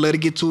ain't never let it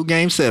get to a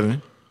game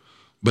 7.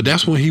 But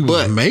that's when he was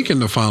But- making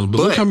the finals. But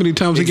look how many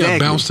times he got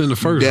Exactly. bounced in the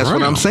first That's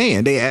round. what I'm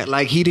saying. They act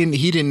like he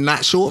did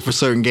not show up for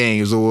certain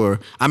games, or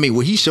I mean,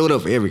 well, he showed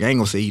up for every game. I ain't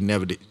gonna say he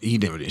never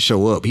didn't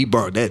show up. He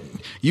brought that.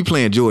 You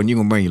playing Jordan, you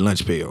gonna bring your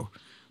lunch pail.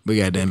 But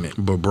goddamn it.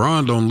 But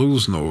Bron don't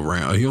lose no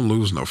round. He don't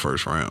lose no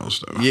first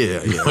rounds though.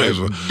 Yeah, yeah. Might as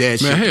well. That Man,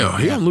 shit, hell,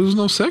 he yeah. don't lose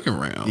no second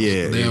rounds.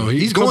 Yeah, Damn, yeah.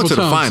 He's going couple to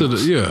the times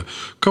finals.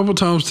 Couple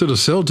times to the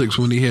Celtics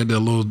when he had that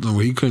little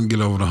where he couldn't get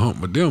over the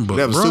hump with them. But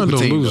That was Bron super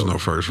don't team. lose though. no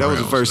first That rounds.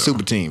 was the first though.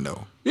 super team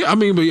though. Yeah, I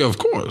mean, but yeah, of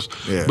course.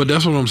 Yeah. But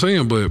that's what I'm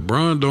saying. But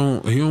Bron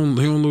don't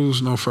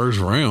lose no first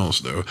rounds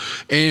though.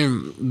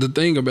 And the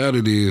thing about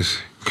it is,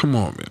 come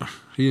on, man.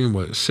 He in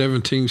what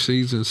 16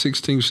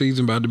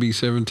 season, about to be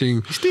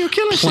 17. He's still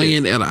killing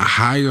playing shit. at a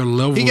higher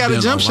level. He got a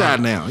than jump lot. shot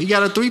now. He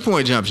got a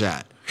 3-point jump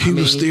shot. He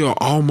was still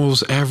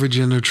almost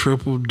averaging a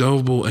triple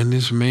double, and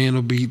this man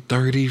will be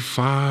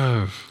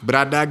 35. But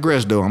I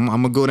digress though. I'm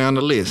gonna go down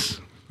the list.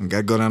 I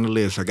gotta go down the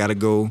list. I gotta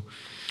go.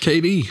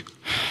 KD,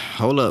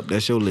 Hold up,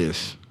 that's your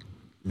list.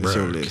 That's Bruh,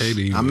 your list.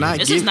 KD, I'm man. not.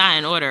 This giving- is not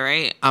in order,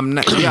 right? I'm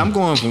not. Yeah, I'm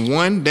going from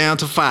 1 down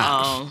to 5,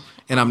 Oh.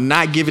 and I'm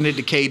not giving it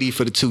to KD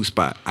for the 2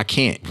 spot. I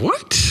can't.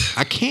 What?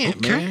 I can't,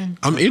 man.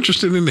 I'm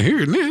interested in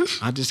hearing this.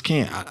 I just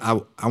can't. I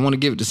want to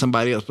give it to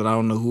somebody else, but I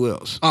don't know who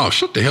else. Oh,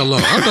 shut the hell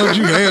up. I thought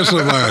you had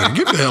somebody.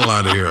 Get the hell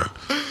out of here.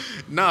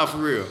 Nah, for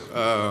real.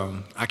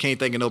 I can't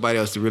think of nobody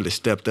else that really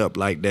stepped up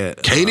like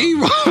that. KD?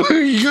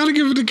 You got to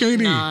give it to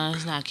KD. No,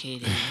 it's not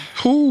KD.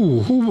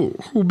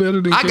 Who better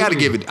than I KD? gotta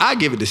give it. I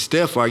give it to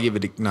Steph, or I give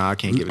it to. Nah, I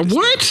can't give it. To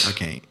What? Steph. I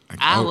can't.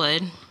 I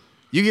would.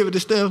 You give it to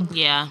Steph?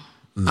 Yeah.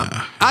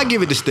 I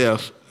give it to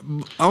Steph.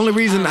 Only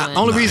reason I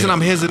would. I'm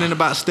hesitant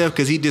about Steph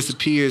because he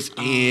disappears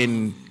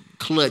in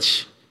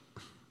clutch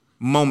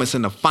moments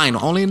in the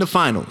final. Only in the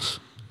finals.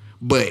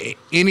 But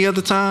any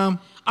other time,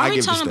 Are I we give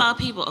it to talking Steph. about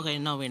people? Okay,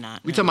 no, we're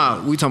not. We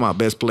talking about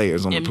best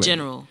players on In the planet.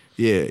 general.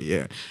 Yeah,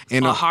 yeah.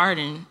 And Or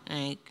Harden.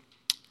 Like,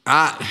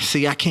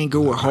 I can't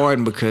go with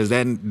Harden because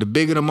the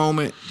bigger the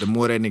moment, the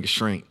more that nigga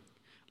shrink.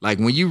 Like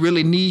when you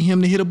really need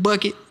him to hit a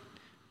bucket.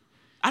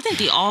 I think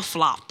they all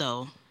flop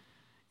though.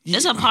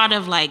 It's a part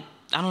of like,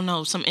 I don't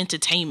know, some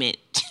entertainment.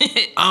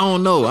 I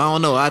don't know.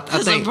 I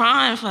Because think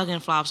LeBron fucking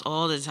flops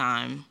all the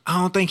time. I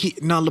don't think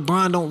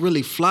LeBron don't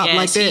really flop Yes,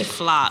 like that. he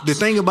flops. The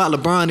thing about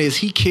LeBron is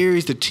he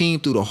carries the team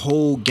through the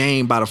whole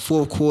game. By the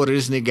fourth quarter,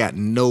 this nigga got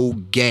no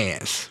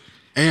gas.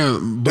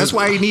 And That's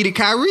why he needed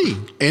Kyrie.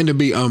 And to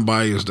be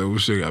unbiased, though, we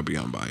still got to be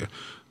unbiased.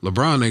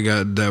 LeBron ain't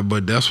got that,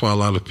 but that's why a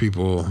lot of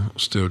people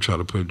still try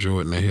to put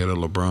Jordan ahead of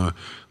LeBron.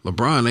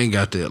 LeBron ain't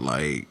got that,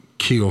 like,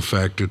 kill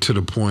factor to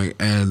the point,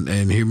 and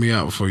hear me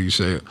out before you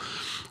say it.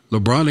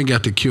 LeBron ain't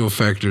got the kill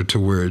factor to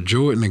where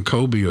Jordan and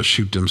Kobe will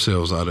shoot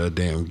themselves out of a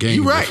damn game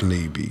You right. if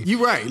need be.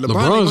 You right. LeBron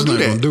LeBron's ain't not gonna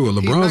going to do do it.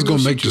 that. He's not LeBron's going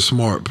to gonna make shoot the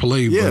smart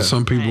play, Yeah. but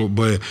some people,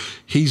 but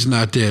he's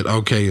not that,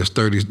 okay, it's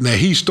 30. Now,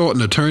 he's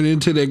starting to turn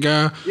into that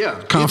guy. Yeah,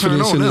 he Confidence turned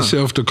in on now.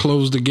 himself to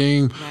close the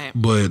game. Right.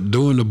 But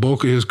during the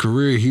bulk of his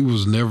career, he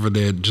was never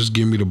that just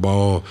give me the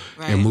ball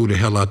Right. and move the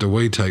hell out the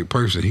way type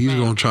person. He's Right.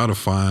 going to try to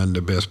find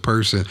the best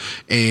person.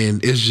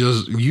 And it's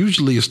just,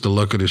 usually it's the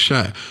luck of the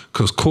shot.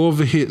 Because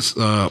Corver hits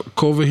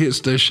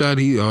that shot shot,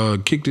 he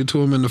kicked it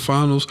to him in the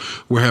finals,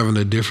 we're having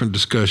a different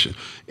discussion.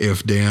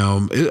 If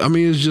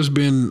it's just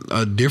been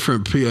a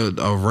different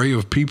array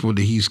of people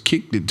that he's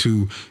kicked it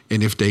to,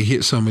 and if they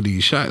hit some of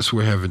these shots,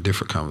 we're having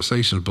different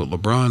conversations. But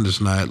LeBron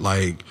is not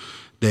like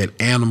that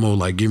animal,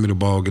 like, give me the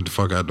ball, get the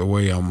fuck out the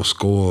way, I'm going to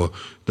score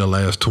the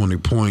last 20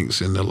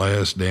 points in the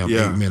last 8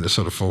 minutes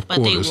of the fourth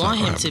quarter. But they want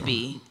him to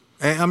be.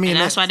 I mean, and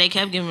that's why they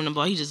kept giving him the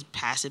ball. He just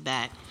passed it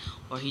back,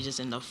 or he just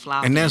ended up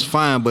flopping. And that's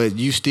fine, but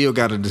you still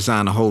got to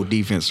design the whole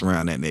defense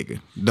around that nigga.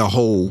 The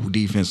whole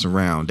defense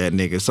around that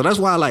nigga. So that's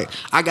why,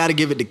 I got to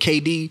give it to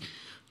KD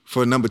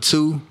for number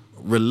 2,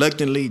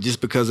 reluctantly,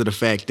 just because of the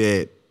fact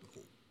that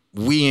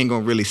we ain't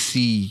going to really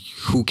see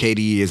who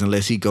KD is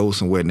unless he goes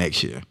somewhere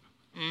next year.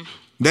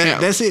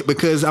 That's it,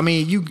 because I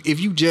mean, if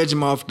you judge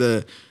him off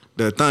the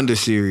Thunder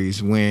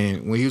series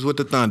when he was with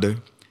the Thunder,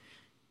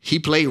 he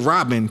played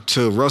Robin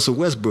to Russell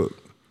Westbrook.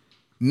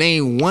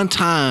 Name one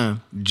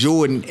time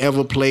Jordan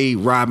ever played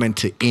Robin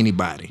to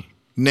anybody.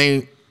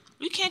 You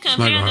can't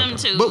compare them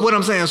to. But what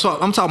I'm saying, so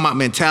I'm talking about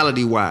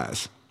mentality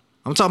wise.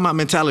 I'm talking about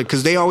mentality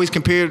because they always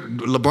compared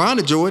LeBron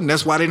to Jordan.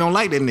 That's why they don't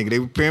like that nigga. They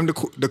compare him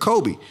to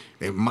Kobe.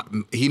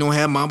 He don't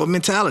have Mamba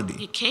mentality.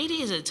 Yeah,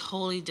 KD is a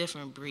totally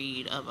different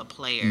breed of a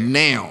player.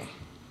 Now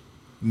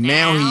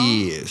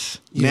he is.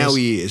 Yes. Now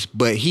he is.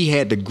 But he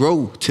had to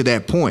grow to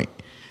that point.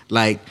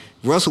 Like,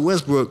 Russell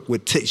Westbrook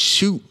would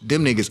shoot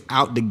them niggas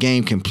out the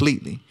game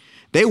completely.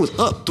 They was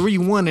up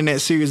 3-1 in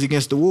that series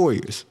against the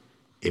Warriors.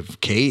 If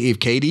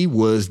KD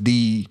was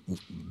the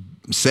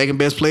second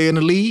best player in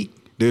the league,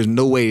 there's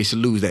no way they should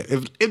lose that.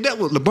 If that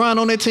was LeBron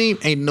on that team,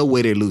 ain't no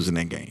way they're losing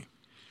that game.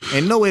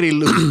 Ain't no way they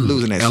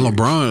losing that And series.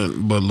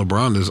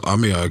 LeBron is,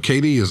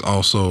 KD is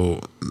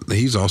also,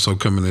 he's also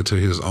coming into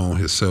his own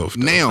himself.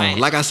 Though. Now, Right.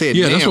 like I said,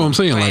 Yeah, that's what I'm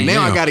saying. Like,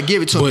 now I got to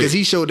give it to him But- because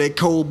he showed that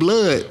cold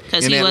blood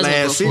 'Cause in he that wasn't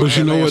last before. series. But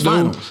you know what, though?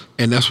 Finals.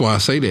 And that's why I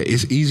say that.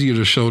 It's easier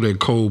to show that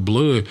cold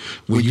blood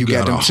when you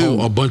got them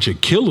two. a bunch of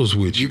killers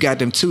with you. You got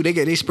them two.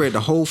 They spread the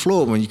whole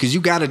floor on you because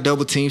you got to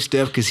double team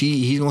Steph because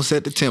he's gonna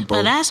set the tempo.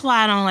 But that's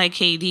why I don't like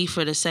KD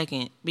for the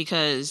second,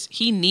 because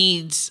he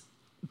needs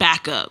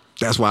backup.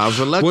 That's why I was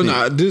reluctant.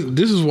 Well,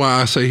 this is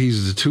why I say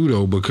he's the 2,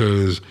 though,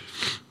 because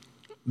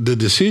the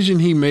decision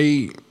he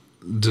made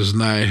does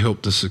not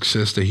help the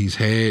success that he's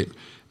had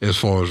as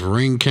far as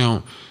ring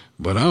count.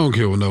 But I don't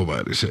care what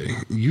nobody say.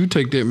 You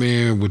take that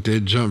man with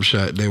that jump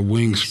shot, that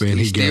wingspan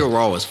He's he got. still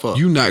raw as fuck.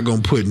 You not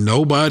gonna put no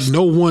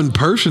one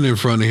person in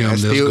front of him.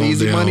 That's That's still gonna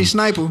easy down. money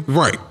sniper.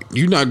 Right.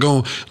 You not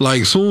gonna,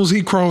 like, as soon as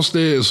he cross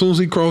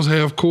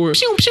half court,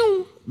 Pew,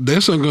 pew.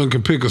 that son gonna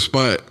can pick a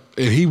spot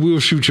and he will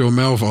shoot your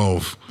mouth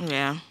off.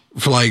 Yeah.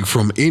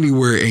 From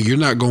anywhere, and you're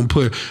not gonna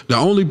put the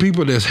only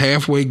people that's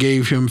halfway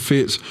gave him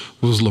fits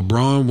was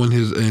LeBron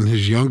in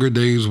his younger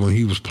days when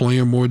he was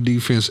playing more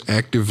defense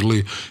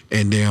actively,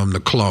 and the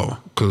Claw,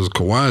 because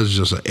Kawhi is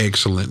just an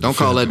excellent. Don't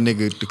call that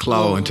nigga the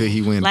claw until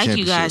he wins. Like the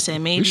you guys championship. said,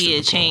 He's maybe still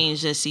it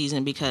changed this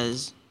season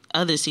because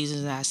other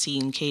seasons I've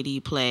seen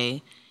KD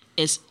play,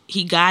 it's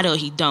he got it or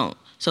he don't.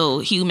 So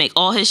he make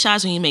all his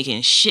shots when he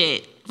making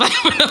shit for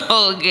the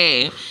whole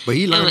game. But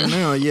he learning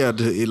now, yeah.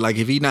 Like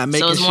if he not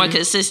making, So it's more shit,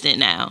 consistent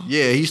now.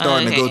 yeah, he's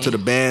starting to go Okay. to the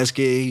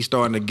basket. He's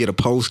starting to get a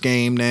post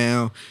game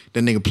now.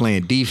 That nigga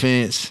playing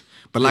defense.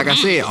 But like I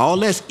said, all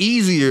that's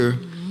easier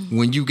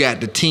when you got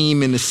the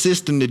team and the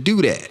system to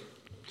do that.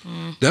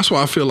 That's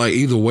why I feel like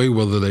either way,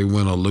 whether they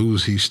win or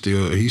lose, he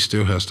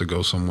still has to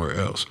go somewhere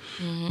else,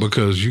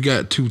 because you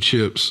got 2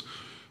 chips,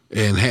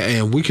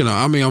 and we can.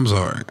 I'm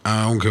sorry,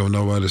 I don't care what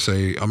nobody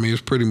say.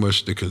 It's pretty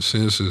much the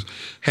consensus.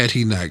 Had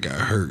he not got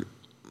hurt,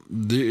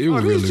 it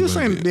would really just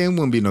saying, wouldn't be. there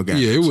wouldn't be no guy.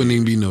 Yeah, it wouldn't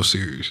even be no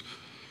series,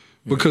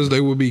 because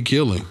they would be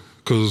killing.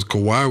 Because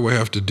Kawhi would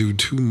have to do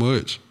too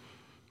much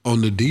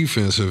on the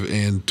defensive,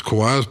 and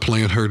Kawhi's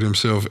playing hurt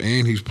himself,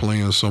 and he's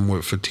playing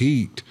somewhat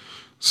fatigued.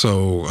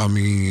 So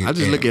I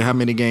just look at how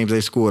many games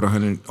they scored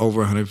over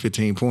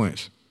 115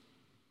 points.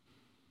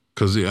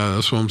 Because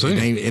that's what I'm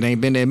saying. It ain't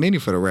been that many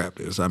for the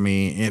Raptors.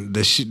 And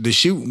the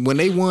shoot when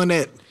they won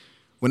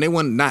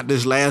not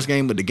this last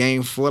game but the game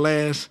before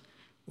last,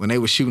 when they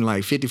were shooting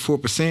like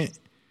 54%,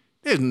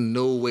 there's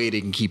no way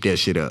they can keep that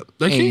shit up.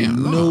 They Ain't can't,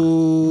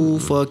 no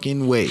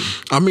fucking way.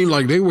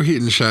 Like they were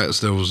hitting shots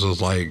that was just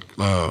like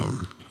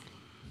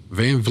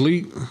Van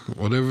Vliet,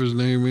 whatever his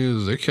name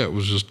is. That cat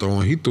was just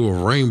throwing. He threw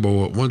a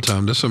rainbow at one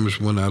time. That something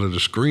just went out of the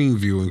screen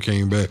view and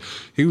came back.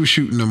 He was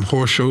shooting them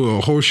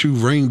horseshoe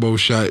rainbow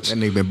shots. That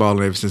nigga been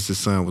balling ever since his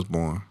son was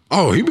born.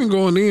 Oh, he been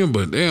going in,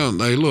 but damn,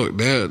 like look,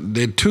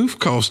 that tooth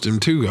cost him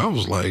too. I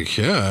was like,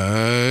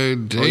 yeah,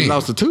 damn. Oh, he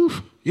lost a tooth?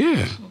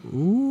 Yeah.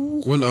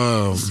 Ooh. When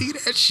See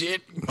that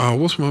shit?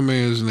 what's my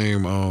man's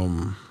name?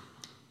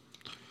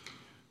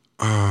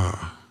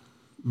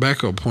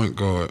 Backup point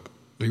guard.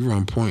 He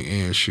run point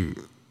and shooting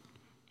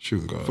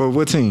guard. For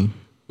what team?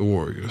 The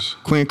Warriors.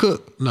 Quinn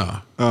Cook?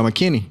 Nah,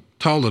 McKinney?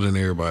 taller than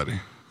everybody.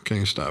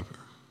 Can't stop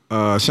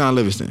him. Sean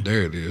Livingston?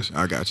 There it is.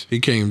 I got you. He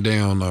came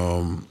down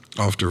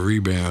off the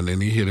rebound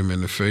and he hit him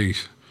in the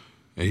face.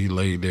 And he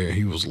laid there.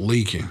 He was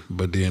leaking.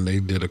 But then they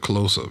did a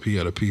close-up. He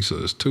had a piece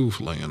of his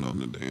tooth laying on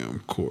the damn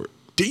court.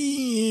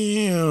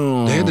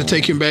 Damn. had to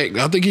take him back.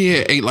 I think he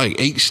had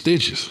 8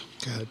 stitches.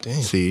 God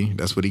damn. See,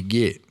 that's what he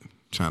get.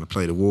 Trying to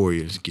play the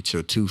Warriors, get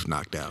your tooth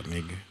knocked out,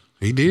 nigga.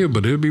 He did,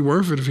 but it'd be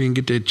worth it if he can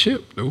get that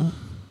chip, though.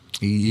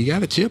 He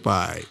got a chip, all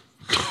right.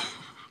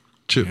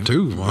 Chip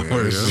tooth, my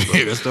word.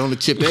 That's the only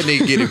chip that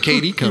nigga get if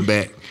KD come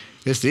back.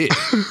 That's it.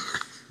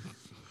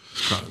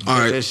 All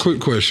right, quick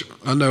question.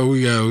 I know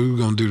we're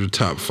gonna do the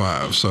top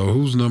 5. So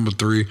who's number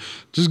 3?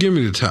 Just give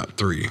me the top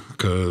 3,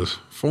 because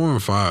 4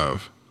 and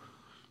 5.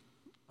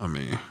 I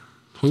mean,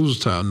 who's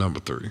top number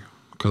 3?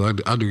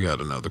 Because I do got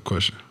another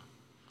question.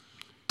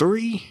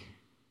 3?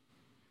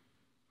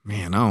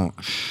 Man,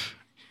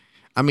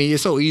 I mean,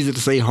 it's so easy to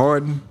say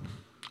Harden,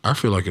 I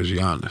feel like it's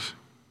Giannis.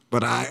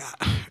 but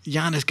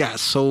Giannis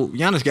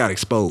got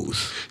exposed.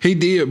 He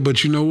did,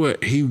 but you know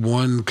what? He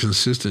one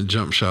consistent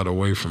jump shot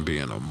away from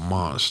being a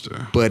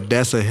monster. But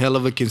that's a hell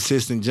of a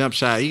consistent jump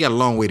shot. He got a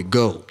long way to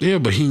go. Yeah,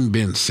 but he ain't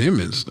Ben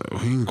Simmons though.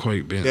 He ain't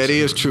quite Ben. That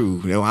Simmons. is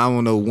true. I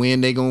don't know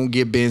when they gonna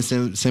get Ben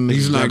Simmons.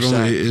 He's not jump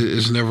gonna. shot.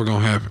 It's never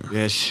gonna happen.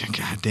 Yes,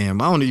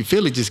 goddamn. I don't know.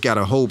 Philly just got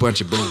a whole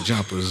bunch of broke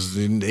jumpers.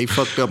 And they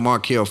fucked up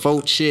Markelle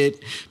Fultz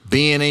shit.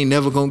 Ben ain't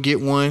never gonna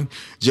get one.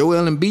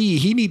 Joel Embiid,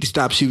 he need to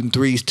stop shooting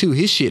threes too.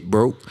 His shit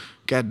broke.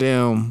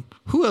 Goddamn.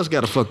 Who else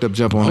got a fucked up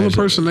jump on The that? only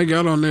person they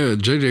got on there,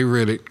 JJ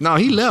Redick. No,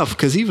 he left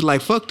because he was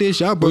like, "Fuck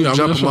this, y'all broke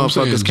jumper that's what I'm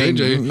saying. motherfuckers can't."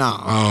 JJ,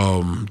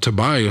 Nah,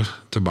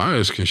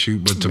 Tobias can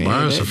shoot, but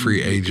Tobias a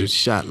free agent.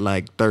 Shot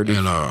like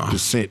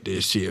 30%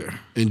 this year.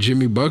 And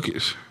Jimmy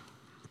Buckets.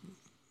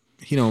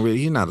 He's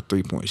not a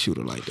 3-point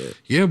shooter like that.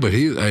 Yeah, but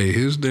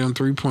his damn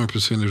 3-point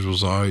percentage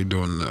was already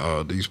during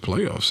these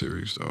playoff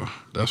series though.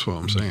 That's what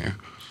I'm saying.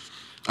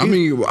 I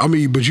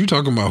mean, but you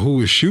talking about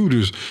who is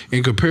shooters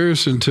in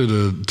comparison to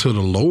the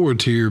lower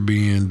tier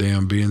being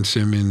damn Ben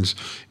Simmons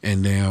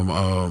and damn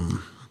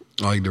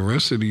like the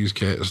rest of these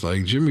cats.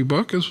 Like Jimmy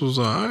Buckets was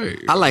alright.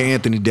 I like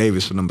Anthony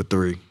Davis for number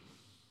 3.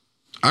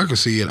 I can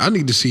see it. I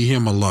need to see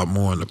him a lot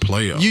more in the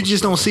playoffs. You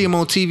just don't see him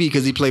on TV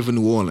because he played for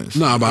New Orleans.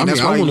 Nah, but And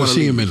I want to wanna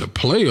see him leave. in the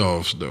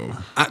playoffs though.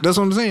 That's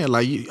what I'm saying.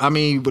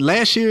 But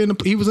last year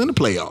he was in the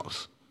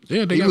playoffs.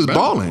 Yeah, He was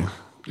balling.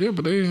 Yeah,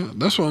 but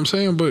that's what I'm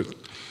saying. But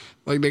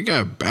like they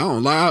got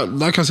bound.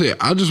 Like I said,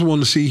 I just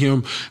want to see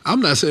him.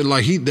 I'm not saying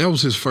like that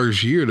was his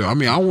first year though. I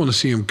mean, I want to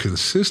see him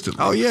consistently.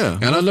 Oh yeah,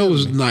 and I know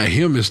it's not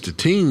him, it's the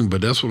team.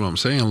 But that's what I'm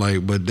saying.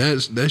 Like, but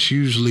that's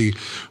usually,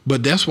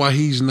 but that's why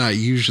he's not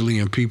usually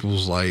in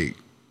people's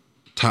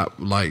top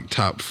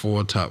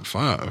 4, top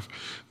 5.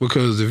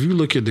 Because if you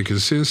look at the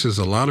consensus,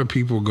 a lot of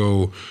people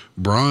go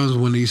Bronze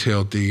when he's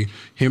healthy.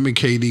 Him and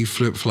KD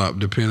flip flop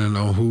depending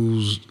on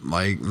who's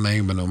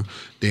naming them.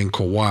 Then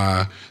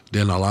Kawhi.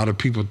 Then a lot of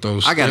people throw.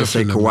 I gotta Steph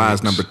say in the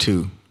Kawhi's mix. number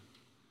 2.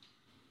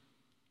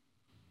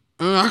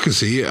 I can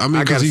see it. I mean,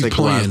 I because gotta he's say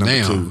playing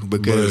Kawhi's now. number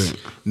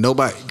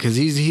 2 because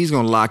he's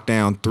gonna lock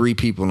down 3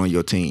 people on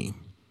your team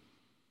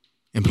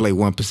and play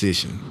one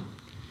position.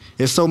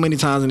 There's so many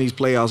times in these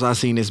playoffs I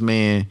seen this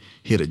man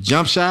hit a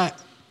jump shot,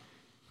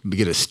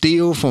 get a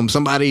steal from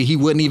somebody he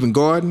wasn't even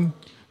guarding,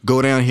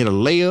 go down and hit a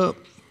layup,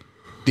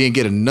 then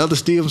get another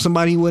steal from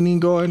somebody he wasn't even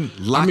guarding,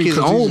 lock his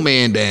 'cause own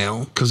man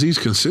down. Because he's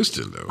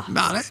consistent though.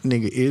 Nah, that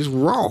nigga is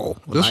raw.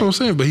 That's what I'm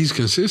saying. But he's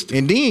consistent.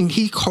 And then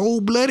he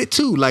cold-blooded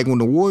too. Like when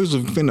the Warriors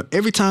are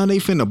every time they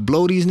finna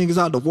blow these niggas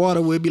out the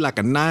water, where it be like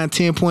a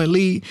 9-10 point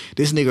lead,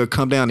 this nigga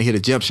come down and hit a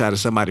jump shot at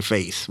somebody's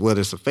face,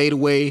 whether it's a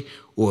fadeaway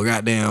or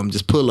goddamn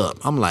just pull up.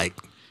 I'm like,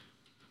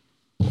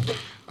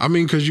 I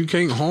mean, because you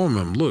can't harm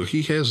him. Look,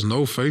 he has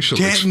no facial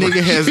that expression.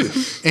 nigga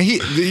has, and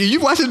you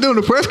watch it during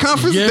the press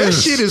conference. That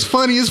Yes. shit is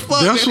funny as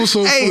fuck. That's what's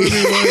so Hey.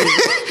 funny.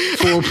 Like,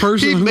 for a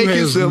person He who make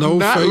has himself no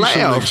not facial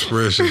laugh.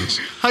 expressions.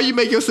 How you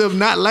make yourself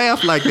not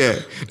laugh like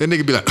that? That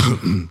nigga be like,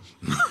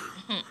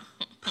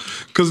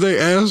 Because they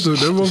asked him,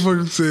 that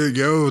motherfucker said,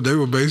 yo, they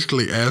were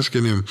basically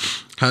asking him,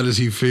 how does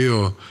he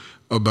feel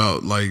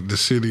about the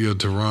city of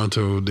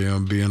Toronto,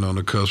 them being on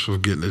the cusp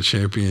of getting a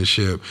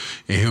championship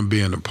and him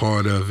being a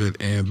part of it,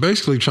 and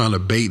basically trying to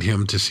bait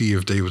him to see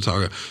if they were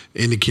talking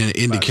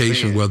indication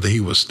staying. whether he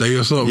would stay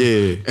or something.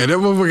 Yeah. And that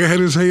motherfucker had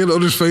his hand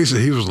on his face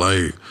and he was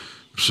like,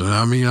 so,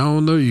 I mean, I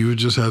don't know. You would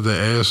just have to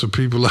ask the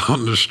people out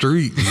in the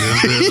street. No,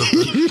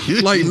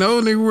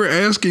 nigga, we're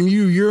asking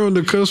you. You're on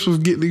the cusp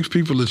of getting these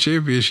people a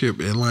championship,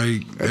 and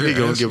that nigga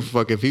don't give a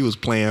fuck if he was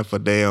playing for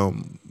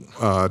damn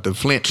the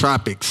Flint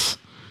Tropics.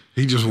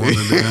 He just wanted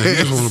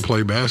to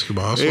play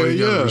basketball. That's why you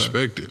gotta Yeah.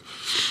 respect it.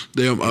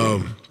 Damn.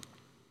 All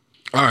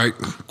right.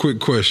 Quick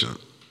question: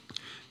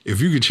 if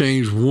you could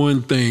change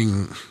one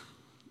thing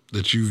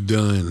that you've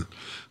done,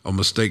 a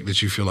mistake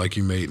that you feel like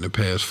you made in the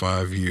past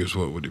 5 years,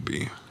 what would it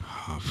be?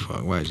 Oh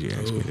fuck! Why'd you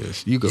ask me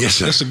this? You go. Yes,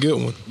 sir. That's a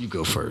good one. You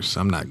go first.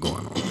 I'm not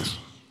going on this.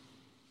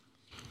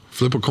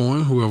 Flip a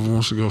coin. Whoever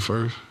wants to go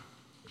first.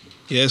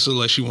 Yeah, so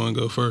like she want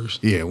to go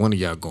first. Yeah, one of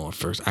y'all going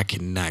first. I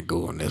cannot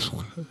go on this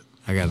one.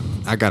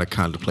 I gotta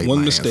contemplate. One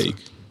my mistake.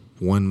 answer.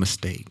 One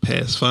mistake.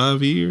 Past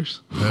 5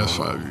 years. Past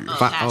 5 years.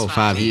 Past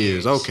 5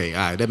 years. Okay, all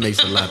right. That makes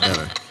it a lot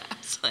better.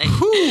 It's like,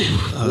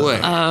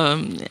 What?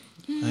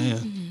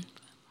 Man.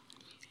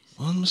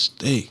 One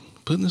mistake.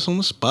 Putting this on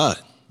the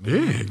spot.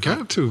 Yeah,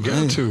 got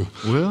to.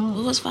 Well,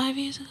 What was 5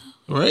 years ago?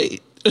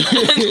 Right. what's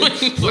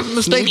the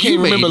mistake Can't you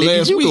made? remember Nigga?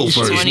 last You go week.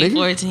 first, nigga.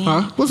 2014.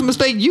 Huh? What's the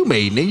mistake you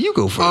made, nigga? You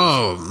go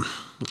first.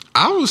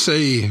 I would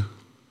say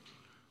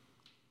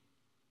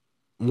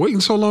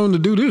waiting so long to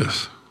do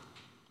this.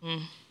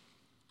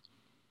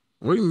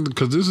 Waiting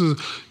because this is.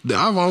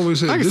 I've always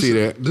said I can this, see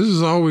that. This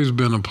has always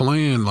been a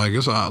plan. Like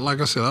it's like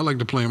I said, I like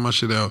to plan my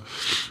shit out.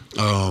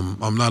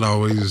 I'm not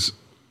always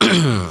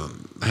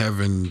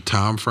having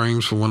time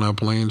frames for when I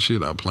plan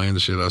shit. I plan the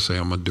shit. I say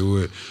I'm gonna do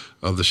it.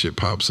 Other shit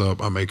pops up.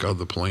 I make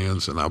other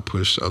plans and I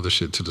push other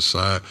shit to the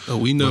side. Oh,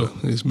 we know.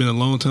 It's been a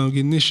long time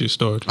getting this shit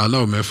started. I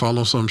know, man.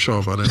 Follow something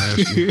sharp. I didn't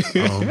ask you.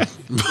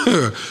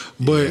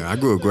 But Yeah, I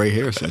grew up gray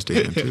hair since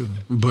then too.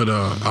 But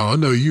I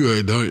know you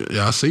ain't.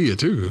 I see it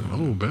too.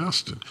 Oh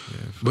bastard!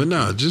 But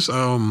nah, just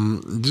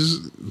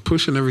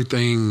pushing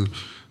everything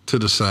to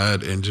the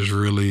side and just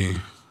really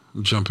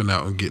jumping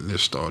out and getting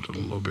this started a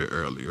little bit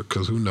earlier.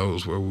 Because who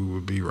knows where we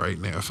would be right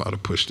now if I'd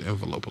have pushed the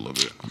envelope a little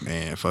bit.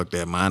 Man, fuck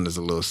that. Mine is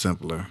a little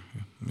simpler.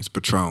 It's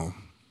Patron.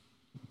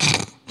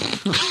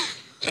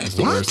 That's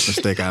the worst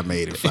mistake I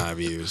made in 5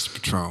 years.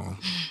 Patron.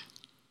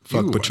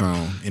 Fuck You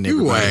Patron. And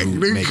You everybody whack. who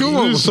Nigga, make come it.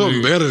 on with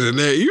something better than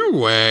that. You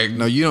whack.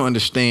 No, you don't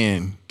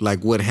understand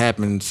like what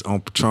happens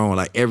on Patron.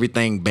 Like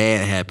everything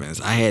bad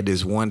happens. I had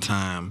this one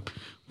time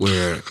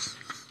where,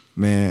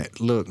 man,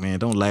 look, man,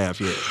 don't laugh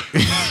yet.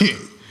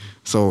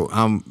 So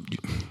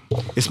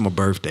it's my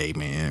birthday,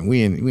 man.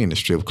 We in the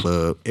strip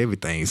club.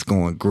 Everything's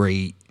going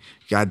great.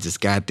 I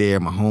just got there.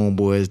 My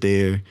homeboy's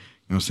there. You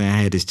know what I'm saying? I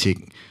had this chick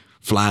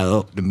fly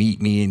up to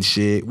meet me and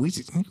shit. We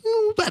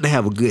about to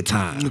have a good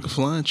time. Nigga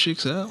flying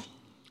chicks out.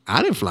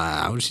 I didn't fly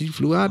out. She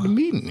flew out to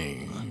meet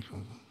me.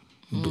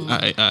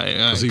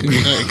 I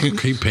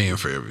He paying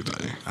for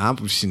everything. I'm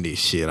pushing this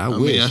shit. I mean, I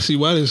wish. see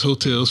why this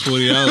hotel's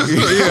 $40.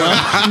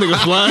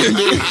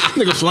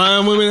 nigga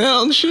flying women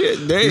out and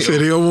shit. Damn. He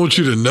said he don't want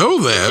you to know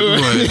that,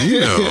 but you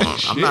know.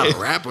 I'm not a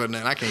rapper, and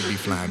I can't be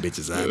flying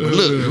bitches out. But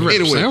look, Wrap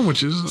anyway,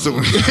 sandwiches.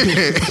 so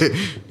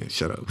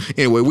shut up.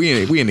 Anyway,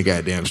 we in the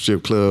goddamn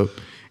strip club,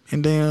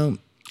 and damn,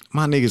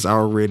 my niggas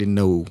already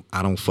know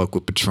I don't fuck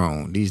with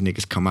Patron. These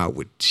niggas come out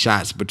with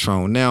shots of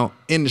Patron. Now,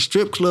 in the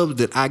strip clubs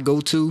that I go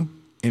to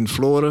in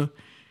Florida,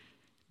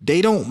 they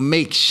don't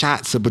make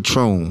shots of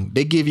Patron.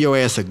 They give your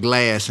ass a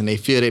glass and they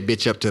fill that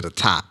bitch up to the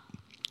top,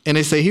 and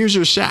they say, "Here's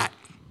your shot."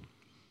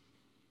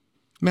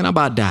 Man, I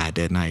about died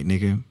that night,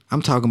 nigga.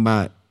 I'm talking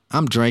about,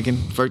 I'm drinking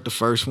the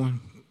first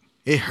one.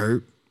 It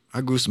hurt.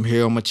 I grew some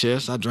hair on my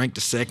chest. I drank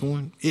the second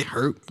one. It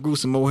hurt. Grew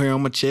some more hair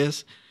on my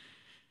chest.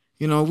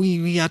 You know,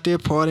 we out there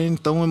partying,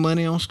 throwing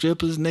money on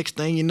strippers. Next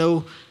thing you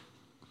know,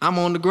 I'm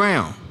on the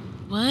ground.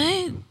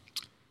 What?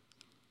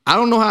 I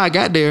don't know how I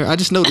got there. I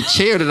just know the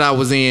chair that I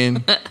was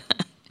in,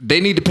 they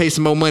need to pay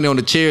some more money on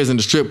the chairs in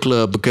the strip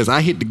club because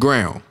I hit the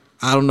ground.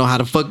 I don't know how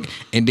the fuck.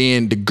 And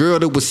then the girl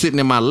that was sitting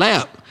in my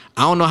lap,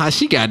 I don't know how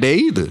she got there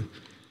either.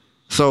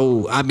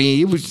 So, I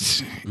mean, it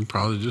was... You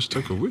probably just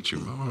took her with you,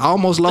 man. I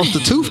almost lost a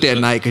tooth that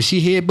night because she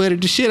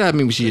headbutted the shit out of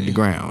me when she hit the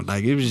ground.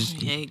 Like, it was...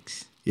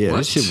 Yikes. Yeah, What?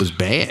 this shit was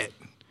bad.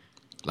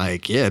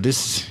 Like, yeah,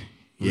 this...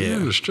 Yeah,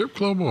 Yeah. a strip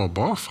club or a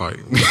bar fight.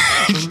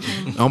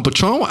 On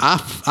Patron,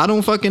 I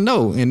don't fucking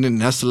know. And then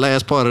that's the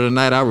last part of the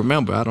night I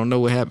remember. I don't know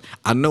what happened.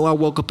 I know I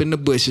woke up in the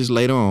bushes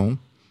later on,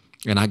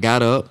 and I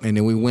got up, and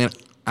then we went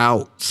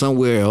out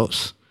somewhere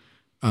else.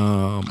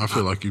 I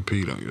feel like you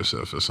peed on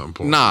yourself at some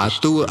point. Nah,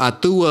 I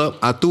threw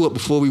up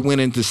before we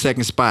went into the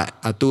second spot.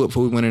 I don't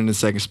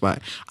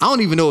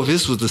even know if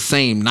this was the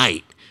same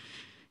night.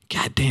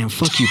 Goddamn,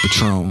 fuck you,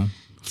 Patron.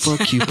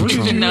 Fuck you,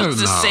 Patron. No, it's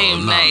the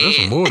same night.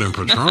 That's more than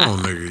Patron,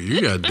 nigga.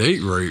 You got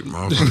date rape,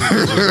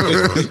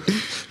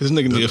 motherfucker. This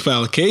nigga need to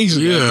file a case.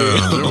 Yeah.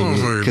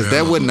 Because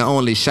that wasn't the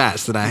only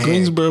shots that I had.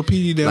 Greensboro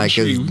PD down the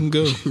street. We can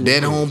go.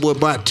 That homeboy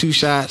bought 2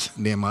 shots.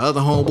 Then my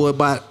other homeboy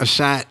bought a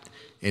shot.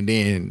 And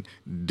then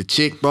the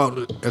chick bought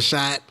a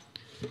shot.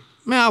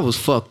 Man, I was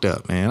fucked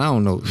up, man. I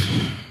don't know.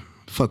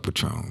 Fuck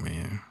Patron,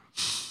 man.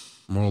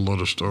 Moral of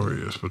the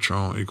story is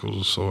Patron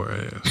equals a sore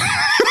ass.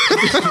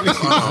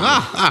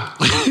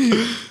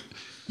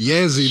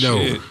 Yazzie,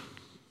 though.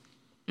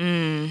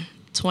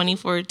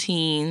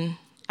 2014,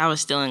 I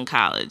was still in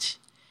college.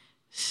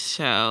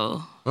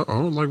 So,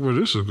 Uh-oh, like where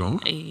this is going.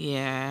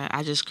 yeah,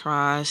 I just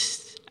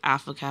crossed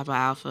Alpha Kappa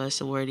Alpha,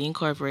 Sorority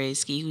Incorporated,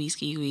 ski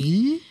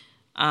wee.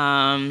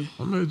 I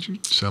made you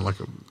sound like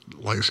a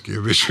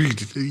light-skinned bitch.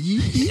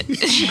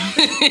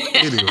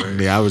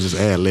 Anyway. Yeah, I was just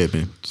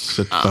ad-libbing.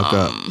 Shut the fuck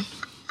up.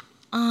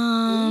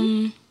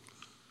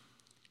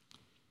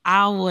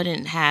 I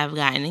wouldn't have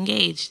gotten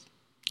engaged.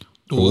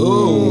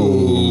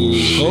 Hold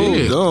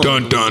on.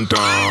 Dun, dun,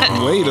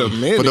 dun. Wait a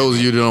minute. For those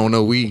of you that don't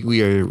know,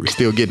 we are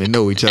still getting to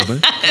know each other.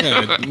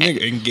 Yeah,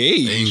 nigga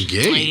engaged.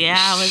 Engaged. Yeah,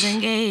 I was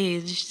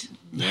engaged.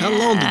 How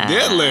long did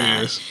that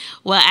last?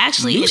 Well,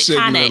 actually, You it said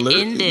kind you of alert.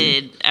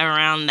 ended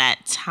around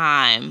that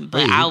time,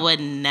 but I would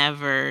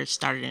never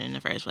started it in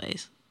the first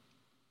place.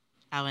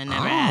 I would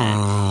never have.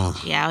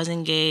 Oh, Yeah, I was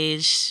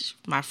engaged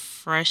my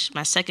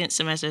second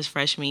semester of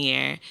freshman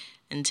year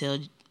until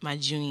my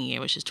junior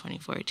year, which is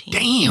 2014.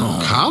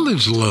 Damn.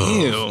 College love.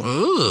 Damn.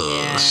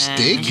 Ugh, Yeah.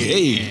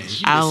 sticky. Hey,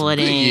 I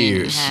wouldn't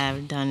years.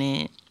 have done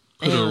it.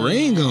 put a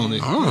ring on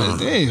it. Oh.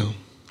 Damn.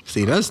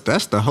 See, that's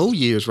the whole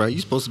years, right?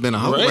 You supposed to been a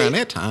hoe Right. around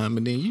that time,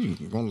 and then you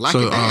gonna lock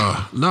So, it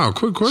down. no,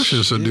 quick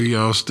question. So, do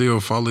y'all still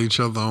follow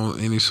each other on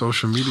any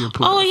social media Oh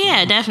platform?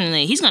 yeah,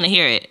 definitely. He's gonna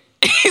hear it.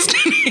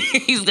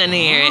 He's gonna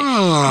hear it.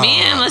 Ah. Me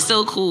and him are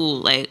still cool.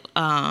 Like,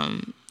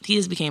 he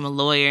just became a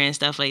lawyer and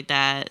stuff like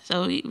that.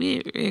 So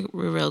we're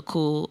real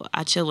cool.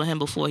 I chilled with him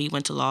before he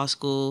went to law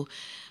school.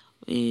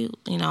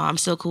 I'm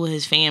still cool with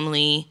his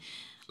family.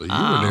 So you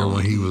were there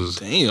when he was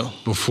Damn.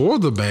 before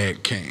the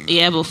bag came.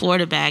 Yeah, before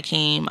the bag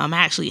came, I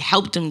actually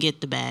helped him get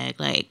the bag.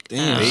 Like,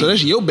 Damn. So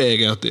that's your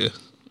bag out there.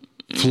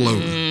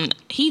 Floating.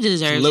 he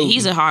deserves Floating. it.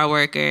 He's a hard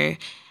worker.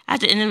 At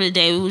the end of the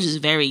day, we was just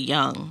very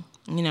young.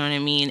 You know what I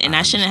mean? And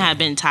I shouldn't have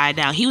been tied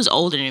down. He was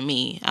older than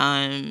me.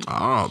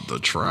 Oh, the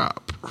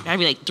trap.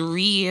 Maybe like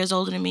 3 years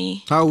older than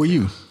me. How old were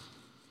you?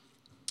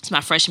 It's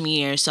my freshman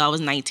year, so I was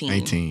 19.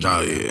 18.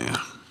 Oh, yeah.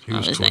 He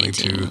was was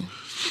 22. 19.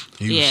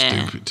 He was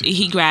Yeah, stupid, too.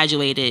 he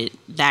graduated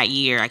that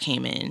year I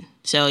came in.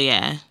 So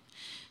yeah,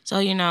 so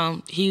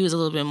he was a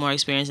little bit more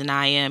experienced than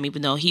I am.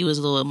 Even though he was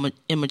a little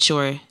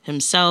immature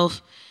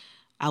himself,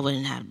 I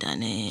wouldn't have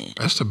done it.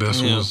 That's the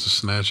best Yeah. ones to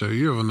snatch up.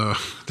 You ever know?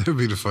 That'd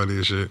be the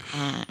funniest shit.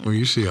 When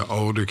you see an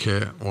older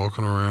cat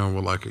walking around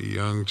with like a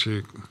young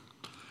chick,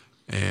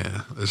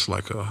 and it's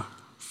like a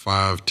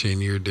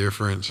 5-10 year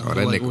difference. Oh,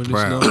 that Like when nigga it's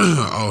proud.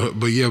 not- Oh,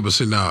 but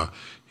see now,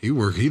 he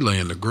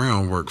laying the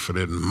groundwork for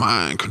that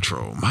mind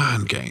control,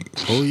 mind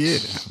games. Oh yeah,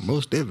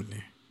 most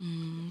definitely.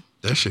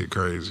 That shit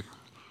crazy.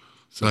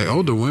 Like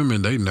older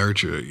women, they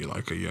nurture you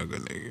like a younger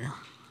nigga.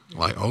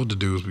 Like older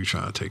dudes be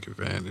trying to take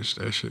advantage.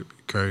 That shit be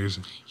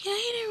crazy. Yeah,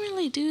 he didn't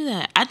really do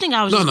that. I think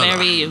I was No, just no, no.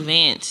 very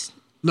advanced.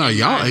 No,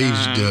 y'all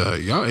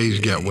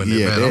age gap when Yeah,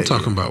 they're bad. I'm that-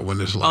 talking about when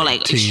it's like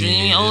like 10,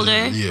 extremely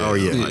older? Yeah, Oh,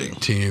 yeah. like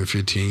 10,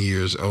 15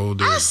 years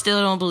older. I still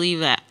don't believe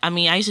that. I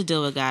mean, I used to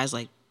deal with guys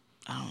like,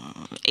 I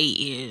don't know, 8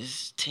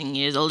 years, 10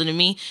 years older than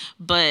me.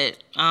 But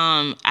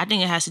I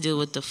think it has to do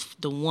with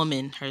the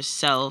woman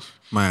herself.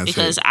 Mindset.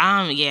 Because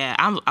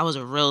I was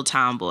a real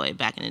tomboy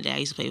back in the day. I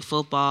used to play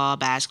football,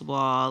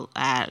 basketball.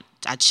 I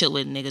chill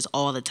with niggas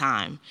all the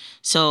time.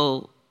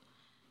 So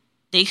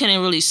they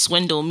couldn't really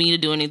swindle me to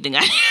do anything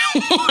I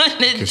didn't want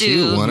to Cause do.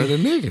 she one of the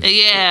niggas.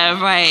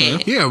 Yeah,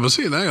 right. Yeah, but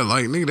see, that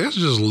like nigga, that's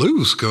just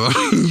loose, cause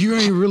you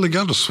ain't really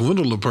got to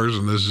swindle a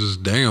person that's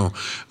just down.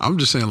 I'm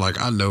just saying, like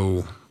I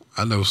know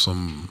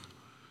some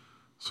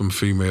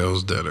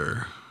females that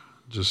are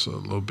just a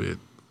little bit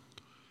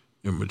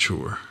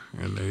immature,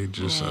 and they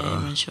just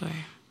Immature.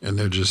 and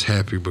they're just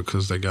happy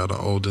because they got an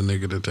older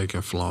nigga that they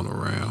can flaunt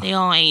around. They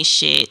all ain't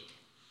shit.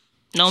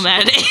 No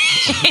matter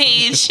the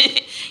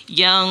age,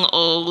 young,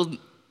 old,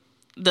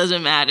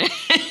 doesn't matter.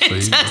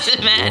 It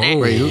doesn't matter.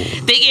 Whoa. Wait,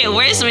 who? They get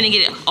worse when they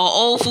get an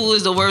old fool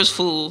is the worst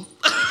fool.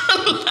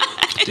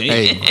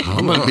 Hey,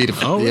 I'm gonna be the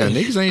yeah.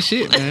 really? Niggas ain't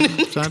shit, man.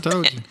 Trying to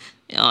told you.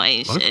 Y'all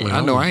ain't shit. Luckily,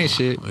 I know I ain't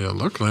shit. Yeah,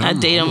 luckily I I'm,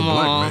 date I'm a them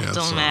black all. man,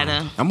 Don't so.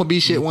 matter. I'm gonna be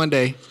shit one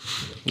day.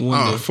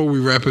 Before we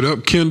wrap it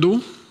up, Kendall,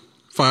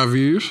 5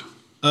 years.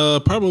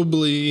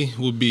 Probably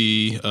would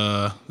be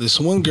this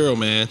one girl,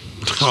 man.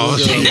 Oh,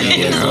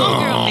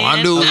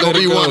 I knew it was I gonna let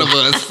be it go. one of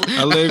us.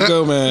 I let it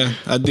go, man.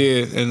 I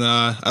did, and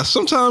I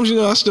sometimes,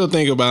 I still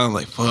think about it. I'm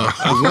like, fuck,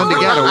 I The one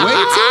that got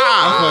away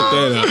fucked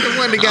that up. too. The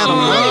one that got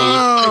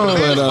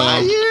away. But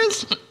 5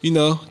 years.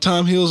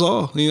 time heals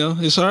all.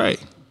 It's all right.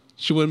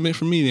 She wasn't meant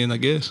for me then, I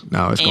guess.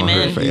 No, it's gonna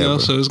Amen. hurt forever.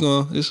 So it's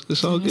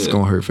all good. It's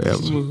gonna hurt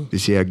forever. Did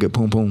she have good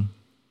poom poom?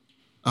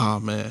 Oh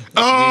man.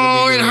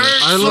 Oh, it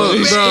hurts. I look,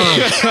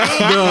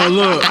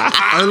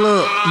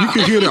 look. You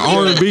can hear the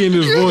R&B in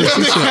his voice.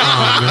 He said, "Oh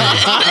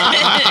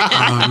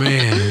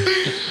man,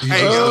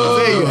 Hey, I'll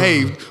tell you,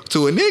 hey,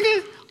 to a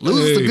nigga,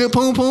 losing Hey. to good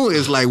poom poom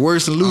is like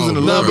worse than losing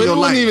the bro. love But of it your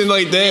wasn't life. even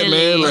like that,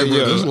 man. Like,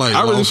 Hey, bro, it's like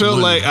I really lost felt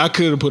money. like I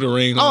could have put a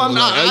ring on. Oh, no,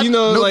 Like,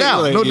 no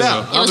doubt, no you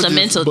doubt. know. It was a just-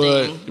 mental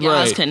But thing. Y'all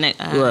was right, connect.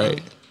 right.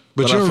 But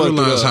But you I don't fucked it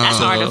realize up. how. That's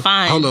hard to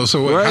find. Hold on.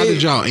 So wait, how Right.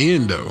 did y'all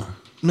end though?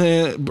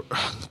 Man,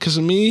 because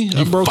of me,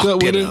 I broke fucked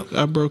up with it her. up.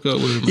 I broke up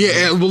with her. man.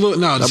 Yeah, and, well, look,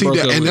 no, see broke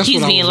that, up and with that's He's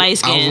what being I was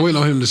light-skinned.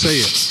 waiting on him to say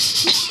it.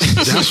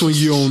 That's when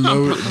you don't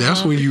know.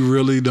 That's when you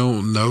really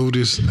don't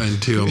notice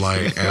until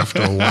like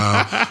after a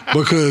while.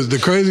 Because the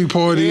crazy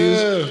part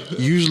is,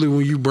 usually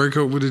when you break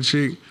up with a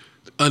chick,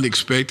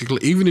 unexpectedly,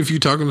 even if you're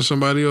talking to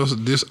somebody else,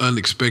 this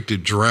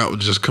unexpected drought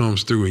just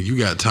comes through, and you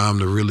got time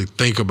to really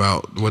think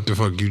about what the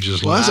fuck you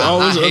just Well, lost. that's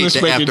always I an hate the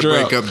unexpected after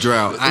drought. breakup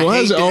drought. I Well,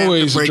 hate it's the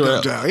always after a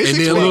breakup drought. drought. It's And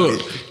then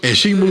expected. look, and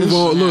she move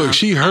on. Look,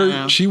 she I know.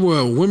 hurt. She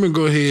women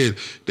go ahead.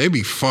 They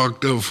be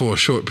fucked up for a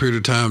short period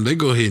of time. They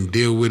go ahead and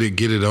deal with it,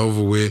 get it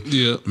over with.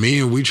 Yeah.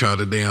 Men, we try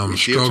to damn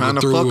Still trying struggle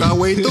to through fuck it. our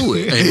way through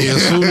it. And then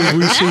as soon as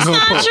we see That's her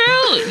not pop,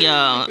 true,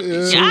 yo.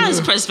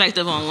 Y'all's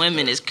perspective on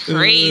women is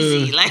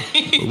crazy. Like,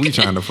 We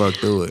trying to fuck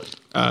through it.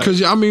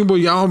 because I mean, well,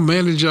 y'all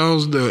manage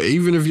y'all's.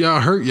 Even if y'all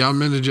hurt, y'all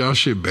manage y'all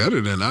shit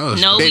better than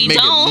us. no, They we make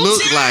don't. it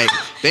look like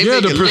They Yeah,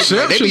 make the it look like- they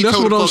perception. be That's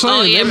told what to I'm fuck-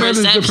 Oh saying. yeah, That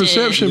matters. The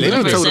perception The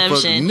They be told to fuck-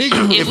 perception.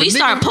 nigga, If if we a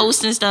start nigga-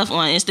 posting stuff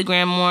on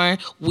Instagram more,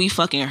 we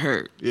fucking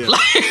hurt. Yeah.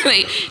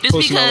 Like, just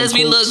Posting because all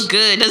we quotes. look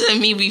good doesn't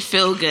mean we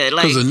feel good.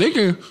 Like, Cause a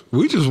nigga,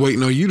 we just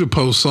waiting on you to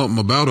post something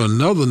about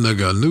another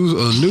nigga, a new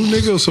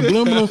nigga,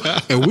 subliminal,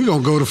 and we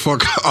gonna go the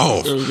fuck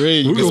off. There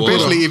you We go. gonna put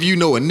Especially if you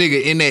know a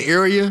nigga in that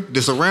area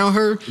that's around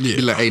her, Yeah.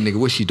 be like, hey nigga,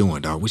 what she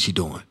doing, dog? What she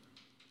doing?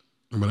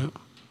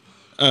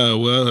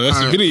 Well, that's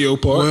the Alright. video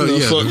part. Well, You know, yeah,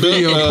 the fucked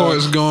video up.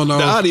 part's going off.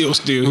 The audio's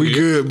still We here.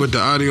 good, but the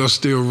audio's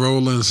still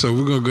rolling. So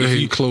we're gonna go ahead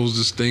and close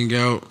this thing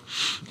out.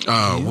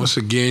 Once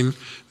again,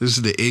 this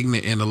is the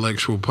Ignorant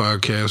Intellectual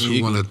Podcast.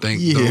 We want to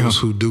thank Yeah. those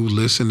who do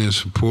listen and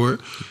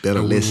support. Better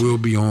And listen. We will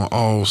be on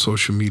all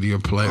social media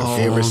platforms,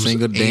 Every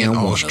single damn and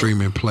all one of them.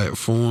 streaming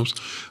platforms.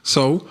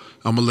 So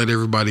I'm gonna let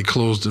everybody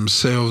close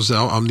themselves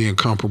out. I'm the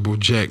incomparable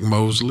Jack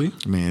Mosley.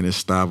 Man,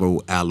 it's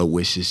Stavo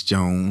Aloysius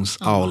Jones,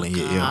 all in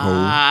your ear hole.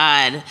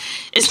 God,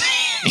 it's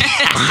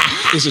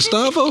Is it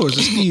Stavo or is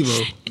it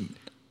Steve-O?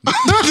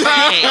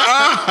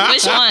 Hey,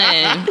 which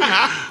one?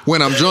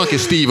 When I'm drunk,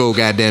 it's Steve-O,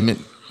 goddammit.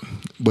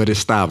 But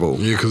it's Stavo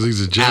Yeah, because he's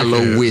a jackass.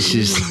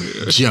 Aloysius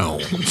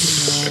Jones.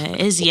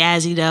 It's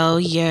Yazzie though.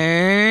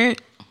 You're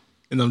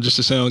And I'm just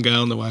a sound guy. I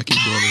don't know why I keep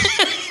doing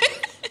this.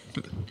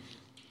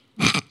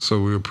 So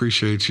we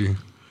appreciate you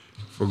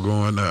for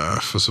going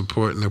for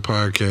supporting the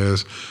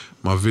podcast.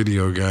 My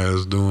video guy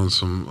is doing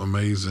some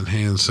amazing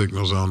hand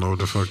signals. I don't know what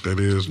the fuck that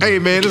is. Hey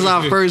man, this is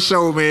our first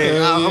show,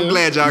 man. I'm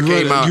glad y'all You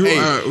came out. running,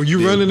 Hey,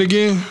 you running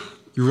again?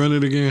 You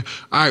running again?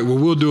 All right. Well,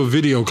 we'll do a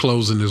video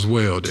closing as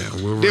well.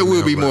 Then there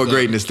will be more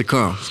greatness to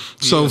come.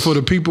 So for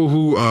the people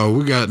who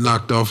we got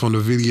knocked off on the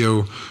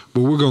video,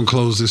 but we're gonna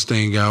close this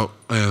thing out.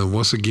 And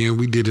once again,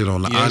 we did it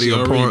on the Yes, audio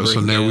already part, so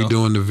breaking now we're down.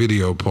 doing the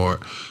video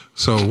part.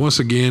 So once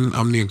again,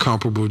 I'm the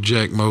incomparable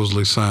Jack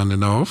Mosley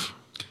signing off.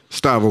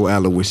 Stavo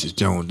Aloysius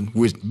Jones,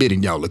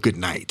 bidding y'all a good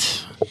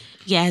night.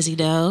 Yazzie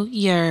though.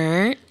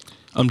 You're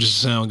I'm just a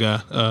sound guy.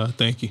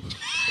 Thank you.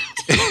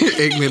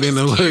 Ignorant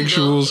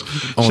Intellectuals.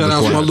 On Shout the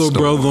out to my Quiet little Storm.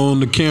 brother on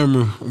the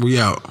camera. We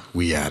out.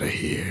 We out of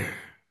here.